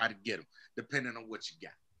Swive to try to get him, depending on what you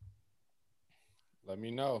got. Let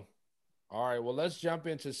me know. All right, well, let's jump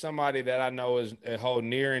into somebody that I know is a whole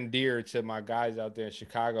near and dear to my guys out there in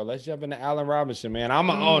Chicago. Let's jump into Allen Robinson, man. I'm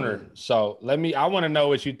an owner, so I want to know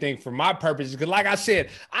what you think for my purposes, because like I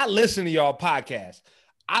said, I listen to y'all podcasts.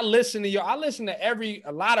 I listen to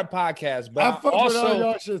a lot of podcasts, but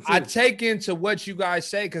I take into what you guys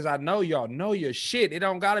say because I know y'all know your shit. It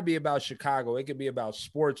don't got to be about Chicago. It could be about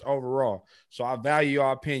sports overall. So I value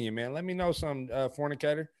your opinion, man. Let me know some,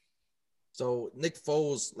 fornicator. So Nick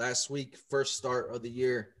Foles last week, first start of the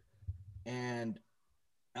year, and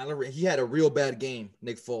he had a real bad game,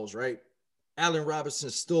 Nick Foles, right? Allen Robinson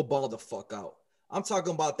still balled the fuck out. I'm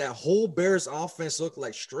talking about that whole Bears offense looked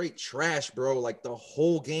like straight trash, bro. Like the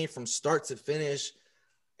whole game from start to finish.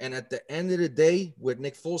 And at the end of the day, with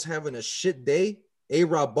Nick Foles having a shit day,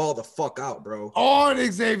 A-Rob balled the fuck out, bro.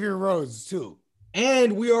 On Xavier Rhodes, too.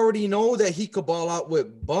 And we already know that he could ball out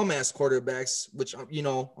with bum-ass quarterbacks, which, you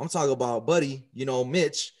know, I'm talking about Buddy, you know,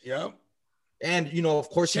 Mitch. Yep. And, you know, of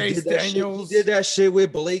course, he Chase did that Daniels. shit. He did that shit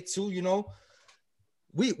with Blake, too, you know.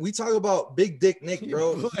 We talk about Big Dick Nick,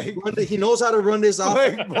 bro. He knows how to run this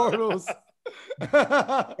offense.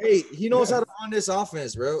 Hey, he knows how to run this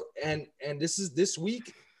offense, bro. And this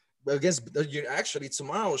week against actually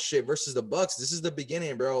tomorrow's shit versus the Bucks. This is the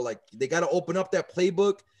beginning, bro. Like they got to open up that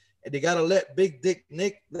playbook. And they got to let Big Dick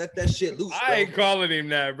Nick let that shit loose. I ain't calling him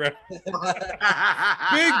that, bro.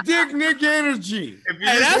 Big Dick Nick energy.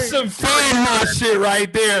 Hey, that's some fan shit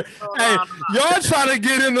right there. Hey, y'all trying to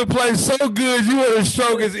get him to play so good, you want to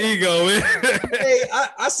stroke his ego, man. Hey,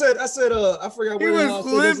 I said, I forgot he was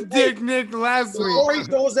Limp Dick Nick last week. Always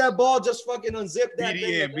throws that ball, just fucking unzip that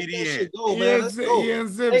thing. BDN. Go, man. Let's go.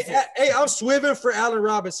 Hey, I'm swimming for Allen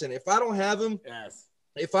Robinson. If I don't have him, yes.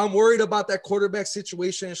 If I'm worried about that quarterback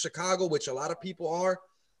situation in Chicago, which a lot of people are,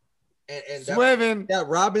 and that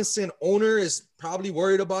Robinson owner is probably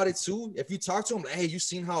worried about it too. If you talk to him, hey, you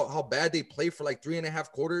seen how bad they play for like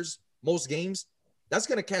 3.5 quarters, most games, that's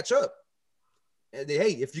going to catch up. And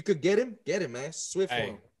hey, if you could get him, man. Swift for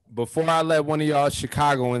him. Before I let one of y'all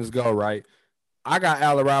Chicagoans go, right? I got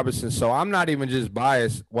Allen Robinson, so I'm not even just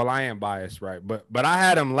biased. Well, I am biased, right? But I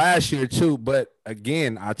had him last year too. But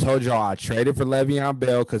again, I told y'all I traded for Le'Veon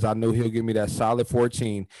Bell because I knew he'll give me that solid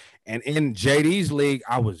 14. And in JD's league,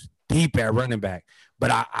 I was deep at running back. But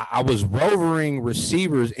I was rovering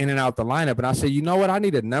receivers in and out the lineup. And I said, you know what? I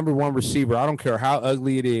need a number one receiver. I don't care how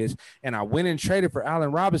ugly it is. And I went and traded for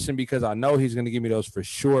Allen Robinson because I know he's going to give me those for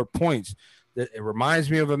sure points. It reminds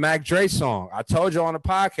me of a Mac Dre song. I told you on the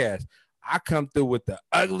podcast. I come through with the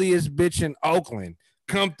ugliest bitch in Oakland.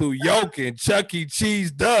 Come through yoking, Chuck E.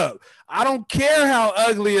 Cheese dub. I don't care how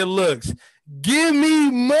ugly it looks. Give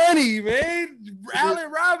me money, man.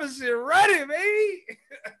 Allen Robinson, run it, baby.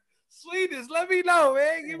 Sweetest, let me know,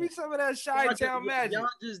 man. Give me some of that Chi-Town magic. Y'all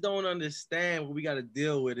just don't understand what we got to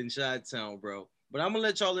deal with in Chi-Town, bro. But I'm going to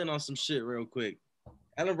let y'all in on some shit real quick.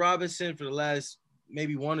 Allen Robinson, for the last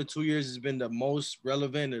maybe 1 or 2 years, has been the most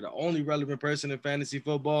relevant or the only relevant person in fantasy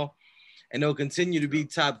football. And they'll continue to be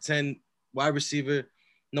top 10 wide receiver,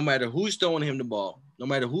 no matter who's throwing him the ball, no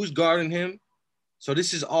matter who's guarding him. So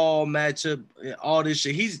this is all matchup, all this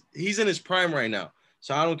shit. He's in his prime right now.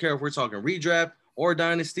 So I don't care if we're talking redraft or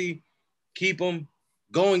dynasty. Keep him,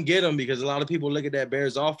 go and get him, because a lot of people look at that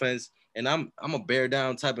Bears offense, and I'm a bear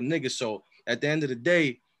down type of nigga. So at the end of the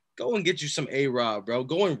day, go and get you some A-Rob, bro.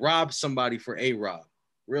 Go and rob somebody for A-Rob.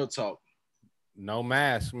 Real talk. No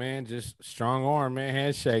mask, man. Just strong arm, man.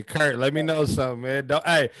 Handshake. Kurt, let me know something, man.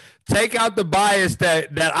 Hey, take out the bias that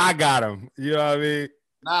I got him. You know what I mean?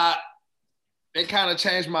 Nah, it kind of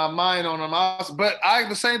changed my mind on him. But at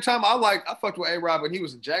the same time, I fucked with A-Rob when he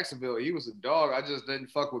was in Jacksonville. He was a dog. I just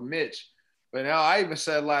didn't fuck with Mitch. But now I even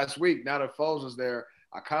said last week, now that Foles is there,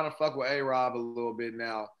 I kind of fuck with A-Rob a little bit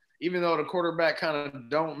now. Even though the quarterback kind of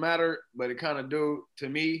don't matter, but it kind of do to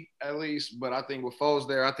me at least. But I think with Foles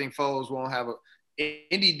there, I think Foles won't have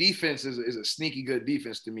Indy defense is a sneaky good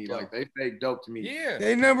defense to me. Like they fake dope to me. Yeah,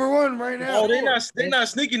 they number one right now. Oh, they're not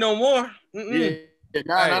sneaky no more. Yeah, but to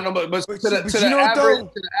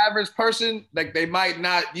the average person, like they might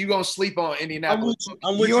not. You gonna sleep on Indianapolis?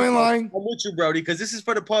 I'm with you, Brody, because this is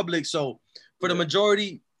for the public. So for the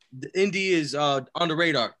majority, the Indy is on the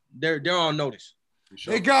radar. They're on notice.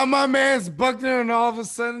 They got my man's Buckner, and all of a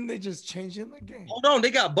sudden they just changing the game. Hold on, they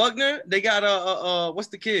got Buckner. They got what's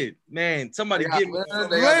the kid? Man, somebody get me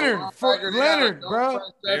Leonard, bro.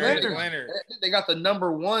 Leonard. They got the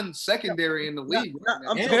 #1 secondary in the league.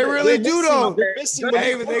 They really do though.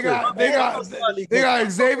 They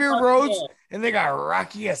got Xavier Rhodes and they got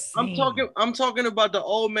Rocky Yassin. I'm talking about the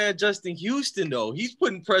old man Justin Houston though. He's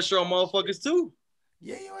putting pressure on motherfuckers too.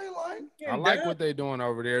 Yeah, you ain't lying. I like what they're doing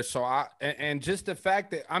over there. So and just the fact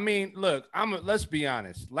that, I mean, look, let's be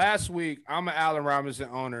honest. Last week, I'm an Allen Robinson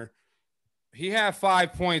owner. He had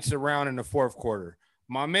 5 points around in the fourth quarter.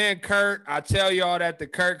 My man Kurt, I tell y'all that the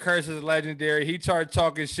Kurt curse is legendary. He started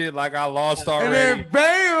talking shit like I lost already. And then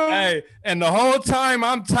bam! Hey, and the whole time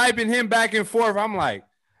I'm typing him back and forth. I'm like,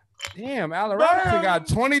 damn, Allen Robinson got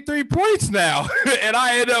 23 points now. And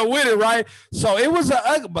I ended up winning, right? So it was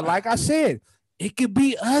but like I said, it could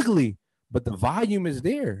be ugly, but the volume is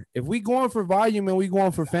there. If we going for volume and we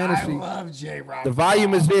going for fantasy, I love J. Rob. The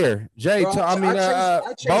volume is there. Jay,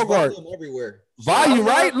 Bogart. Everywhere. Volume,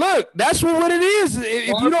 right? Look, that's what it is. If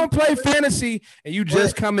you don't play fantasy and you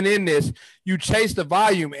just coming in this, you chase the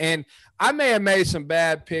volume. And I may have made some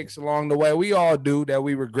bad picks along the way. We all do that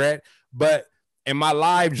we regret. But in my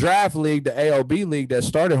live draft league, the AOB league that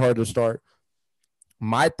started Heart2Start,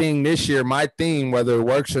 my thing this year, my theme, whether it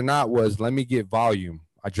works or not, was let me get volume.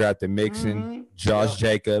 I drafted Mixon, Josh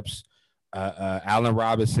Jacobs, Allen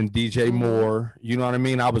Robinson, DJ Moore. You know what I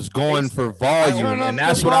mean? I was going for volume, and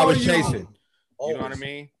that's what I was chasing. You know what I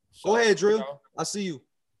mean? So, go ahead, Drill. I see you.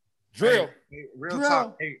 Drill. Hey, real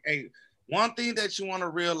talk. Hey, one thing that you want to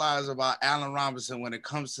realize about Allen Robinson when it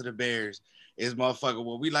comes to the Bears is, motherfucker,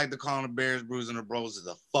 what we like to call the Bears, Brews, and the Bros is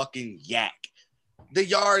a fucking yak. The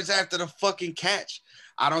yards after the fucking catch.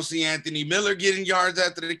 I don't see Anthony Miller getting yards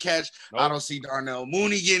after the catch. Nope. I don't see Darnell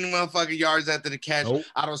Mooney getting motherfucking yards after the catch. Nope.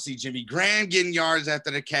 I don't see Jimmy Graham getting yards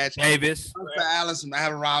after the catch. Davis.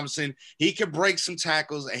 Allen Robinson, he can break some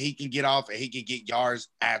tackles and he can get off and he can get yards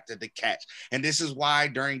after the catch. And this is why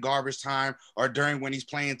during garbage time or during when he's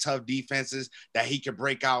playing tough defenses that he can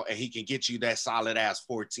break out and he can get you that solid ass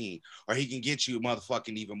 14 or he can get you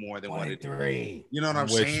motherfucking even more than 23. You know what I'm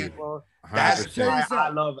saying? That's why I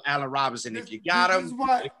love Allen Robinson. If you got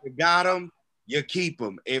him, you keep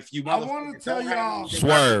him. If you I want to tell y'all,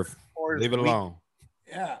 Swerve, leave it alone.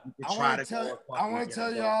 Yeah, I want to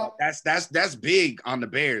tell y'all. That's big on the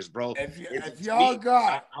Bears, bro. If y'all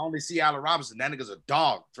got, I only see Allen Robinson. That nigga's a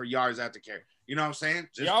dog for yards after carry. You know what I'm saying?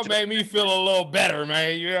 Y'all made me feel a little better,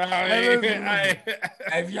 man. You know what I mean?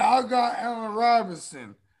 If y'all got Allen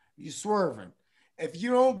Robinson, you swerving. If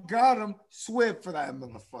you don't got him, Swift for that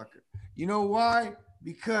motherfucker. You know why?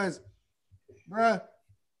 Because, bruh,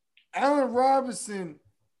 Allen Robinson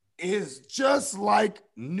is just like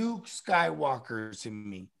Nuke Skywalker to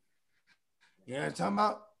me. You know what I'm talking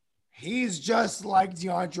about? He's just like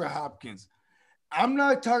DeAndre Hopkins. I'm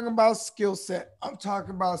not talking about skill set. I'm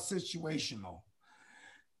talking about situational.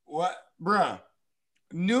 What, bruh?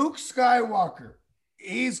 Nuke Skywalker,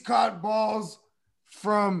 he's caught balls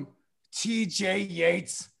from TJ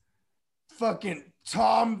Yates, fucking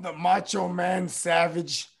Tom the Macho Man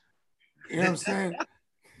Savage. You know what I'm saying?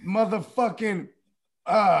 Motherfucking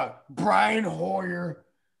Brian Hoyer,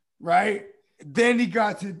 right? Then he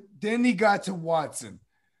got to Watson.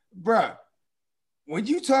 Bruh, when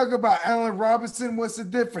you talk about Allen Robinson, what's the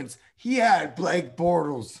difference? He had Blake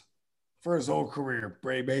Bortles for his whole career,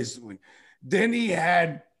 basically. Then he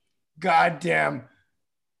had goddamn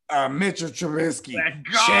Mitchell Trubisky.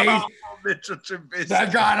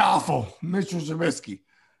 That god awful Mitchell Trubisky.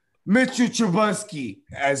 Mitchell Trubisky,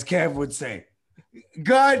 as Kev would say.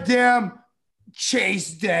 Goddamn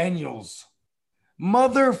Chase Daniels.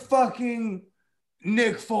 Motherfucking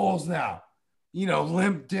Nick Foles now. You know,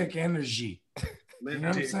 limp dick energy. You know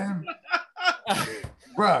what I'm saying?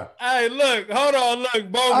 Bruh. Hey, look, hold on,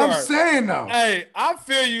 look, Bogart. I'm saying though. Hey, I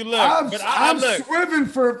feel you, look. I'm swimming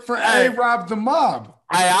for A-Rob the Mob.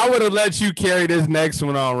 I would have let you carry this next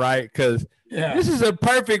one on, right? Because this is a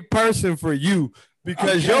perfect person for you.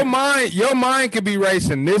 Because your mind could be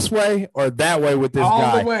racing this way or that way with this guy.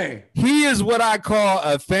 All the way. He is what I call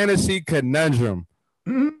a fantasy conundrum.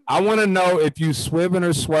 Mm-hmm. I want to know if you swimming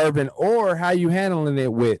or swerving or how you handling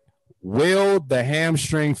it with Will the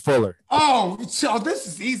Hamstring Fuller. Oh, so this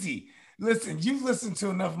is easy. Listen, you've listened to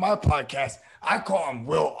enough of my podcast. I call him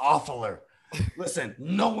Will Awfuler. Listen,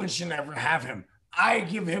 no one should ever have him. I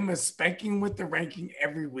give him a spanking with the ranking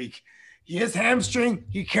every week. His hamstring,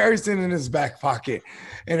 he carries it in his back pocket.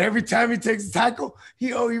 And every time he takes a tackle,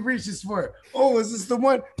 he reaches for it. Oh, is this the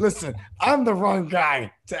one? Listen, I'm the wrong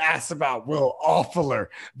guy to ask about Will Offaler,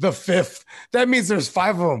 the fifth. That means there's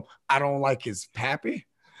 5 of them. I don't like his pappy.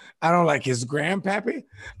 I don't like his grandpappy.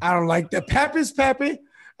 I don't like the pappy's pappy.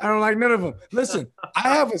 I don't like none of them. Listen,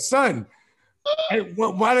 I have a son.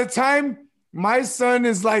 By the time my son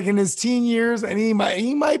is like in his teen years and he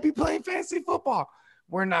might be playing fantasy football,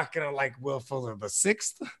 we're not going to like Will Fuller the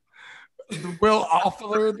 6th. Will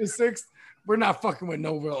Offaler the 6th. We're not fucking with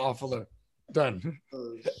no Will Offaler. Done.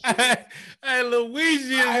 Hey,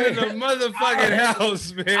 Luigi is in the motherfucking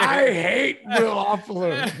house, man. I hate Will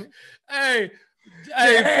Offaler. Hey,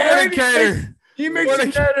 fornicator. He makes me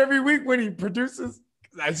mad every week when he produces.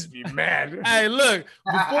 I just be mad. Hey, look,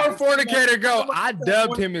 before Fornicator go, I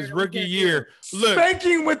dubbed him his rookie year. Look,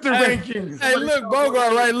 spanking with the rankings. Hey, look,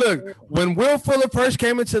 Bogart, right? Look, when Will Fuller first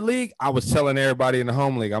came into the league, I was telling everybody in the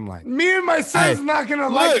home league, I'm like, me and my son's not gonna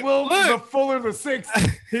like Will the Fuller the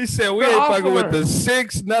 6th. He said we ain't fucking with the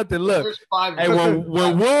 6 nothing. Look, hey, when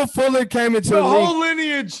Will Fuller came into the whole league,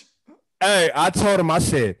 lineage. Hey, I told him, I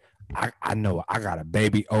said, I know I got a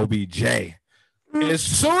baby OBJ. As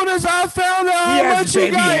soon as I found out how much he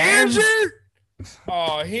got injured,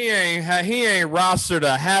 oh, he ain't rostered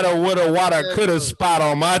a hadda, woulda, wada, coulda spot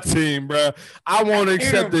on my team, bro. I won't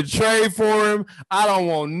accept the trade for him. I don't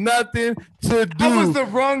want nothing to do. I was the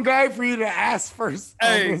wrong guy for you to ask first.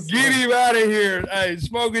 Hey, get him out of here. Hey,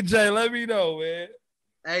 Smoking Jay, let me know, man.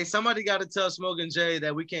 Hey, somebody got to tell Smoking Jay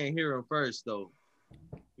that we can't hear him first, though.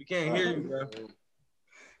 We can't hear you, bro.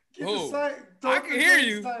 I can hear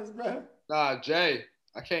you. Nah, Jay,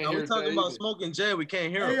 I can't hear you. We're talking about Smoking Jay. We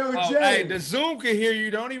can't hear him. Hey, the Zoom can hear you.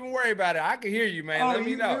 Don't even worry about it. I can hear you, man. Let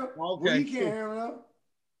me know. Okay. We can't hear him.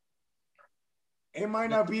 It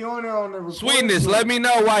might not be on there on the recording. Sweetness, let me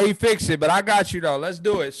know why he fixed it, but I got you, though. Let's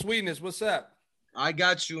do it. Sweetness, what's up? I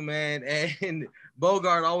got you, man. And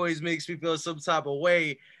Bogart always makes me feel some type of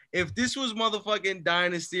way. If this was motherfucking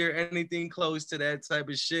Dynasty or anything close to that type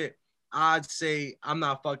of shit, I'd say I'm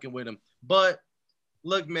not fucking with him. But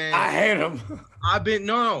look, man, I hate him.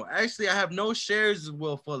 Actually, I have no shares of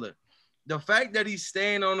Will Fuller. The fact that he's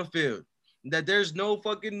staying on the field, that there's no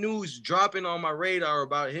fucking news dropping on my radar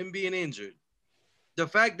about him being injured. The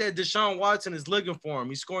fact that Deshaun Watson is looking for him.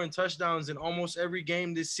 He's scoring touchdowns in almost every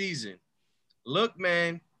game this season. Look,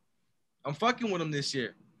 man, I'm fucking with him this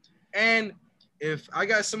year. And if I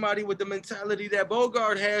got somebody with the mentality that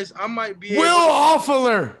Bogart has, I might be Will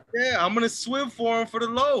Offaler. Yeah, I'm gonna swim for him for the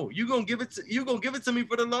low. You gonna give it to me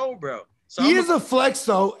for the low, bro. So he is a flex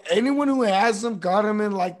though. Anyone who has him got him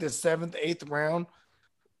in like the 7th, 8th round.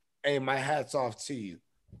 Hey, my hat's off to you.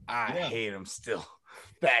 I hate him still.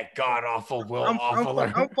 That god awful Will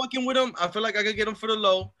Offaler. I'm fucking with him. I feel like I could get him for the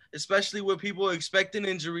low, especially with people expecting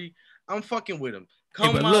injury. I'm fucking with him.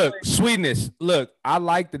 But look, Sweetness, look, I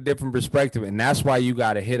like the different perspective, and that's why you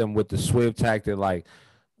got to hit him with the Swift tactic. Like,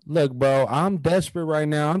 look, bro, I'm desperate right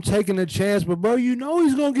now. I'm taking a chance, but, bro, you know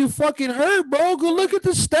he's going to get fucking hurt, bro. Go look at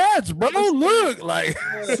the stats, bro. Look, like.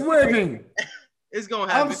 Swimming. It's going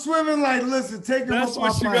to happen. I'm swimming like, listen, take him That's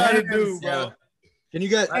what you got to do, bro. Can you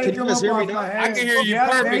guys hear me now? I can hear you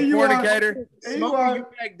perfect, Fornicator. Smoking you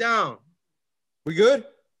back down. We good?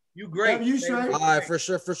 You great. You straight? All right, for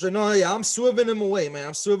sure. No, yeah, I'm swimming him away, man.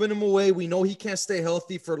 I'm swimming him away. We know he can't stay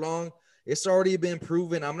healthy for long. It's already been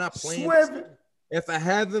proven. I'm not playing. If I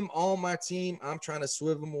have him on my team, I'm trying to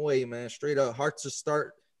swive him away, man. Straight up, Heart2Start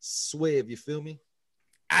Swive. You feel me?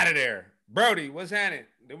 Out of there. Brody, what's happening?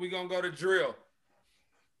 Then we going to go to drill.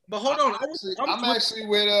 But hold on.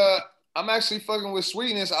 I'm actually fucking with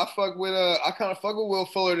Sweetness. I kind of fuck with Will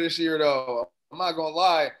Fuller this year, though. I'm not going to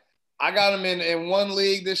lie. I got him in one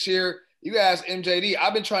league this year. You ask MJD.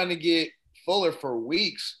 I've been trying to get Fuller for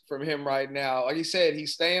weeks from him right now. Like he said,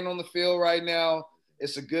 he's staying on the field right now.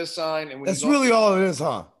 It's a good sign. And that's really all it is,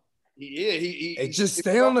 huh? He just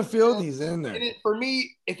stay on the field. He's in there. For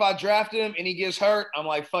me, if I drafted him and he gets hurt, I'm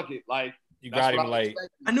like, fuck it. Like you got him late.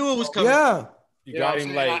 I knew it was coming. Yeah. You got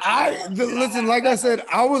him late. Listen, like I said,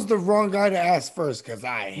 I was the wrong guy to ask first because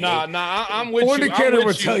I'm with you. Fornicator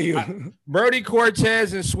will tell you. Brody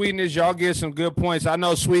Cortez and Sweetness, y'all get some good points. I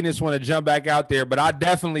know Sweetness want to jump back out there, but I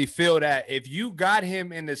definitely feel that if you got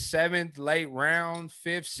him in the 7th, late round,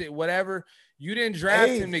 5th, 6th, whatever, you didn't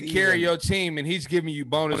draft him to carry your team, and he's giving you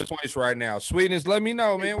bonus points right now. Sweetness, let me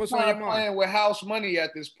know, man. What's on your mind? Playing with house money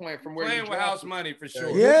at this point from where playing with house money for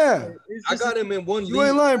sure. Yeah. I got him in one league. You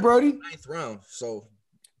ain't lying, Brody. 9th round. So,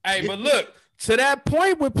 hey, but look, to that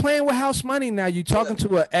point, we're playing with house money now. You're talking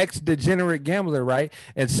to an ex-degenerate gambler, right?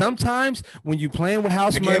 And sometimes when you're playing with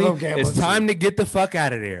house money, it's time to get the fuck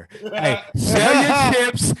out of there. Hey, sell your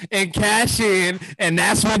chips and cash in, and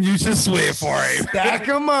that's when you should Swive for him. Stack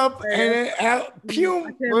them up and then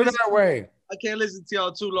we're that way. I can't listen to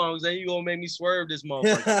y'all too long, then you gonna make me swerve this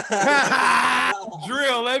motherfucker.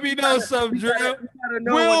 Drill, let me know something, Drill.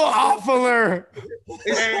 Will Hoffler.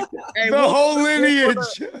 The whole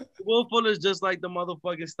lineage. Will Fuller's just like the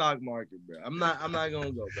motherfucking stock market, bro. I'm not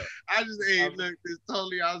gonna go, bro. I just look, it's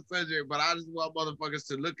totally off subject, but I just want motherfuckers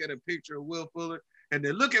to look at a picture of Will Fuller and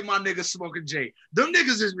then look at my nigga Smoking J. Them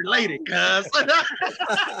niggas is related, cuz.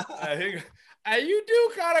 Hey, you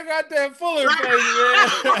do kind of got that Fuller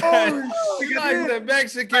face, man. You like the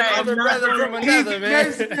Mexican other brother from another, man.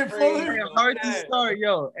 Mexican Fuller. Heart2Start,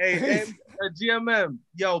 yo. Hey, GMM,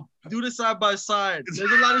 yo, do the side by side.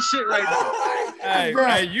 There's a lot of shit right now.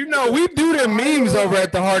 Hey, you know, we do the memes over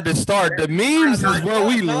at the Heart2Start. The memes is what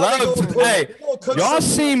we love to. Hey, y'all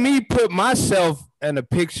seen me put myself in a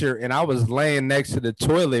picture and I was laying next to the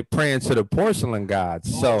toilet praying to the porcelain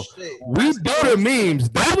gods. So we do the memes.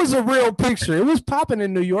 That was a real picture. It was popping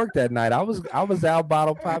in New York that night. I was out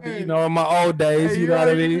bottle popping, you know, in my old days. You know what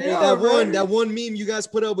I mean? That one meme you guys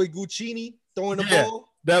put up with Guccini throwing the ball.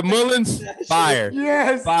 That Mullins, fire.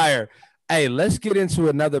 Yes. Fire. Hey, let's get into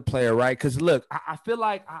another player, right? Because look, I feel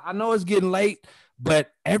like I know it's getting late,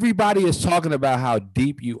 but everybody is talking about how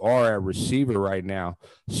deep you are at receiver right now.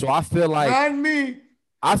 So I feel like not me.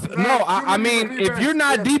 I mean, if you're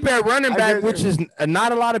not deep at running back, which is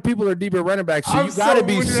not a lot of people are deep at running back, so you got to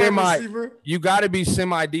be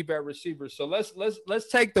semi deep at receiver. So let's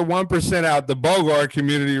take the 1% out, the BOGARD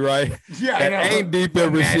community, right? Yeah, that ain't deep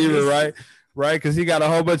at receiver, right? Right, because he got a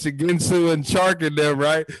whole bunch of Ginsu and Chark in them,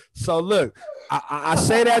 right? So look, I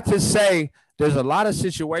say that to say there's a lot of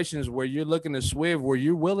situations where you're looking to Swive where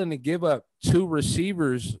you're willing to give up 2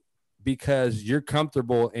 receivers because you're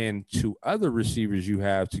comfortable in 2 other receivers you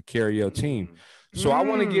have to carry your team. So I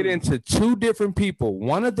want to get into 2 different people.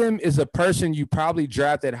 One of them is a person you probably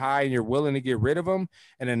drafted high and you're willing to get rid of them.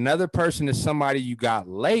 And another person is somebody you got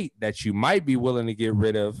late that you might be willing to get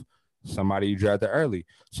rid of, somebody you drafted early.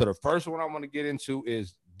 So the first one I want to get into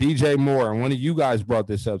is DJ Moore. And one of you guys brought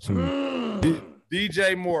this up to me.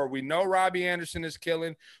 DJ Moore. We know Robbie Anderson is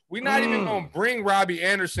killing. We're not even going to bring Robbie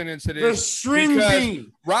Anderson into this. The string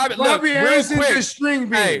bean. Robbie Anderson is the string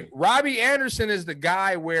bean. Hey, Robbie Anderson is the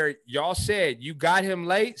guy where y'all said you got him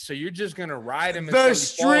late, so you're just going to ride him until he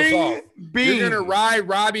falls off. You're going to ride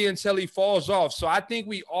Robbie until he falls off. So I think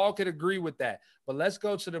we all could agree with that. But let's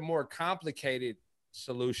go to the more complicated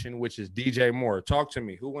solution, which is DJ Moore. Talk to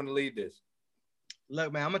me. Who want to lead this?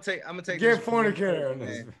 Look, man, I'm gonna take. Get fornicator on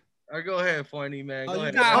this. Or go ahead, Forney, man. Go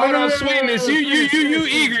ahead. Hold on, sweetness. You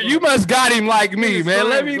eager. You must got him like me, man.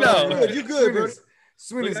 Let me know. You good, bro.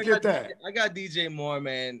 Sweetness, get that. I got DJ Moore,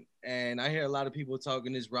 man, and I hear a lot of people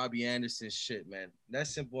talking this Robbie Anderson shit, man.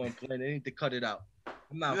 That's simple and plain. They need to cut it out.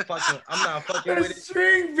 I'm not fucking with it.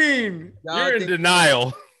 String bean. You're in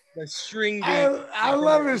denial. The string bean. I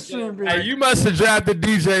love his string bean. Hey, you must have drafted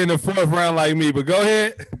DJ in the 4th round like me, but go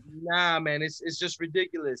ahead. Nah, man, it's just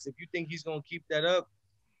ridiculous. If you think he's gonna keep that up,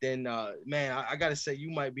 then man, I gotta say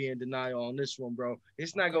you might be in denial on this one, bro.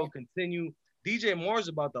 It's not gonna continue. DJ Moore's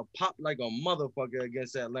about to pop like a motherfucker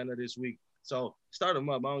against Atlanta this week. So start him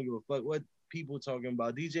up. I don't give a fuck what people talking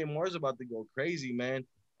about. DJ Moore's about to go crazy, man.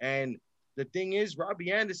 And the thing is,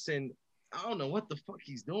 Robbie Anderson, I don't know what the fuck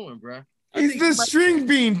he's doing, bro. He's the string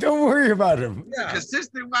bean. Don't worry about him. Yeah,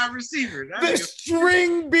 consistent wide receiver. The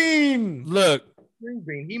string bean. Look. String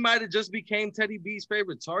bean. He might have just became Teddy B's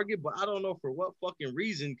favorite target, but I don't know for what fucking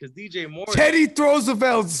reason. Because DJ Moore, Teddy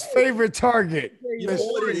Roosevelt's favorite target. You know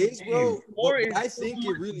what it is, bro? I think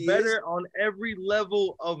it really better on every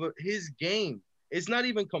level of his game. It's not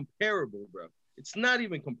even comparable, bro. It's not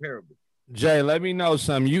even comparable. Jay, let me know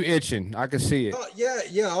something. You itching? I can see it.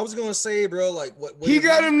 Yeah. I was gonna say, bro, like what he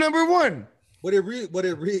got him number 1. I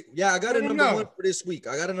got a number 1 for this week.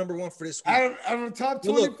 I'm top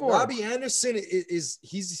 24. Look, Robbie Anderson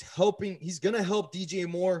he's gonna help DJ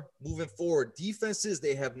Moore moving forward. Defenses,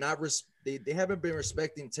 they haven't been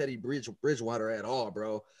respecting Teddy Bridgewater at all,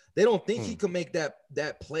 bro. They don't think he can make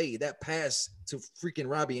that play, that pass to freaking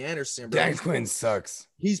Robbie Anderson, bro. Dan Quinn sucks.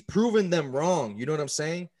 He's proven them wrong. You know what I'm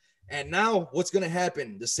saying? And now what's gonna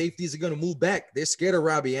happen? The safeties are gonna move back. They're scared of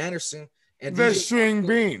Robbie Anderson. And the string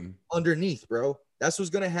bean underneath, bro. That's what's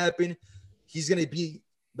gonna happen. He's gonna be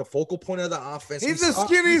the focal point of the offense. He's the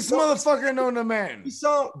skinniest motherfucker known to man. We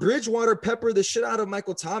saw Bridgewater pepper the shit out of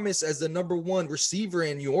Michael Thomas as the number 1 receiver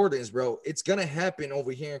in New Orleans, bro. It's gonna happen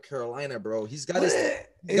over here in Carolina, bro. He's got his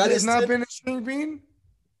It's not been a string bean?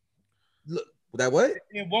 Look, that what?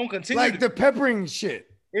 It won't continue. Like the peppering shit.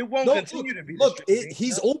 It won't continue to be. Look,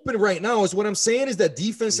 he's open right now. Is what I'm saying is that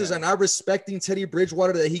defenses are not respecting Teddy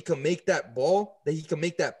Bridgewater, that he can make that ball, that he can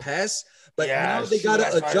make that pass. But now they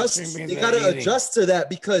gotta adjust. They gotta adjust to that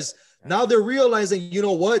because now they're realizing, you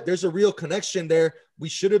know what? There's a real connection there. We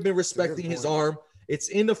should have been respecting his arm. It's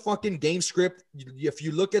in the fucking game script. If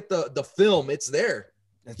you look at the film, it's there.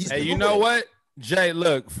 Hey, you know what? Jay,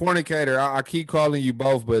 look, fornicator. I keep calling you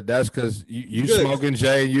both, but that's because you smoking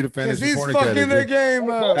Jay and you the fantasy fornicator. He's fucking the game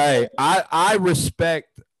up. Hey, I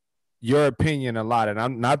respect your opinion a lot, and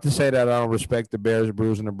I'm not to say that I don't respect the Bears,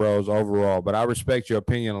 Brews, and the Bros overall, but I respect your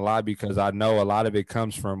opinion a lot because I know a lot of it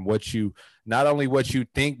comes from not only what you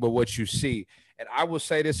think, but what you see. And I will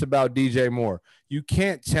say this about DJ Moore: you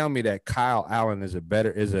can't tell me that Kyle Allen is a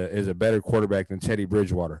better quarterback than Teddy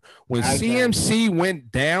Bridgewater. When CMC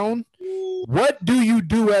went down, what do you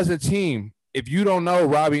do as a team if you don't know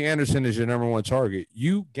Robbie Anderson is your number one target?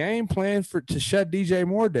 You game plan to shut DJ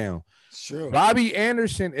Moore down. Sure. Robbie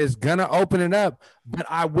Anderson is gonna open it up, but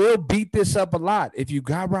I will beat this up a lot. If you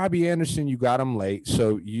got Robbie Anderson, you got him late,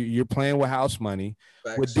 so you're playing with house money.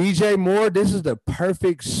 Thanks. With DJ Moore, this is the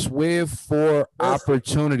perfect Swive for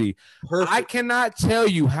opportunity. Perfect. I cannot tell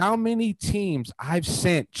you how many teams I've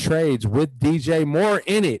sent trades with DJ Moore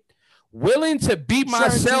in it, willing to beat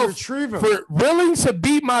myself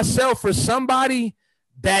for somebody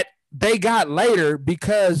that they got later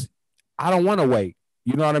because I don't want to wait.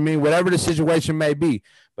 You know what I mean? Whatever the situation may be.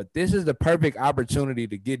 But this is the perfect opportunity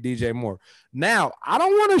to get DJ Moore. Now, I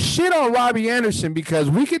don't want to shit on Robbie Anderson because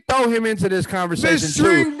we could throw him into this conversation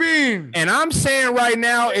too. Bean. And I'm saying right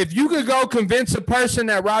now, if you could go convince a person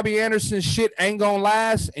that Robbie Anderson's shit ain't going to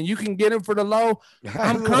last and you can get him for the low,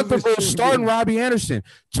 I'm comfortable starting Robbie Anderson.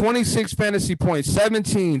 26 fantasy points,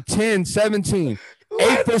 17, 10, 17.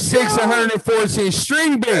 8 for 6, 114.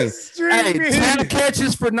 String bean. Hey, 10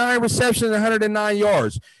 catches for 9 receptions, 109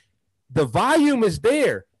 yards. The volume is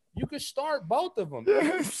there. You could start both of them.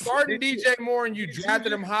 Starting DJ Moore and you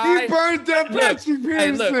drafted him high. He burned that Patrick Peterson.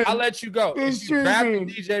 Hey, look, I'll let you go. If you drafted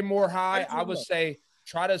DJ Moore high, I would say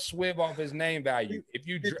try to Swive off his name value. If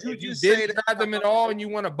you didn't draft him at all and you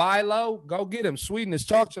want to buy low, go get him. Sweetness,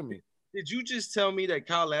 talk to me. Did you just tell me that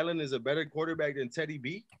Kyle Allen is a better quarterback than Teddy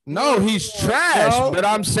B? No, he's trash. But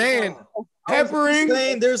I'm saying peppering.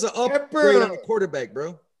 There's an upgrade on the quarterback,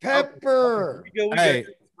 bro. Pepper. Hey.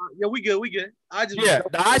 Yeah, we good.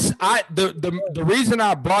 The reason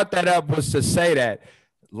I brought that up was to say that,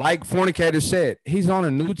 like Fornicator said, he's on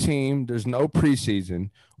a new team. There's no preseason.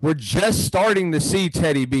 We're just starting to see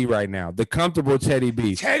Teddy B right now, the comfortable Teddy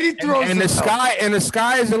B. Teddy throws and the sky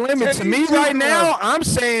is the limit. To me right now, I'm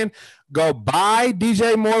saying go buy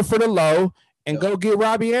DJ Moore for the low and go get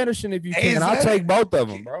Robbie Anderson if you can. I'll take both of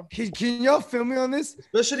them, bro. Can y'all feel me on this?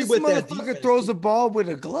 Especially with that motherfucker throws the ball with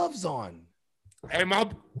the gloves on. Hey, my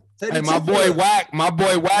boy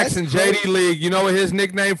Wax in JD League. You know what his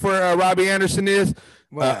nickname for Robbie Anderson is?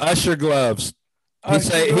 Usher gloves. He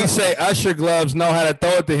say Usher gloves know how to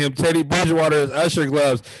throw it to him. Teddy Bridgewater is Usher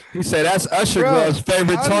gloves. He said that's Usher gloves'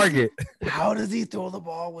 favorite target. How does he throw the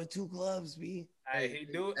ball with 2 gloves, B? Hey,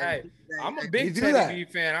 he do. Hey, I'm a big Teddy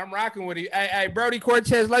B fan. I'm rocking with you. Hey, Brody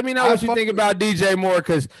Cortez, let me know what you think about DJ Moore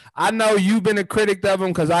because I know you've been a critic of him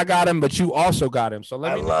because I got him, but you also got him. So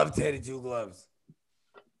I love Teddy 2 gloves.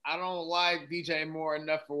 I don't like DJ Moore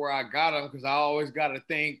enough for where I got him because I always got to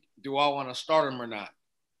think, do I want to start him or not?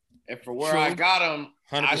 And for where I got him,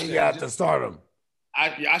 you got to start him.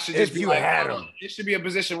 I should just be like, had him. It should be a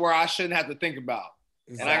position where I shouldn't have to think about.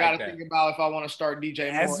 Exactly. And I got to think about if I want to start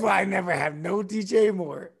DJ Moore. That's why I never have no DJ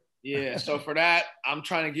Moore. Yeah, so for that, I'm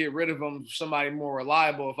trying to get rid of him, somebody more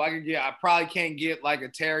reliable. If I could get, I probably can't get like a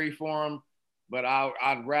Terry for him, but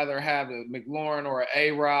I'd rather have a McLaurin or an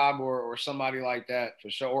A-Rob or somebody like that for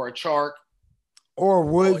sure, or a Chark. Or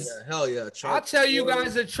Woods. Oh, yeah. Hell yeah. Chark. I'll tell you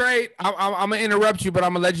guys a trade. I'm going to interrupt you, but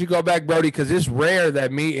I'm going to let you go back, Brody, because it's rare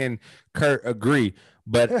that me and Kurt agree.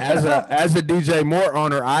 But as a DJ Moore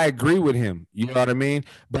owner, I agree with him. You know what I mean?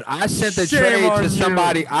 But I sent the trade to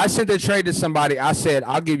somebody. I said,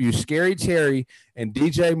 I'll give you Scary Terry and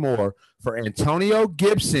DJ Moore for Antonio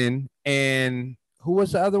Gibson and who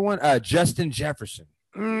was the other one? Justin Jefferson.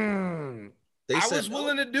 I was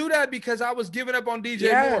willing to do that because I was giving up on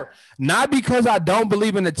DJ Moore. Not because I don't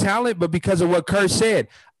believe in the talent, but because of what Kurt said.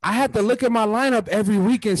 I had to look at my lineup every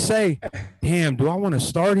week and say, damn, do I want to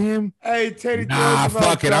start him? Hey, Teddy. Nah,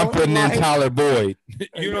 fuck it. I'm putting in Tyler Boyd.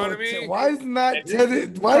 You know what I mean? Why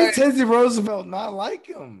does Teddy Roosevelt not like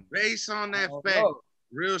him? Based on that fact,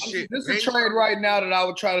 real shit. This is a trade right now that I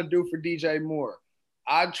would try to do for DJ Moore.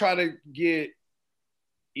 I'd try to get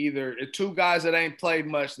either two guys that ain't played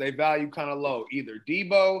much, they value kind of low, either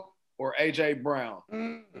Debo or AJ Brown.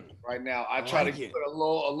 Right now, I try to put a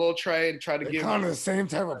little trade, try to get kind of the same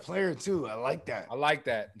type of player too. I like that. I like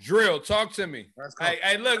that. Drill, talk to me.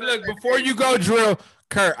 Hey, look, before you go, Drill,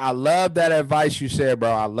 Kurt, I love that advice you said,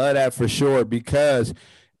 bro. I love that for sure because,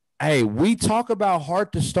 hey, we talk about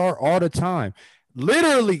Heart2Start all the time.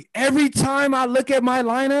 Literally, every time I look at my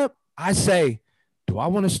lineup, I say, do I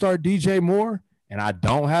want to start DJ Moore? And I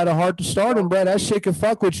don't have the heart to start him, bro. That shit can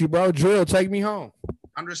fuck with you, bro. Drill, take me home.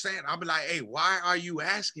 I'm just saying, I'll be like, hey, why are you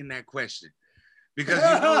asking that question? Because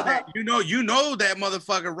you know that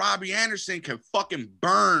motherfucker Robbie Anderson can fucking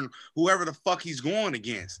burn whoever the fuck he's going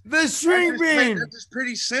against. The string bean. That's just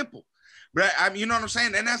pretty simple. But I mean, you know what I'm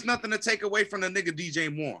saying? And that's nothing to take away from the nigga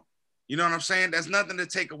DJ Moore. You know what I'm saying? That's nothing to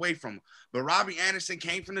take away from him. But Robbie Anderson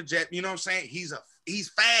came from the Jet. You know what I'm saying? He's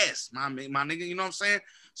fast, my nigga. You know what I'm saying?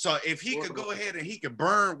 So if he could go ahead and he could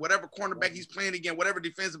burn whatever cornerback he's playing against, whatever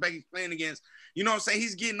defensive back he's playing against, you know what I'm saying?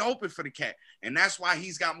 He's getting open for the cat. And that's why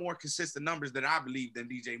he's got more consistent numbers than I believe than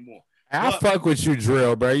DJ Moore. I fuck with you,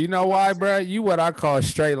 Drill, bro. You know why, bro? You what I call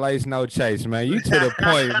straight lace, no chase, man. You to the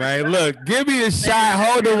point, man. Look, give me a shot,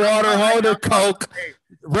 hold the water, hold the Coke,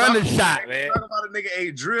 run the shot, man. Talk about a nigga,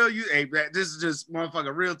 hey, Drill, this is just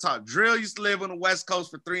motherfucker real talk. Drill used to live on the West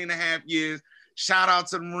Coast for 3.5 years. Shout out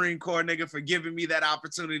to the Marine Corps, nigga, for giving me that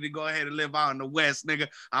opportunity to go ahead and live out in the West, nigga.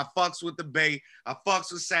 I fucks with the Bay. I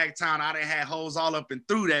fucks with Sacktown. I done had hoes all up and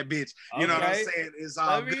through that bitch. You know what I'm saying? It's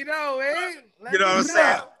all Let me know, man. You know what I'm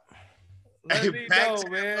saying? Let me know,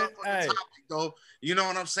 man. Hey. Topic, though, you know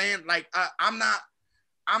what I'm saying? Like, I'm not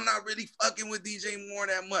really fucking with DJ Moore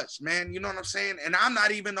that much, man. You know what I'm saying? And I'm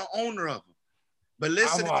not even the owner of him. But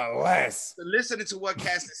listening to what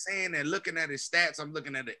Cass is saying and looking at his stats, I'm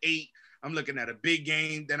looking at an 8. I'm looking at a big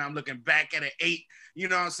game. Then I'm looking back at an 8. You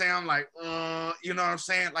know what I'm saying? I'm like, you know what I'm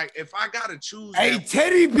saying? Like, if I got to choose. Hey,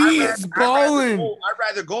 Teddy B is balling. I'd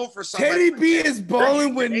rather go for somebody. Teddy B is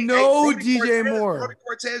balling with no DJ Moore. Brody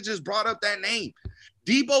Cortez just brought up that name.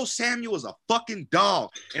 Debo Samuel is a fucking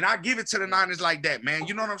dog. And I give it to the Niners like that, man.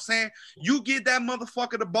 You know what I'm saying? You give that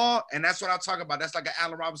motherfucker the ball, and that's what I talk about. That's like an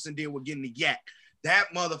Allen Robinson did with getting the yak. That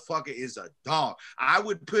motherfucker is a dog. I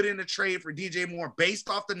would put in a trade for DJ Moore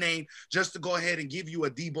based off the name just to go ahead and give you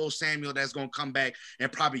a Debo Samuel that's going to come back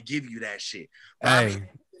and probably give you that shit. Hey,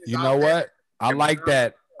 you know what? I like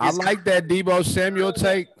that. I like that Debo Samuel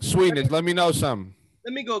take. Sweetness, let me know something.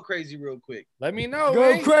 Let me go crazy real quick. Let me know.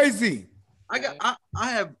 Go crazy. I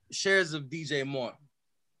have shares of DJ Moore.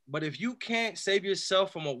 But if you can't save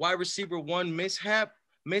yourself from a wide receiver one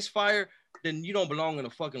misfire, then you don't belong in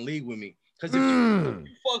the fucking league with me. Because if you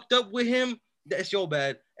fucked up with him, that's your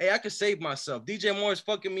bad. Hey, I can save myself. DJ Moore is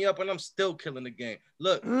fucking me up, and I'm still killing the game.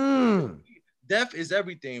 Look, death is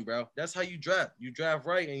everything, bro. That's how you draft. You draft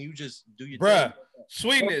right, and you just do your thing.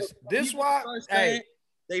 Sweetness. This why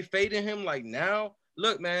they fading him like now.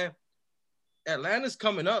 Look, man, Atlanta's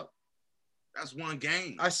coming up. That's one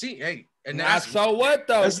game. I see. Hey, and that's so what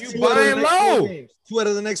though? That's You buying low. 2 out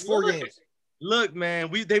of the next 4 games. Look,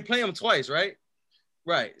 man, they play them twice, right?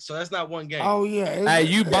 Right, so that's not one game. Oh yeah. Hey,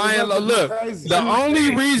 you buying low? Look, the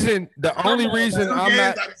only reason I'm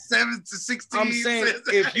not 7 to 16. I'm saying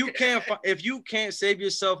if you can't save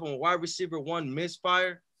yourself on wide receiver one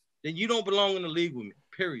misfire, then you don't belong in the league with me.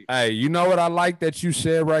 Period. Hey, you know what I like that you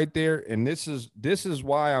said right there, and this is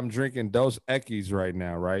why I'm drinking Dos Equis right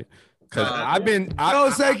now, right? Because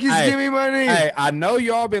Dos Equis, give me money. Hey, I know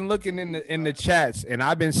y'all been looking in the chats, and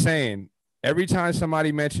I've been saying. Every time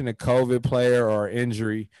somebody mentioned a COVID player or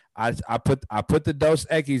injury, I put the Dos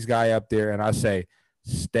Equis guy up there and I say,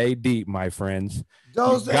 stay deep, my friends.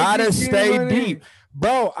 You gotta stay deep.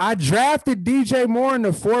 Bro, I drafted DJ Moore in the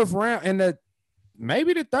 4th round,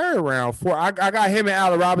 maybe the 3rd round. I got him and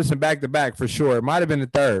Allen Robinson back to back for sure. It might have been the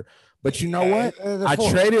 3rd. But you know what? I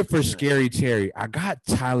traded for Scary Terry. I got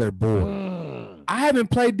Tyler Boyd. I haven't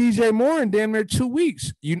played DJ Moore in damn near 2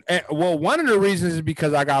 weeks. One of the reasons is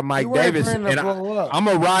because I got Mike Davis, and I'm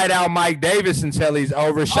gonna ride out Mike Davis until he's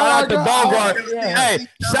over. Shout out to Bogard. Hey,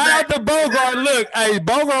 shout out to Bogard. Look, hey,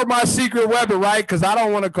 Bogard, my secret weapon, right? Because I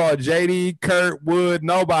don't want to call JD, Kurt, Wood,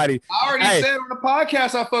 nobody. I already said on the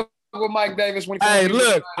podcast I fuck with Mike Davis when he Hey,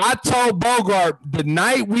 look, I told Bogart the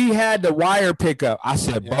night we had the wire pickup, I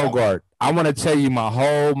said, Bogart, I want to tell you my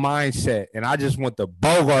whole mindset, and I just want the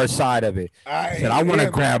Bogart side of it. I said, I want to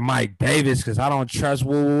grab Mike Davis because I don't trust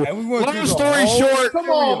Woo. Long story short, come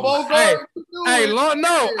on, Bogart.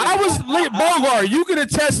 I was Bogart. You can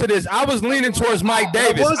attest to this. I was leaning towards Mike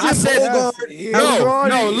Davis. I said,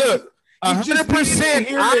 no, look,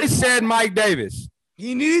 100%. I said Mike Davis.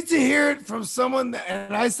 You needed to hear it from someone,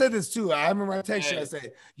 and I said this too. I remember I texted you. I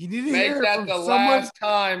said, you need to hear it from the someone. last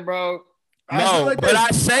time, bro. No, but I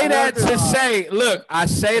say that to say, look, I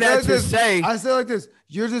say that to say. I say like this.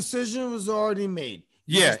 Your decision was already made.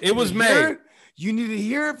 Yeah, it was made. You need to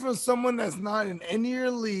hear it from someone that's not in any of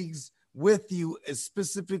your leagues with you,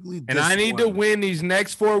 specifically. And I need to win these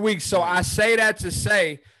next 4 weeks. So I say that to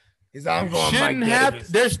say, I'm going shouldn't have.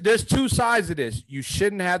 There's two sides of this. You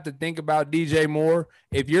shouldn't have to think about DJ Moore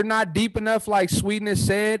if you're not deep enough, like Sweetness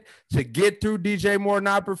said, to get through DJ Moore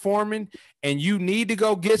not performing, and you need to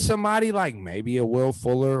go get somebody like maybe a Will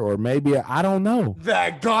Fuller or maybe I don't know.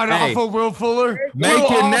 That god awful Will Fuller. Make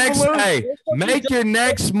your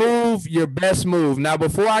next move your best move. Now,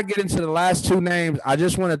 before I get into the last two names, I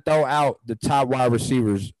just want to throw out the top wide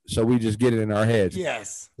receivers so we just get it in our heads.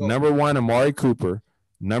 Yes. Number 1, Amari Cooper.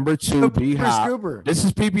 Number 2, D Hop. This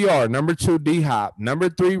is PPR. Number 2, D Hop. Number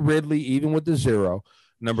 3, Ridley, even with the 0.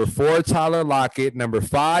 Number 4, Tyler Lockett. Number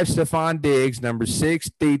 5, Stephon Diggs. Number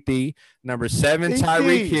 6, Thete. Number 7,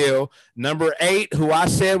 Tyreek Hill. Number 8, who I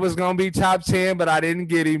said was going to be top 10, but I didn't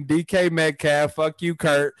get him, DK Metcalf. Fuck you,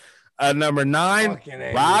 Kurt. Number 9,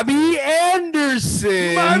 Robbie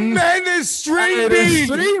Anderson. My man is string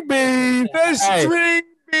bean. String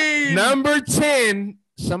bean. Number 10,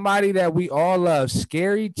 somebody that we all love,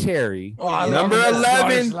 Scary Terry. Number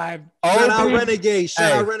 11, Shout out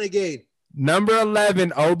Renegade. Number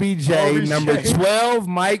 11, OBJ. Number 12,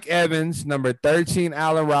 Mike Evans. Number 13,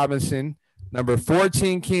 Allen Robinson. Number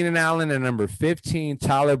 14, Keenan Allen. And number 15,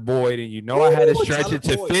 Tyler Boyd. And you know I had to stretch it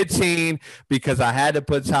to 15 because I had to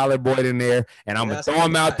put Tyler Boyd in there. And I'm going to throw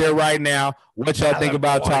him out there right now. What y'all think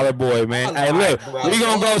about Tyler Boyd, man? Hey, look, we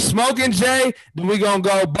going to go Smoking Jay. Then we going to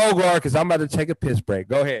go Bogard because I'm about to take a piss break.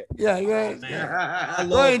 Go ahead. Yeah.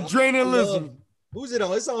 Go ahead, drain and listen. Who's it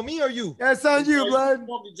on? It's on me or you? That's on you, blood.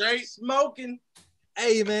 Smoking.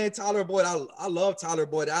 Hey, man, Tyler Boyd. I love Tyler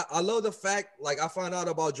Boyd. I love the fact, like, I found out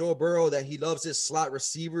about Joe Burrow that he loves his slot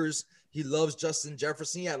receivers. He loves Justin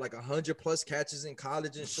Jefferson. He had like 100+ catches in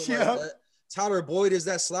college and shit like that. Tyler Boyd is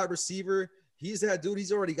that slot receiver. He's that dude.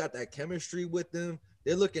 He's already got that chemistry with them.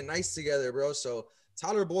 They're looking nice together, bro. So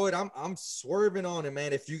Tyler Boyd, I'm swerving on him,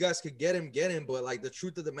 man. If you guys could get him, get him. But like the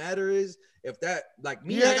truth of the matter is, if that like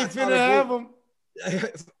me, I got Tyler Boyd.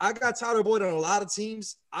 I got Tyler Boyd on a lot of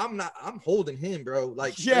teams. I'm holding him, bro.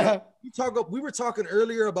 Like, we were talking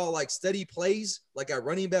earlier about like steady plays, like at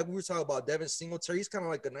running back. We were talking about Devin Singletary. He's kind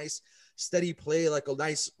of like a nice steady play, like a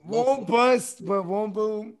nice won't bust, but won't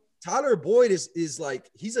boom. Tyler Boyd is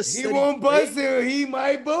like he's a steady he won't play. bust it, he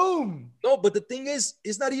might boom. No, but the thing is,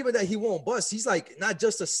 it's not even that he won't bust. He's like not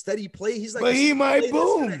just a steady play. He's like, but he might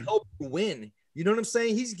boom. Help you win. You know what I'm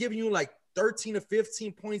saying? He's giving you like 13 to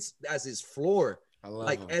 15 points as his floor. I love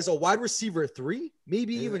like him. As a wide receiver 3,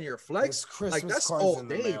 maybe even your flex. Like that's all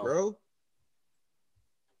day, bro.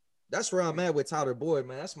 That's where I'm at with Tyler Boyd,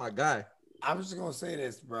 man. That's my guy. I'm just gonna say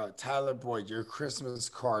this, bro. Tyler Boyd, your Christmas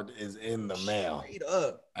card is in the mail. Straight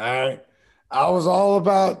up. All right. I was all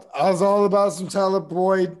about some Tyler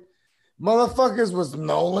Boyd. Motherfuckers was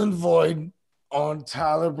Nolan Void on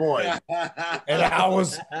Tyler Boyd. And I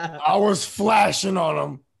was flashing on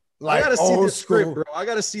him like I gotta see the script, bro. I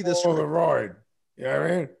gotta see this Polaroid. You know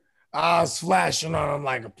what I mean? I was flashing on him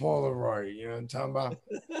like a Polaroid. You know what I'm talking about?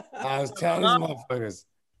 I was telling these motherfuckers.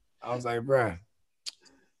 I was like, bro,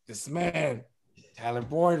 this man, Tyler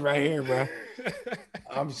Boyd right here, bro.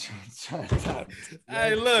 I'm trying to.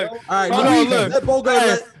 Hey, look. All right, let Bogart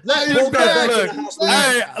back. Hey,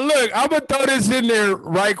 look, I'm going to throw this in there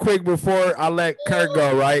right quick before I let Kurt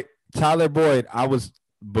go, right? Tyler Boyd,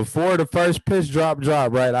 before the first pitch drop,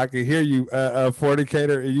 right? I could hear you,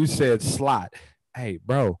 Fornicator, and you said slot. Hey,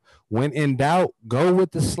 bro, when in doubt, go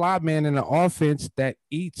with the slot man in the offense that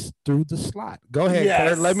eats through the slot. Go ahead,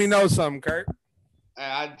 Kurt. Let me know something, Kurt.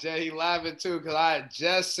 Jay, he laughing too because I had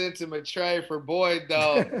just sent him a trade for Boyd,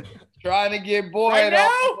 though. Trying to get Boyd right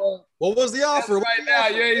now? What was the offer? Right now,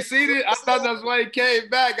 you ain't seen it? I thought that's why he came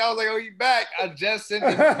back. I was like, oh, he back. I just sent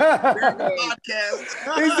him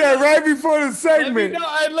podcast. He said right before the segment.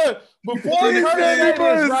 Hey, look, before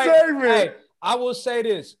the segment. Hey, I will say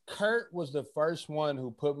this. Kurt was the first one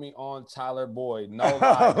who put me on Tyler Boyd. No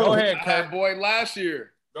lie. Go ahead, Kurt. I had Boyd last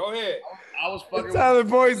year. Go ahead. I was fucking Tyler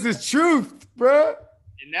Boyd's the truth, bro.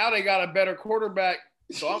 And now they got a better quarterback.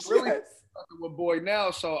 So I'm really fucking with Boyd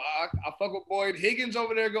now. So I fuck with Boyd. Higgins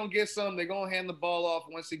over there gonna get some. They're gonna hand the ball off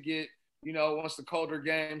once the colder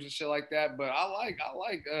games and shit like that. But I like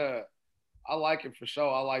it for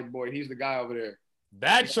sure. I like Boyd. He's the guy over there.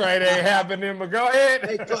 That trade ain't happening, but go ahead.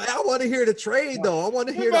 Hey, I want to hear the trade, though. I want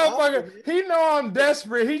to hear the offer. He know I'm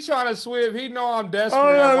desperate. He trying to Swive. He know I'm desperate.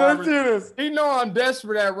 Oh, yeah, let's do this. He know I'm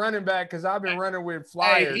desperate at running back because I've been running with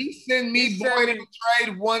Flyers. Hey, he send me Boyd in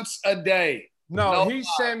trade once a day. No, he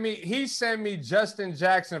sent me Justin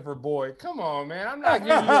Jackson for Boyd. Come on, man. I'm not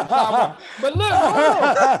giving you a problem. But look,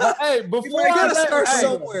 hold on. Hey, before I gotta start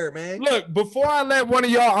somewhere, man. Look, before I let one of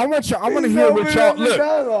y'all, I want to hear what y'all look.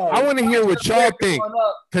 I want to hear what y'all think.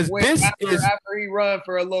 Because this is after he run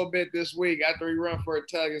for a little bit this week, after he run for a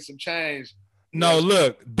tug and some change. No,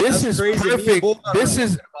 look, this is perfect. This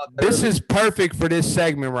is perfect for this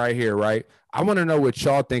segment right here, right? I want to know what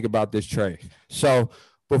y'all think about this trade. So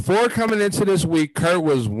before coming into this week, Kurt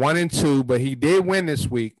was 1-2, but he did win this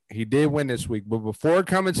week. But before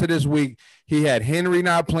coming to this week, he had Henry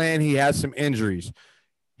not playing. He had some injuries.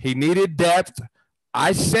 He needed depth.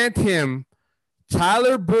 I sent him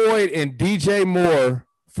Tyler Boyd and DJ Moore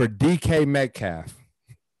for DK Metcalf.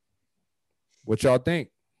 What y'all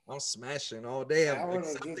think? I'm smashing all day.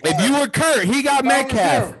 If you were Kurt, he got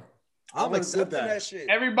Metcalf. I'm accepting that shit.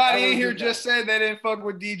 Everybody in here just said they didn't fuck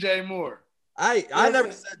with DJ Moore. I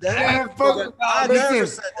never said that. I never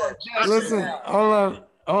said that. Listen, hold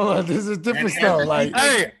on. This is different stuff. Like,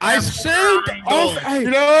 hey, I sent off.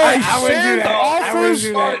 You know what? I wouldn't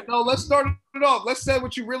do that. No, let's start it off. Let's say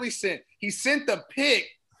what you really sent. He sent the pick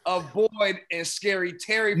of Boyd and Scary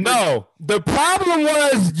Terry. No, the problem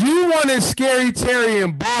was you wanted Scary Terry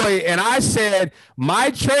and Boyd, and I said my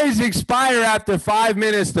trades expire after 5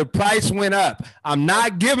 minutes. The price went up. I'm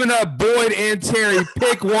not giving up Boyd and Terry.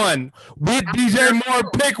 Pick one. With DJ Moore,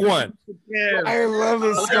 pick one. Yeah. I love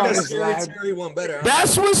this Scottish Terry one better.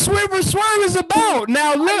 That's what Swerve is about.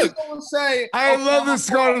 Now look, I love this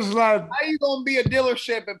Scottish lad. How you gonna be a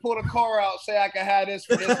dealership and pull the car out, say I can have this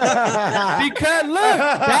for this? Because look,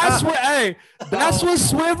 that's what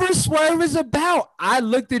Swerve is about. I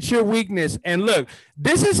looked at your weakness, and look,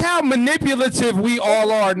 this is how manipulative we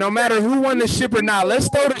all are. No matter who won the ship or not, let's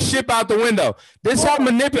throw the ship out the window. This is how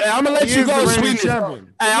manipulative. I'm gonna let you go, Sweetness.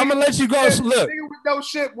 Hey, I'm gonna let you go. Look, with no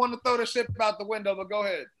ship want to throw the ship out the window, but go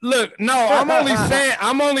ahead. Look, no,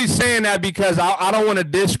 I'm only saying that because I don't want to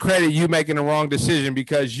discredit you making the wrong decision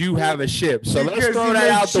because you have a ship. So let's throw that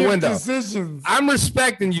out the window. I'm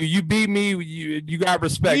respecting you. You beat me. You got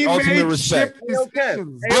respect. Ultimate respect. Okay.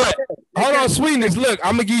 But hold on, Sweetness. Look,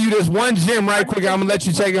 I'm gonna give you this one gem right quick. I'm gonna let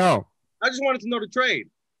you take it home. I just wanted to know the trade.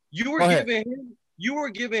 You were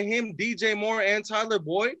giving him DJ Moore and Tyler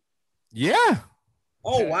Boyd. Yeah.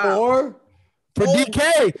 Oh wow. For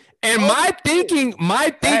DK. And my thinking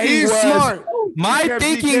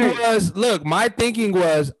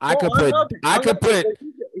was I could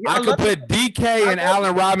put DK and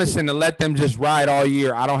Allen Robinson and let them just ride all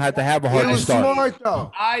year. I don't have to have a Heart to Start. Smart,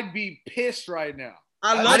 though. I'd be pissed right now.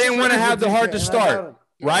 I didn't want to have the Heart to Start,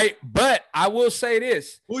 right? But I will say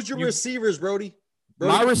this. Who's your receivers, Brody?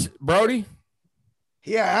 Brody?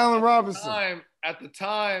 Yeah, Allen Robinson. At the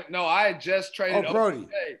time, no, I had just traded Brody.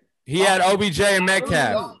 He had OBJ and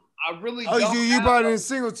Metcalf. I really don't. You brought in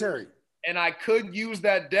Singletary. And I could use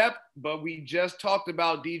that depth, but we just talked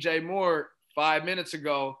about DJ Moore 5 minutes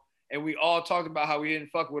ago, and we all talked about how we didn't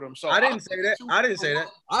fuck with him. So I didn't say that.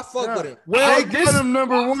 I fuck with him. Well, I got him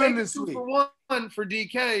number one this week. 2-for-1 for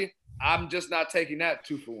DK. I'm just not taking that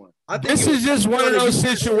 2-for-1. This is just one of those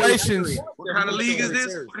situations. What kind of league is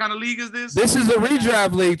this? This is a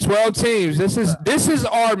redraft league, 12 teams. This is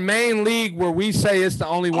our main league where we say it's the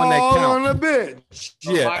only one that counts. All on the bench.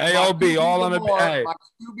 Yeah, AOB, all on the bench. My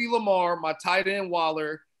QB Lamar, my tight end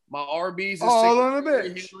Waller, my RBs is all on the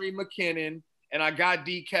bench. Henry McKinnon, and I got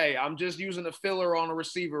DK. I'm just using a filler on a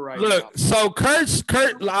receiver now. Look, so Kurt,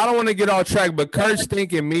 I don't want to get off track, but Kurt's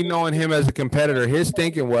thinking, me knowing him as a competitor, his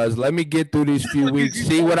thinking was, let me get through these few weeks,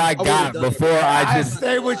 see what I got before I just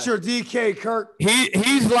stay with your DK, Kurt.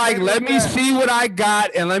 He's like, let me see what I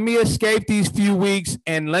got and let me escape these few weeks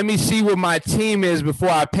and let me see what my team is before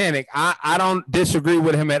I panic. I don't disagree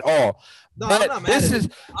with him at all. No,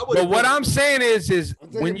 but what I'm saying is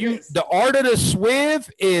when the art of the Swive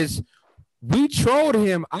is we trolled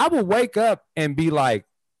him. I would wake up and be like,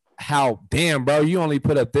 how, damn, bro, you only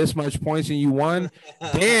put up this much points and you won.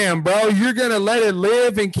 Damn, bro, you're going to let it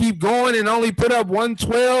live and keep going and only put up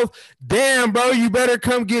 112. Damn, bro, you better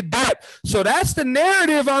come get that. So that's the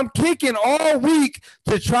narrative I'm kicking all week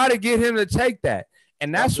to try to get him to take that.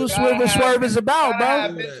 And that's what Swerve is about,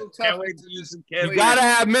 bro. You got to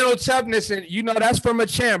have mental toughness. And, you know, that's from a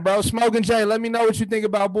champ, bro. Smoking Jay, let me know what you think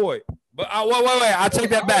about Boyd. But wait. I'll take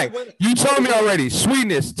that back. You told me already.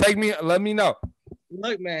 Sweetness. Let me know.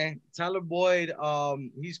 Look, man, Tyler Boyd,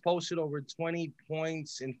 he's posted over 20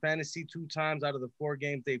 points in fantasy 2 times out of the 4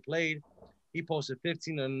 games they played. He posted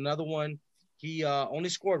 15 in another one. He only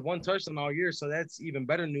scored 1 touchdown all year, so that's even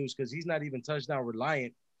better news because he's not even touchdown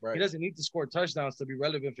reliant. Right. He doesn't need to score touchdowns to be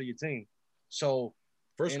relevant for your team. So,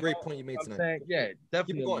 first great point you made tonight. Yeah,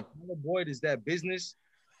 definitely. Tyler Boyd is that business.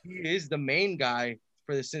 He is the main guy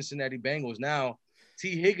for the Cincinnati Bengals. Now,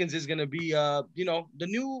 T. Higgins is going to be, the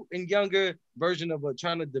new and younger version of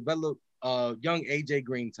trying to develop young AJ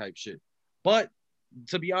Green type shit. But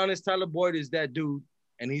to be honest, Tyler Boyd is that dude,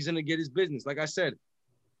 and he's going to get his business. Like I said,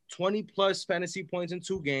 20-plus fantasy points in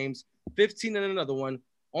 2 games, 15 in another one,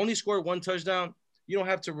 only scored 1 touchdown. You don't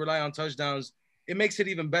have to rely on touchdowns. It makes it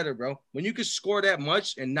even better, bro. When you can score that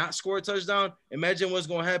much and not score a touchdown, imagine what's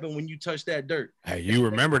going to happen when you touch that dirt. Hey, you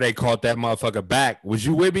remember they caught that motherfucker back. Was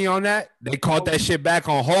you with me on that? They caught that shit back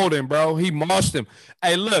on Holden, bro. He mossed him.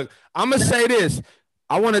 Hey, look, I'm going to say this.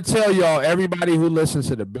 I want to tell y'all, everybody who listens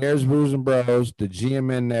to the Bears, Brews, and Bros, the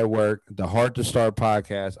GMN Network, the Heart2Start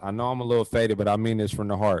Podcast, I know I'm a little faded, but I mean this from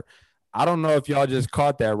the heart. I don't know if y'all just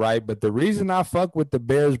caught that right, but the reason I fuck with the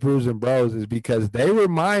Bears, Brews, and Bros is because they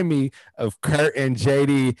remind me of Kurt and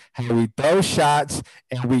JD, how we throw shots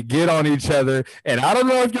and we get on each other. And I don't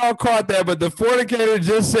know if y'all caught that, but the fornicator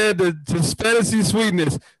just said to fantasy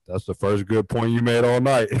sweetness, that's the first good point you made all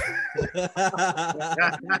night.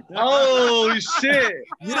 Oh, shit.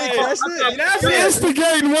 You didn't catch it? That's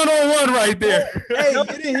instigating one-on-one right there. Hey, you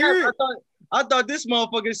didn't hear it? I thought this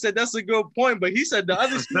motherfucker said that's a good point, but he said the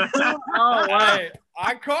other shit. Oh, wow.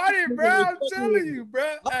 I caught it, bro. I'm telling you, bro.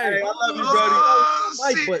 Hey, I love you, Brody.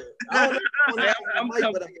 Mike, but I don't know. I'm Mike,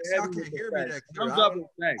 but y'all can hear me that clear. I'm dropping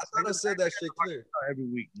facts. I thought I said that shit clear every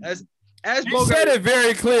week. As you said it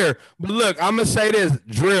very clear. But look, I'm gonna say this,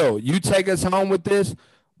 Drill. You take us home with this,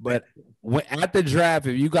 but at the draft,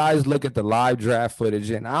 if you guys look at the live draft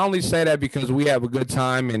footage, and I only say that because we have a good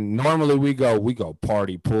time, and normally we go pool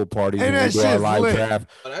parties, and we do our live draft.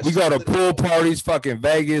 We go to pool parties, fucking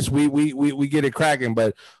Vegas. We get it cracking.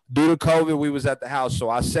 But due to COVID, we was at the house.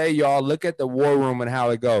 So I say, y'all, look at the war room and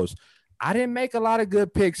how it goes. I didn't make a lot of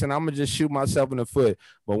good picks, and I'm going to just shoot myself in the foot.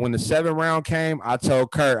 But when the 7th round came, I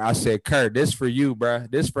told Kurt, I said, Kurt, this for you, bro.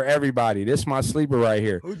 This for everybody. This my sleeper right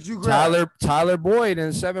here. Who'd you grab? Tyler Boyd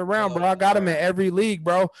in the 7th round, bro. I got him in every league,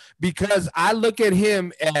 bro, because I look at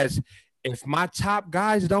him as if my top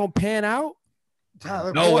guys don't pan out,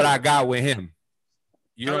 what I got with him.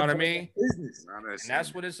 You know what I mean? Business. And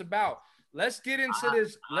that's what it's about. Let's get into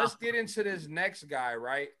this. Let's get into this next guy,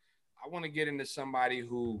 right? I want to get into somebody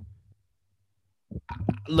who –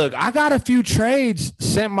 look, I got a few trades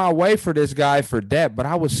sent my way for this guy for depth, but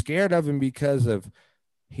I was scared of him because of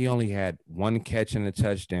he only had 1 catch and a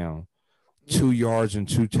touchdown, 2 yards and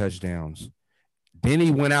 2 touchdowns. Then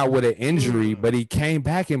he went out with an injury, but he came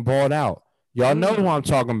back and balled out. Y'all know who I'm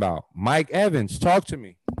talking about. Mike Evans, talk to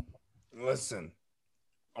me. Listen,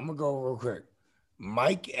 I'm going to go real quick.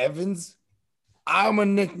 Mike Evans, I'm a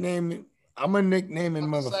nickname him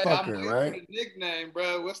motherfucker, right? Nickname,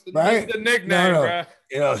 bro. What's the nickname, bro?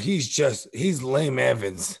 You know, he's lame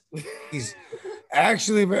Evans. He's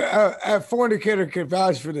actually, Fornicator could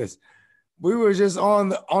vouch for this. We were just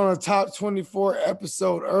on a top 24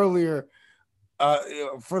 episode earlier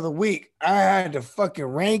for the week. I had to fucking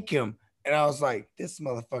rank him, and I was like, this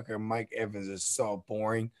motherfucker Mike Evans is so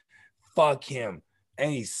boring. Fuck him,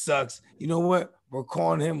 and he sucks. You know what? We're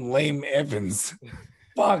calling him Lame Evans.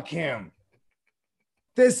 Fuck him.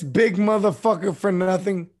 This big motherfucker for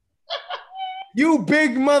nothing. You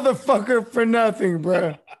big motherfucker for nothing,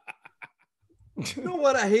 bro. You know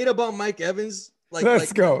what I hate about Mike Evans?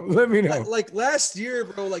 Let's go. Let me know. Like last year,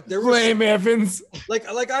 bro. Like there was Lame Evans. Like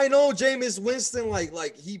I know Jameis Winston.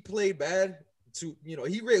 Like he played bad.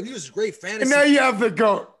 He was great fantasy. And now you have the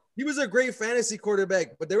GOAT. He was a great fantasy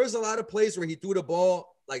quarterback, but there was a lot of plays where he threw the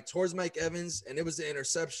ball like towards Mike Evans, and it was an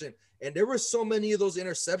interception. And there were so many of those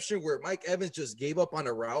interceptions where Mike Evans just gave up on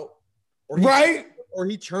a route, or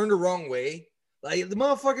he turned the wrong way. Like the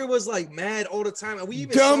motherfucker was like mad all the time. And we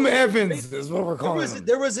even Dumb Evans is what we're calling him.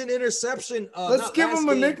 There was an interception. Let's give him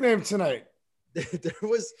a nickname tonight.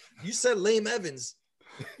 You said Lame Evans.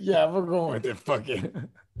 Yeah, we're going with it. Fuck it.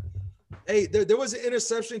 Hey, there was an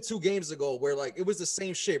interception 2 games ago where like it was the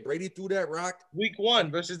same shit. Brady threw that rock. Week 1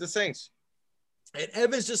 versus the Saints. And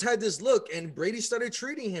Evans just had this look, and Brady started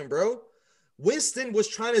treating him, bro. Winston was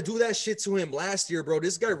trying to do that shit to him last year, bro.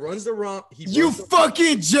 This guy runs the romp. You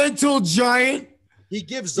fucking gentle giant. He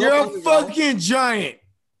gives up. You're a fucking giant.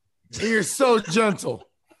 And you're so gentle.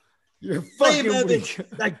 You're fucking weak.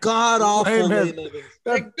 That god awful Lame Evans.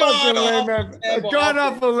 That fucking Lame Evans. That god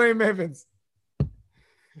awful Lame Evans.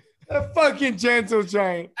 A fucking gentle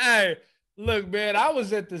giant. Hey, look, man, I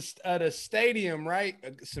was at the stadium, right?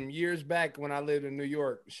 Some years back when I lived in New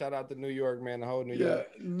York. Shout out to New York, man, the whole New York.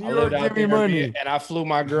 New York, give me money. And I flew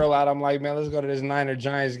my girl out. I'm like, man, let's go to this Niner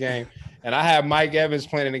Giants game. And I had Mike Evans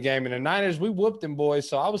playing in the game. And the Niners, we whooped them boys.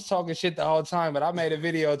 So I was talking shit the whole time. But I made a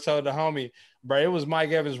video, told the homie, bro, it was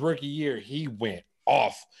Mike Evans' rookie year. He went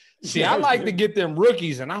off. See, I like to get them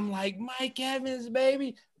rookies. And I'm like, Mike Evans,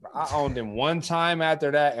 baby. I owned him one time after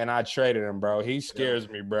that, and I traded him, bro. He scares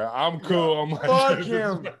me, bro. I'm cool. I'm like, fuck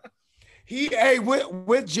him.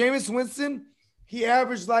 With Jameis Winston, he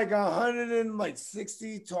averaged like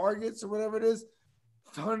 160 targets or whatever it is,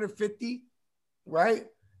 150, right?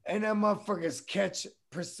 And that motherfucker's catch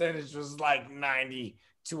percentage was like 90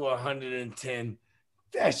 to 110.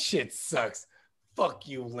 That shit sucks. Fuck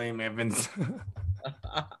you, lame Evans.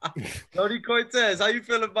 Cody Cortez, how you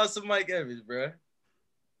feeling about some Mike Evans, bro?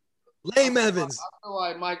 Lame Evans. I feel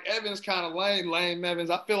like Mike Evans kind of lame Evans.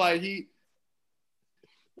 I feel like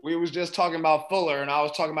we was just talking about Fuller, and I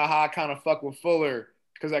was talking about how I kind of fuck with Fuller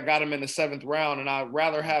because I got him in the 7th round, and I'd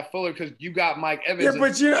rather have Fuller because you got Mike Evans. Yeah,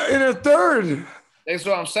 but you're in a 3rd. That's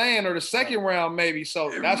what I'm saying, or the 2nd round maybe. So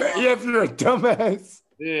that's yeah, if you're a dumbass.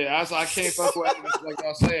 Yeah, I can't fuck with Evans like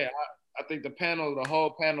I said. I think the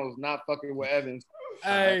whole panel is not fucking with Evans.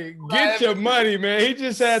 Hey, get your money, man. He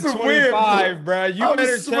just had 25, bro. You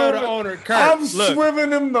better tell the owner, Kurt. I'm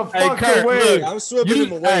swimming him the fuck away. Look, I'm swimming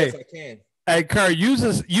him away if I can. Hey, Kurt,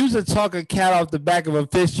 use a talking cat off the back of a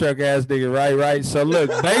fish truck ass nigga, right? So look,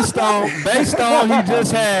 based on he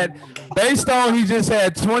just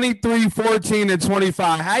had 23, 14, and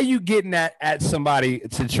 25. How you getting that at somebody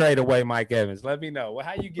to trade away Mike Evans? Let me know.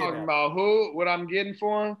 How you getting talking about who? What I'm getting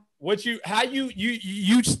for him? How you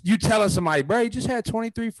telling somebody, bro, he just had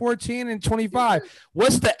 23, 14, and 25.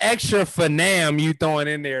 What's the extra finam you throwing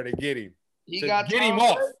in there to get him? Get him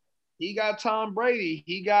off. He got Tom Brady.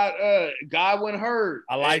 He got Godwin Hurd.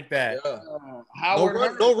 I like that.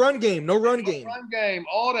 Howard. No run game. No run game.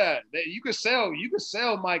 All that. You could sell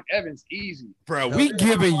Mike Evans easy. Bro, we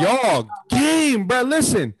giving y'all game, bro.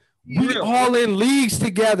 Listen. We all in leagues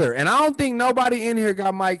together, and I don't think nobody in here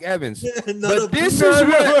got Mike Evans. But this is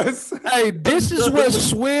what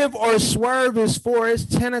Swive or Swerve is for. It's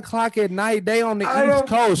 10 o'clock at night. They on the East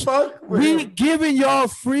Coast. We giving y'all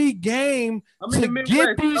free game to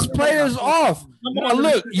get these players off. Now,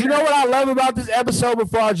 look, you know what I love about this episode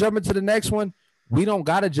before I jump into the next one? We don't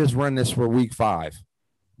got to just run this for week 5.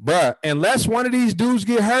 Bruh, unless one of these dudes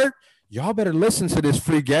get hurt, y'all better listen to this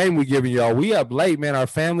free game we giving y'all. We up late, man. Our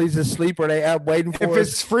family's asleep or they up waiting for us. If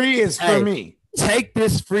it's free, it's for me. Take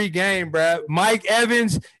this free game, bro. Mike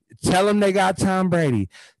Evans, tell him they got Tom Brady.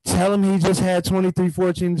 Tell him he just had 23,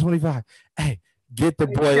 14, 25. Hey, get the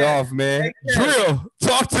boy off, man. Drill,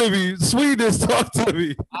 talk to me. Sweetness, talk to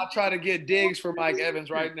me. I'll try to get Diggs for Mike Evans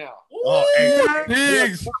right now.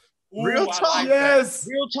 Diggs. Real talk. Yes.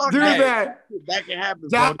 Real talk. Do that. That can happen.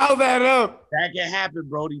 Dial that up. That can happen,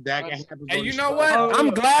 Brody. That can happen. And you know what?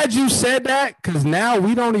 I'm glad you said that because now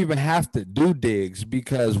we don't even have to do Diggs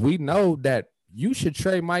because we know that you should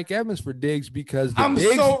trade Mike Evans for Diggs because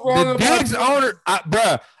the Diggs owner,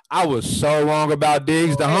 bruh, I was so wrong about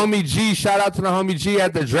Diggs. The homie G, shout out to the homie G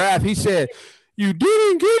at the draft. He said, you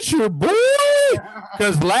didn't get your boy.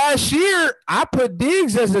 Because last year, I put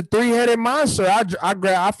Diggs as a 3-headed monster. I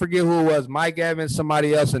forget who it was, Mike Evans,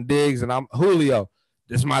 somebody else, and Diggs, and I'm Julio.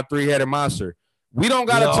 This is my 3-headed monster. We don't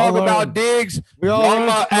got to talk about Diggs. We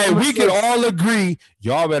can all agree.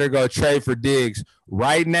 Y'all better go trade for Diggs.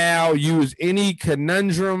 Right now, use any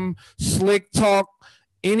conundrum, slick talk,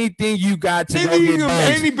 anything you got to go get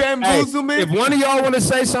Diggs. If one of y'all want to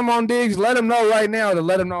say something on Diggs, let him know right now to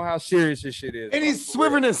let him know how serious this shit is. Any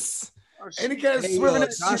swiviness. Any kind of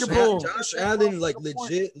swiviness. Josh Allen, like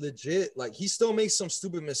legit, like he still makes some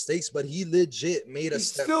stupid mistakes, but he legit made a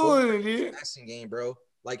step forward in the passing game, bro.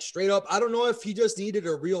 Like straight up, I don't know if he just needed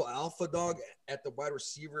a real alpha dog at the wide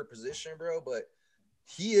receiver position, bro, but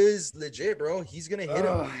he is legit, bro. He's gonna hit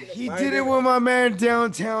him. He did it with my man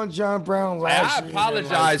downtown John Brown last year. I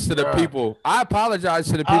apologize to the people.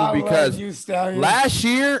 Because last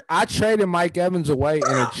year I traded Mike Evans away in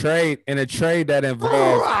a trade that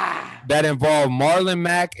involved Marlon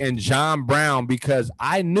Mack and John Brown because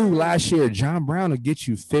I knew last year John Brown would get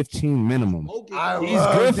you 15 minimum. He's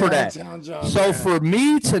good for that. So for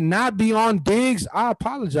me to not be on Diggs, I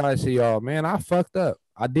apologize to y'all, man. I fucked up.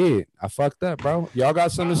 I did. I fucked up, bro. Y'all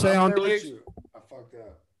got something to say on Diggs? I fucked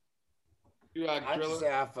up.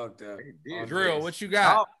 I fucked up. Drill, what you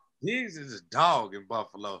got? Diggs is a dog in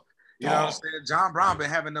Buffalo. You know what I'm saying? John Brown been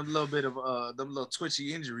having them little bit of them little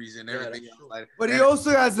twitchy injuries and everything else. Like, but he also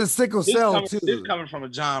has a sickle cell too. This coming from a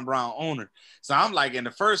John Brown owner. So I'm like, in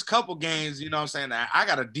the first couple games, you know what I'm saying? I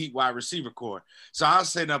got a deep wide receiver core. So I'm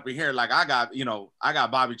sitting up in here like I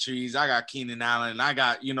got Bobby Trees, I got Keenan Allen, I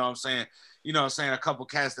got, you know what I'm saying? You know what I'm saying? A couple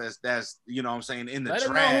cats that's you know what I'm saying, in the let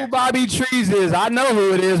draft. Let him know who Bobby Trees is. I know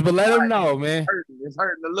who it is, but let him know, man. It's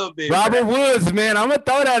hurting a little bit. Robert Woods, man. I'm gonna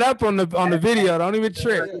throw that up on the video. Don't even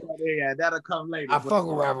trip. Yeah, that'll come later. I fuck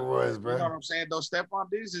with Robert Woods, bro. You know what I'm saying? Though Stephon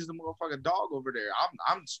Diggs is the motherfucking dog over there.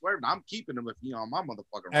 I'm swearing, I'm keeping him if he on my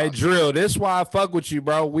motherfucking Hey, roster. Drill, this is why I fuck with you,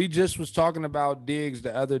 bro. We just was talking about Diggs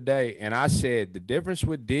the other day, and I said the difference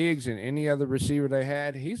with Diggs and any other receiver they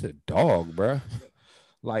had, he's a dog, bro.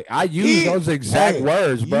 Like, I use those exact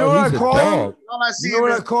words, bro. You know what He's I call him? All I see You know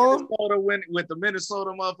what I call him? With the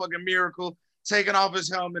Minnesota motherfucking Miracle, taking off his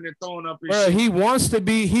helmet and throwing up his Bro, shit. he wants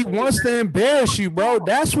to embarrass you, bro.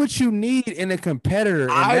 That's what you need in a competitor.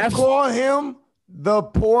 And I that's call him the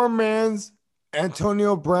poor man's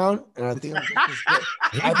Antonio Brown, and I think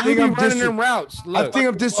I'm running them routes. Look, I think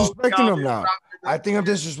I'm disrespecting him now. I think I'm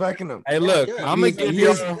disrespecting him. Hey, look, I'm gonna give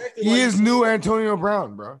you. He is new Antonio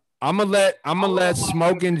Brown, bro. I'm gonna let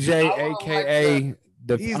Smoking J, aka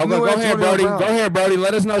the. He's Okay, new go ahead, Antonio Brody. Brown. Go ahead, Brody.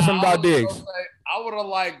 Let us know something about Diggs. I would have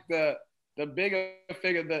liked the bigger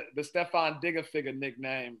figure, the Stephon Digger figure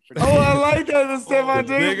nickname. Oh, I like that. The Stephon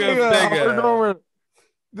Digger figure.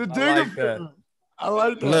 The Digger figure. I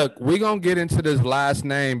like that. Look, we're gonna get into this last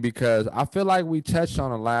name because I feel like we touched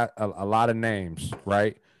on a lot of names,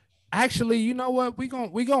 right? Actually, you know what? We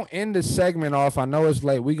gonna end this segment off. I know it's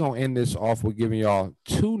late. We gonna end this off with giving y'all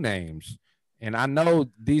 2 names. And I know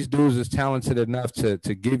these dudes is talented enough to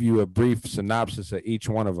give you a brief synopsis of each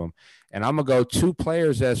one of them. And I'm gonna go 2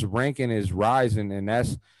 players that's ranking is rising, and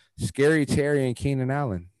that's Scary Terry and Keenan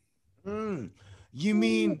Allen. You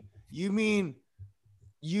mean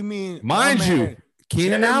mind you,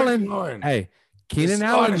 Keenan Allen. McLaurin. Hey, Keenan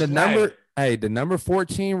Allen, the number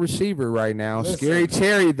 14 receiver right now. Listen, Scary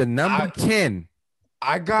Terry, the number 10.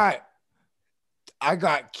 I got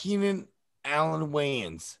Keenan Allen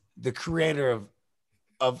Wayans, the creator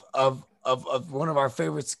of one of our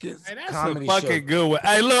favorite skits. Hey, that's comedy a fucking show. good one.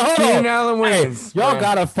 Hey, look, hold Keenan on. Allen Wayans. Y'all man.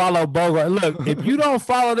 gotta follow Bogart. Look, if you don't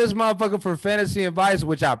follow this motherfucker for fantasy advice,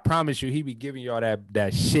 which I promise you, he be giving y'all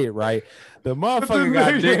that shit, right? The motherfucker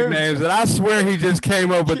got nicknames, and I swear he just came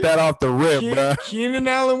up with that off the rip, bro. Keenan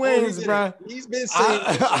Allen Wayans, bro. He's been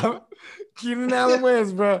saying Keenan Allen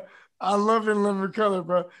Wayans, bro. I love In Living Color,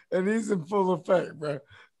 bro, and he's in full effect, bro.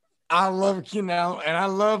 I love Keenan Allen, and I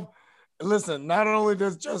love. Listen, not only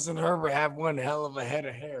does Justin Herbert have one hell of a head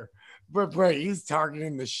of hair, but bro, he's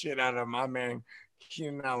targeting the shit out of my man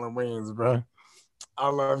Keenan Allen Wayans, bro. I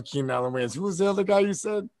love Keenan Allen Wayans. Who was the other guy you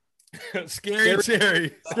said? Scary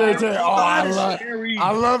Terry. Scary Terry. Oh,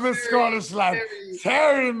 I love his Scottish lad.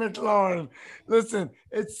 Terry McLaurin. Listen,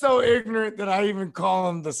 it's so ignorant that I even call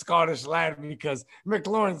him the Scottish lad because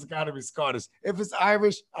McLaurin's got to be Scottish. If it's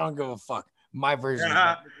Irish, I don't give a fuck. My version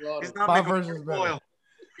is better. My version is better.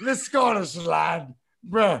 The Scottish lad,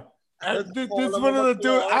 bro. This one of the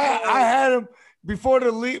dudes. I had him before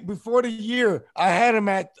the year. I had him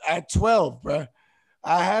at 12, bro.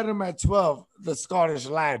 I had him at 12. The Scottish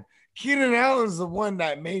lad. Keenan Allen's the one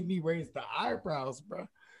that made me raise the eyebrows, bro,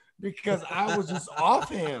 because I was just off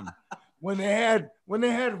him when they had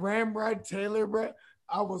Ramrod Taylor, bro.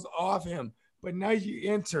 I was off him, but now you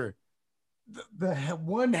enter the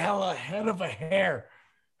one hella head of a hair,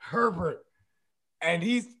 Herbert. And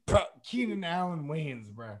he's Keenan Allen Wayans,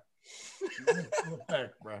 bro.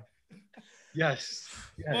 Bro. Yes.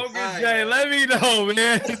 Focus Jay, let me know,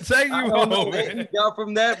 man. Take you home, man. Y'all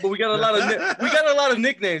from that, but we got a lot of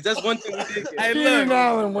nicknames. That's one thing we did get. Hey, look,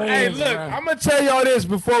 man. I'm gonna tell y'all this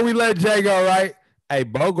before we let Jay go, right? Hey,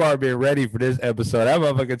 Bogart been ready for this episode. That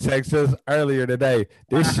motherfucker texted us earlier today.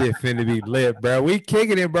 This shit finna be lit, bro. We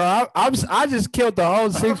kicking it, bro. I just killed the whole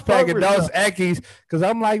 6-pack of Dos Equis because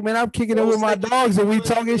I'm like, man, I'm kicking it with my dogs and we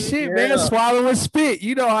talking shit, man. Swallowing spit.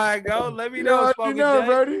 You know how I go. Let me know. You know,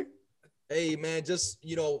 buddy. Hey man, just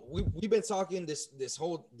we've been talking this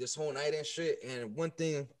whole night and shit. And one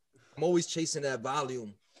thing, I'm always chasing that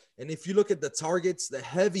volume. And if you look at the targets, the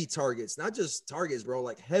heavy targets, not just targets, bro,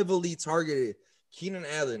 like heavily targeted, Keenan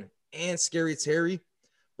Allen and Scary Terry,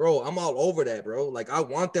 bro, I'm all over that, bro. Like I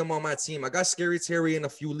want them on my team. I got Scary Terry in a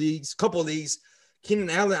few leagues, couple leagues. Keenan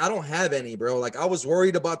Allen, I don't have any, bro. Like I was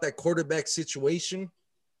worried about that quarterback situation.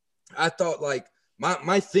 I thought like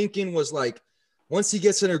my thinking was like, once he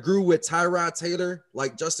gets in a groove with Tyrod Taylor,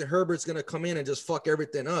 like Justin Herbert's going to come in and just fuck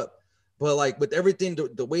everything up. But like with everything,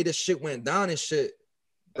 the way this shit went down and shit,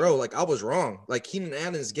 bro, like I was wrong. Like Keenan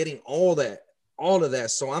Allen's getting all of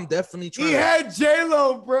that. So I'm definitely trying. He had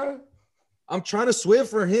J-Lo, bro. I'm trying to Swive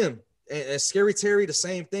for him. And Scary Terry, the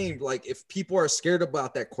same thing. Like if people are scared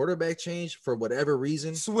about that quarterback change for whatever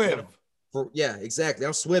reason, Swive. Yeah, exactly.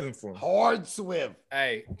 I'm swiving for him. Hard Swive.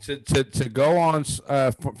 Hey, to go on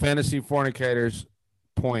Fantasy Fornicators'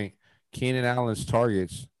 point, Keenan Allen's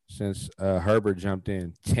targets since Herbert jumped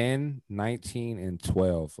in 10, 19, and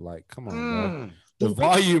 12. Like, come on, bro. The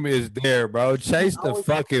volume is there, bro. Chase the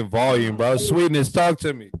fucking volume, bro. Sweetness, talk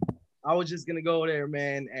to me. I was just gonna go there,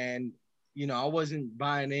 man, and I wasn't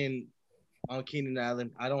buying in on Keenan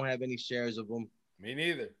Allen. I don't have any shares of him. Me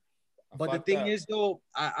neither. But the thing is, though,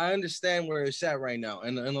 I understand where it's at right now,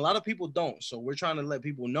 and a lot of people don't. So we're trying to let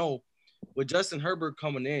people know, with Justin Herbert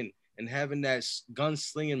coming in and having that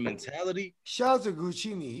gunslinging mentality. Shout out to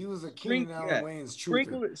Guccini. He was a Keenan Allen Wayne's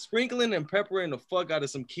trooper. Sprinkling and peppering the fuck out of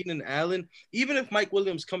some Keenan Allen. Even if Mike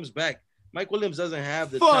Williams comes back, Mike Williams doesn't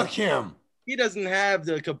have the fuck him. He doesn't have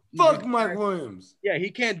the fuck Mike Williams. Yeah, he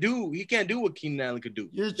can't do what Keenan Allen could do.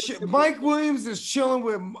 Mike Williams is chilling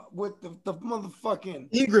with the motherfucking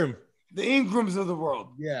Ingram. The Ingrams of the world.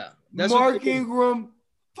 Yeah. Mark Ingram.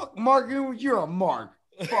 Fuck Mark Ingram. You're a Mark.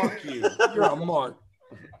 Fuck you. You're a Mark.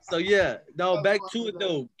 So yeah, no, back to it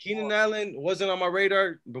though. Keenan Allen wasn't on my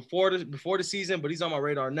radar before the season, but he's on my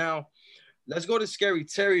radar now. Let's go to Scary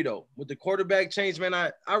Terry though. With the quarterback change, man,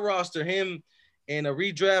 I roster him in a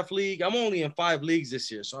redraft league. I'm only in 5 leagues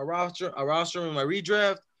this year, so I roster him in my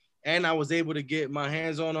redraft, and I was able to get my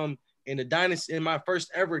hands on him in the dynasty in my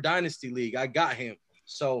first ever dynasty league. I got him,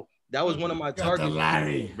 so that was one of my targets.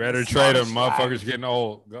 Better trade him, motherfuckers getting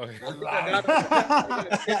old. Go ahead.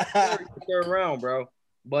 Third round, bro.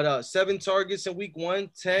 But 7 targets in week 1,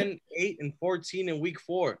 10, 8, and 14 in week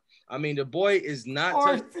 4. I mean, the boy is not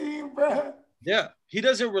 14, bro. Yeah, he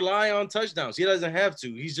doesn't rely on touchdowns. He doesn't have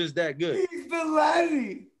to. He's just that good. He's the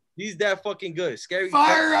laddie. He's that fucking good. Scary.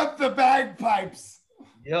 Fire up the bagpipes.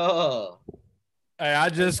 Yeah. Hey, I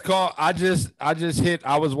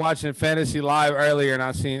was watching Fantasy Live earlier and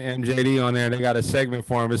I seen MJD on there and they got a segment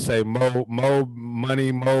for him. It say Mo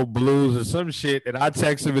Money, Mo Blues or some shit. And I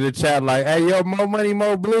text him in the chat like, hey, yo, Mo Money,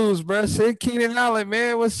 Mo Blues, bro. Send Keenan Allen,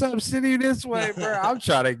 man. What's up? Send him this way, bro. I'm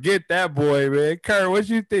trying to get that boy, man. Kurt, what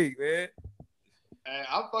you think, man? Hey,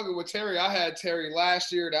 I'm fucking with Terry. I had Terry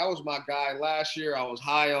last year. That was my guy last year. I was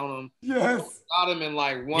high on him. Yes. Got him in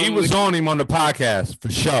like one. He was on him on the podcast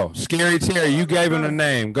for sure. Scary Terry, you gave him the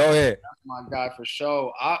name. Go ahead. That's my guy for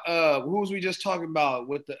sure. Who was we just talking about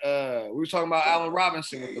with the we were talking about Allen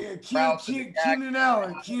Robinson with the Keenan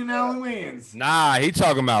Allen. Keenan Allen wins. Nah, he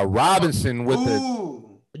talking about Robinson with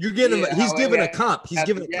You're giving he's giving a comp. He's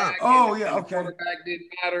giving a comp. Oh yeah, okay. Quarterback didn't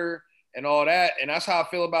matter. And all that, and that's how I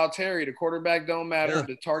feel about Terry. The quarterback don't matter. Yeah,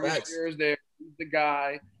 the target share is there. He's the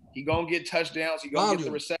guy. He gonna get touchdowns. He gonna get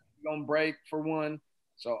the reception. He gonna break for one.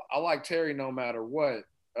 So I like Terry no matter what.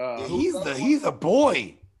 He's a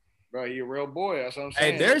boy, bro. He a real boy. That's what I'm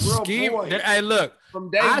saying. Hey, there's scheme. Hey, look.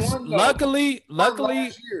 From day one, though, luckily,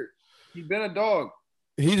 he's been a dog.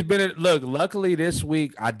 Luckily this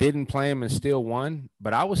week I didn't play him and still won,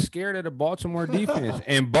 but I was scared of the Baltimore defense.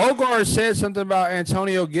 And BOGARD said something about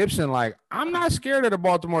Antonio Gibson. Like, I'm not scared of the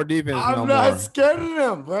Baltimore defense. I'm not scared of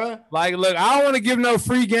them, bro. Like, look, I don't want to give no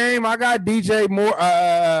free game. I got DJ Moore,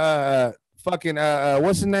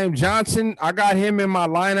 what's his name? Johnson. I got him in my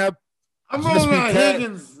lineup. I'm rolling on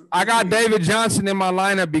Higgins. I got David Johnson in my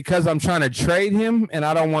lineup because I'm trying to trade him, and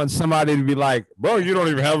I don't want somebody to be like, bro, you don't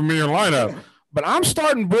even have him in your lineup. But I'm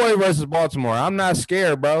starting boy versus Baltimore. I'm not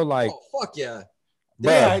scared, bro. Like, fuck yeah.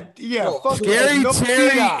 Bro, yeah. Scary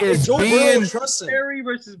Terry is being Terry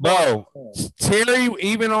versus bro. Terry,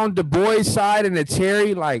 even on the boys' side and the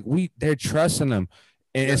Terry, like they're trusting him.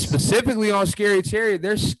 And specifically on Scary Terry,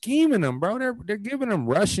 they're scheming him, bro. They're giving him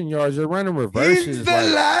rushing yards. They're running reverses. He's the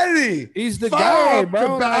laddie. He's the guy,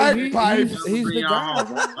 bro. He's the guy.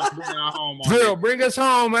 Drill, bring us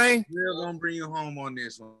home, man. Drill gonna bring you home on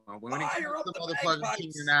this one. When it comes to motherfucking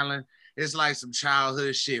Keenan Allen, it's like some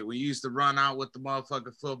childhood shit. We used to run out with the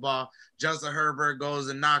motherfucking football. Justin Herbert goes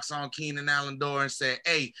and knocks on Keenan Allen's door and said,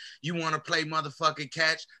 hey, you want to play motherfucking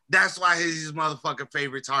catch? That's why he's his motherfucking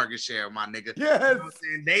favorite target share, my nigga. Yes. You know what I'm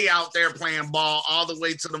saying? They out there playing ball all the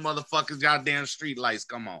way to the motherfuckers goddamn street lights.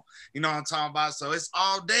 Come on. You know what I'm talking about? So it's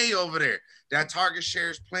all day over there. That target share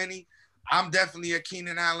is plenty. I'm definitely a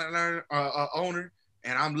Keenan Allen owner.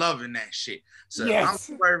 And I'm loving that shit. So yes. I'm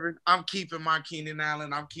swerving. I'm keeping my Keenan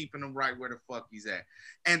Allen. I'm keeping him right where the fuck he's at.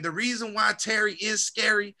 And the reason why Terry is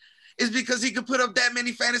scary is because he could put up that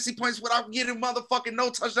many fantasy points without getting motherfucking no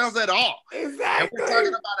touchdowns at all. Exactly. And we're talking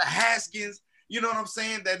about a Haskins. you know what I'm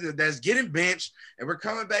saying, that's getting benched, and we're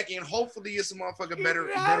coming back in. Hopefully, it's a motherfucker better.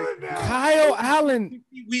 Kyle Allen.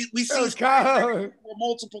 We see Kyle with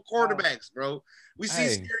multiple quarterbacks, bro. We see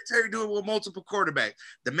Scary Terry do it with multiple quarterbacks.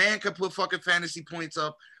 The man can put fucking fantasy points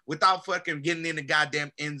up without fucking getting in the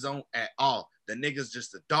goddamn end zone at all. The nigga's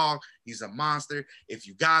just a dog. He's a monster. If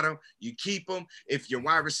you got him, you keep him. If your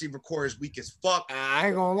wide receiver core is weak as fuck, I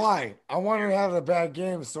ain't gonna lie. I want to have a bad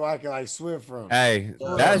game so I can like Swift from. Hey,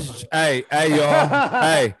 that's hey y'all.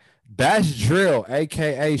 Hey, that's drill,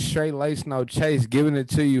 aka straight lace no chase, giving it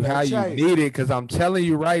to you how you need it. Because I'm telling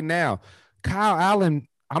you right now, Kyle Allen.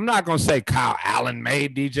 I'm not gonna say Kyle Allen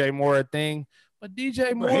made DJ Moore a thing. But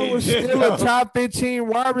DJ Moore was still a top 15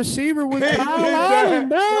 wide receiver with Kyle Allen,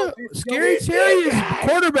 bro. Scary Terry is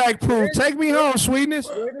quarterback proof. Take me home, sweetness.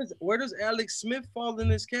 Where does Alex Smith fall in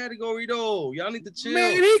this category, though? Y'all need to chill.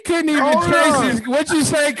 Man, he couldn't even chase his. What you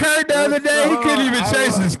say, Kurt, the other day? He couldn't even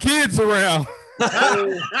chase his kids around.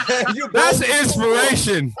 That's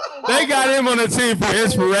inspiration. They got him on the team for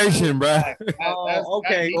inspiration, bro.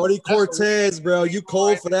 Okay. Brody Cortez, bro. You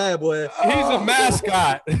cold for that, boy. He's a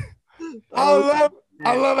mascot. I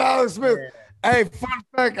love Alex Smith. Hey, fun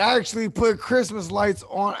fact, I actually put Christmas lights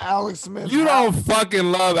on Alex Smith. You don't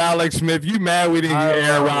fucking love Alex Smith. You mad we didn't get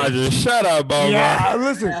Aaron Rodgers. Shut up, Bogart. Yeah,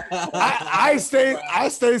 listen, I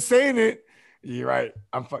stay saying it. You're right.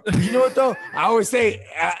 I'm fucking. You know what though? I always say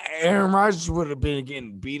Aaron Rodgers would have been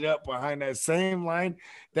getting beat up behind that same line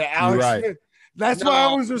that Alex Smith. That's why I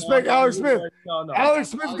always respect Alex Smith. Alex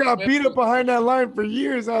Smith got beat up behind that line for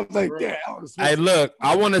years. I was like, damn, Alex Smith. Hey, look,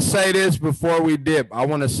 I want to say this before we dip. I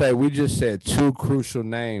want to say we just said two crucial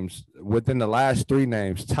names within the last three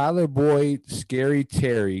names: Tyler Boyd, Scary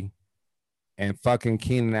Terry, and fucking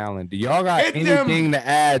Keenan Allen. Do y'all got anything to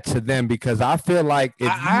add to them? Because I feel like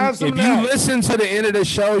if you listen to the end of the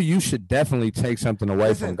show, you should definitely take something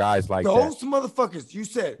away from guys like those motherfuckers. You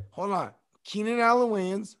said, hold on, Keenan Allen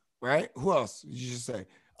wins. Right? Who else did you just say?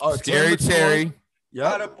 Oh, Scary Terry.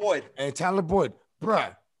 Tyler Boyd. And Tyler Boyd.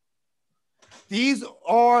 Bruh. These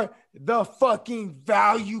are the fucking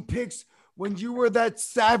value picks when you were that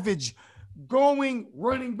savage going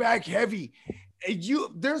running back heavy. And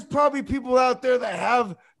there's probably people out there that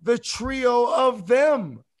have the trio of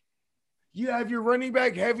them. You have your running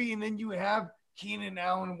back heavy, and then you have Keenan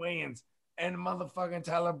Allen Wayans and motherfucking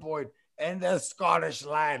Tyler Boyd and the Scottish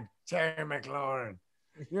lad, Terry McLaurin.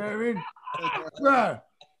 You know what I mean? Bruh,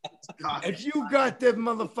 if you got them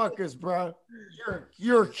motherfuckers, bro,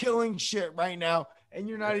 you're killing shit right now, and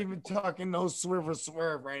you're not even talking no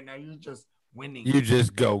swerve right now. You're just winning. You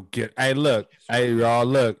just go get. Hey, look. Hey, y'all,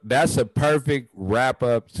 look. That's a perfect wrap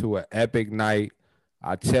up to an epic night.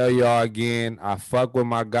 I tell y'all again, I fuck with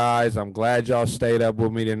my guys. I'm glad y'all stayed up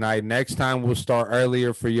with me tonight. Next time we'll start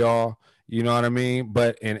earlier for y'all. You know what I mean?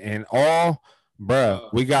 But in all, bro,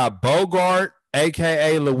 we got Bogart,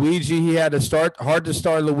 a.k.a. Luigi. He had to start hard to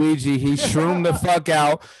start Luigi. He shroomed the fuck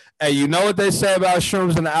out. Hey, you know what they say about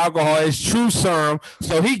shrooms and alcohol? It's true serum.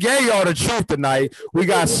 So he gave y'all the truth tonight. We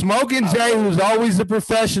got Smoking Jay, who's always a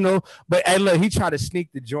professional. But, hey, look, he tried to sneak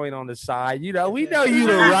the joint on the side. You know, we know you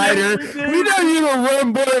the writer. We know you the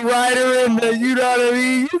run boy writer. And you know what I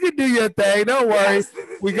mean? You can do your thing. Don't worry.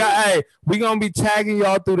 We going to be tagging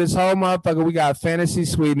y'all through this whole motherfucker. We got Fantasy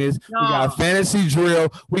Sweetness. We got Fantasy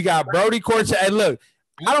Drill. We got Brody Cortez. Hey, look,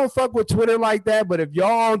 I don't fuck with Twitter like that. But if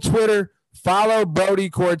y'all on Twitter, follow Brody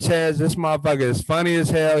Cortez. This motherfucker is funny as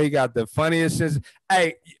hell. He got the funniest sense.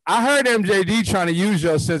 Hey, I heard MJD trying to use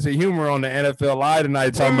your sense of humor on the NFL Live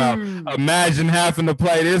tonight, talking about imagine having to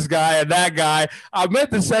play this guy and that guy. I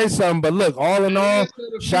meant to say something, but look, all in all,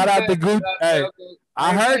 shout out to Gucci. Hey,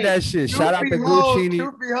 I heard that shit. Shout out to Gucci.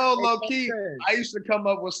 Truth be told, low key, I used to come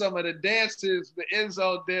up with some of the dances, the end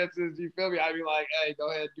zone dances. You feel me? I'd be like, hey, go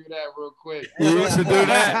ahead, do that real quick. You used to do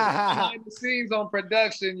that? Behind the scenes on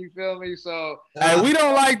production, you feel me? So, hey, we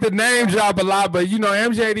don't like the name drop a lot, but you know,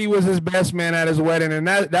 MJD was his best man at his wedding, and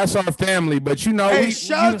that's our family. But you know, hey,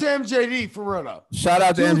 shout out to MJD for real though. Shout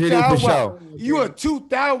out to MJD for sure. You a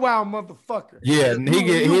 2,000 wow motherfucker. Yeah,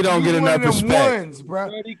 he don't get enough respect. Ones, bro.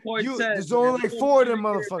 There's only like 4 of them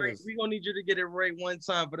motherfuckers. We gonna need you to get it right one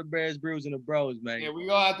time for the Bears, Brews, and the Bros, man. Yeah, we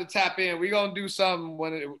gonna have to tap in. We gonna do something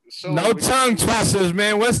when it. No tongue twisters,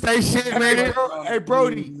 man. What's that shit, man? Hey,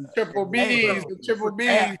 Brody. Triple B's, triple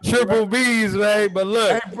B's, triple B's, man. But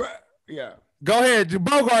look, yeah. Go ahead,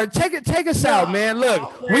 Bogart. Take us out, man.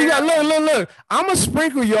 Look, we got look. I'm gonna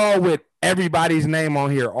sprinkle y'all with everybody's name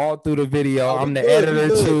on here all through the video. I'm the editor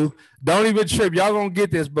too. Don't even trip. Y'all gonna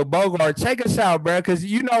get this. But Bogart, take us out, bro. Because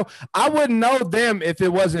you know I wouldn't know them if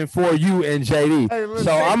it wasn't for you and JD. Hey,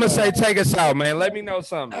 so I'm gonna say take us out, man. Let me know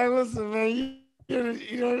something. Hey, listen, man. You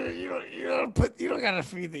don't gotta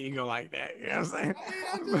feed the ego like that. You know what I'm saying?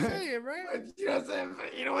 I'm just saying, right? You know what I'm saying?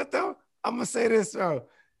 But you know what though? I'm gonna say this, bro.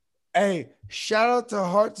 Hey, shout out to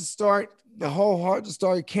Heart2Start, the whole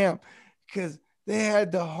Heart2Start camp, because they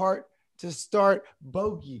had the heart to start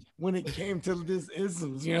bogey when it came to this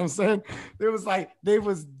isms. You know what I'm saying? They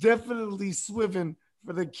was definitely swiving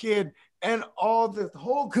for the kid and all the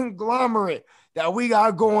whole conglomerate that we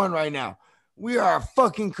got going right now. We are a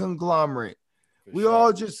fucking conglomerate. We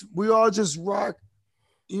all just rock.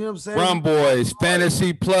 You know what I'm saying? Rum Boys,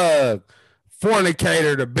 Fantasy Plug,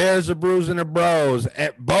 Fornicator, the Bears, the Brews, and the Bros,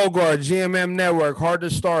 at BOGARD, GMM Network,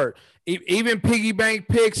 Heart2Start, even Piggy Bank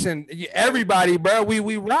Picks, and everybody, bro.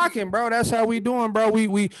 We rocking, bro. That's how we doing, bro.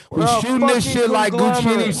 We shooting this shit like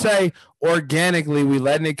Guccini say, organically. We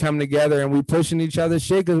letting it come together, and we pushing each other's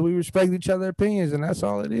shit because we respect each other's opinions, and that's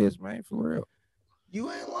all it is, man, for real.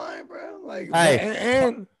 You ain't lying, bro. Like, hey,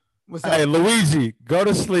 and what's hey, up? Luigi, go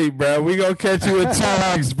to sleep, bro. We gonna catch you at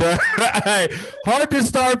times, bro. Hey,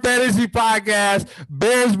 Heart2Start Fantasy Podcast,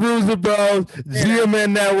 Bears, Brews, and Bros,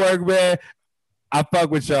 GMN Network, man. I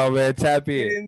fuck with y'all, man. Tap in.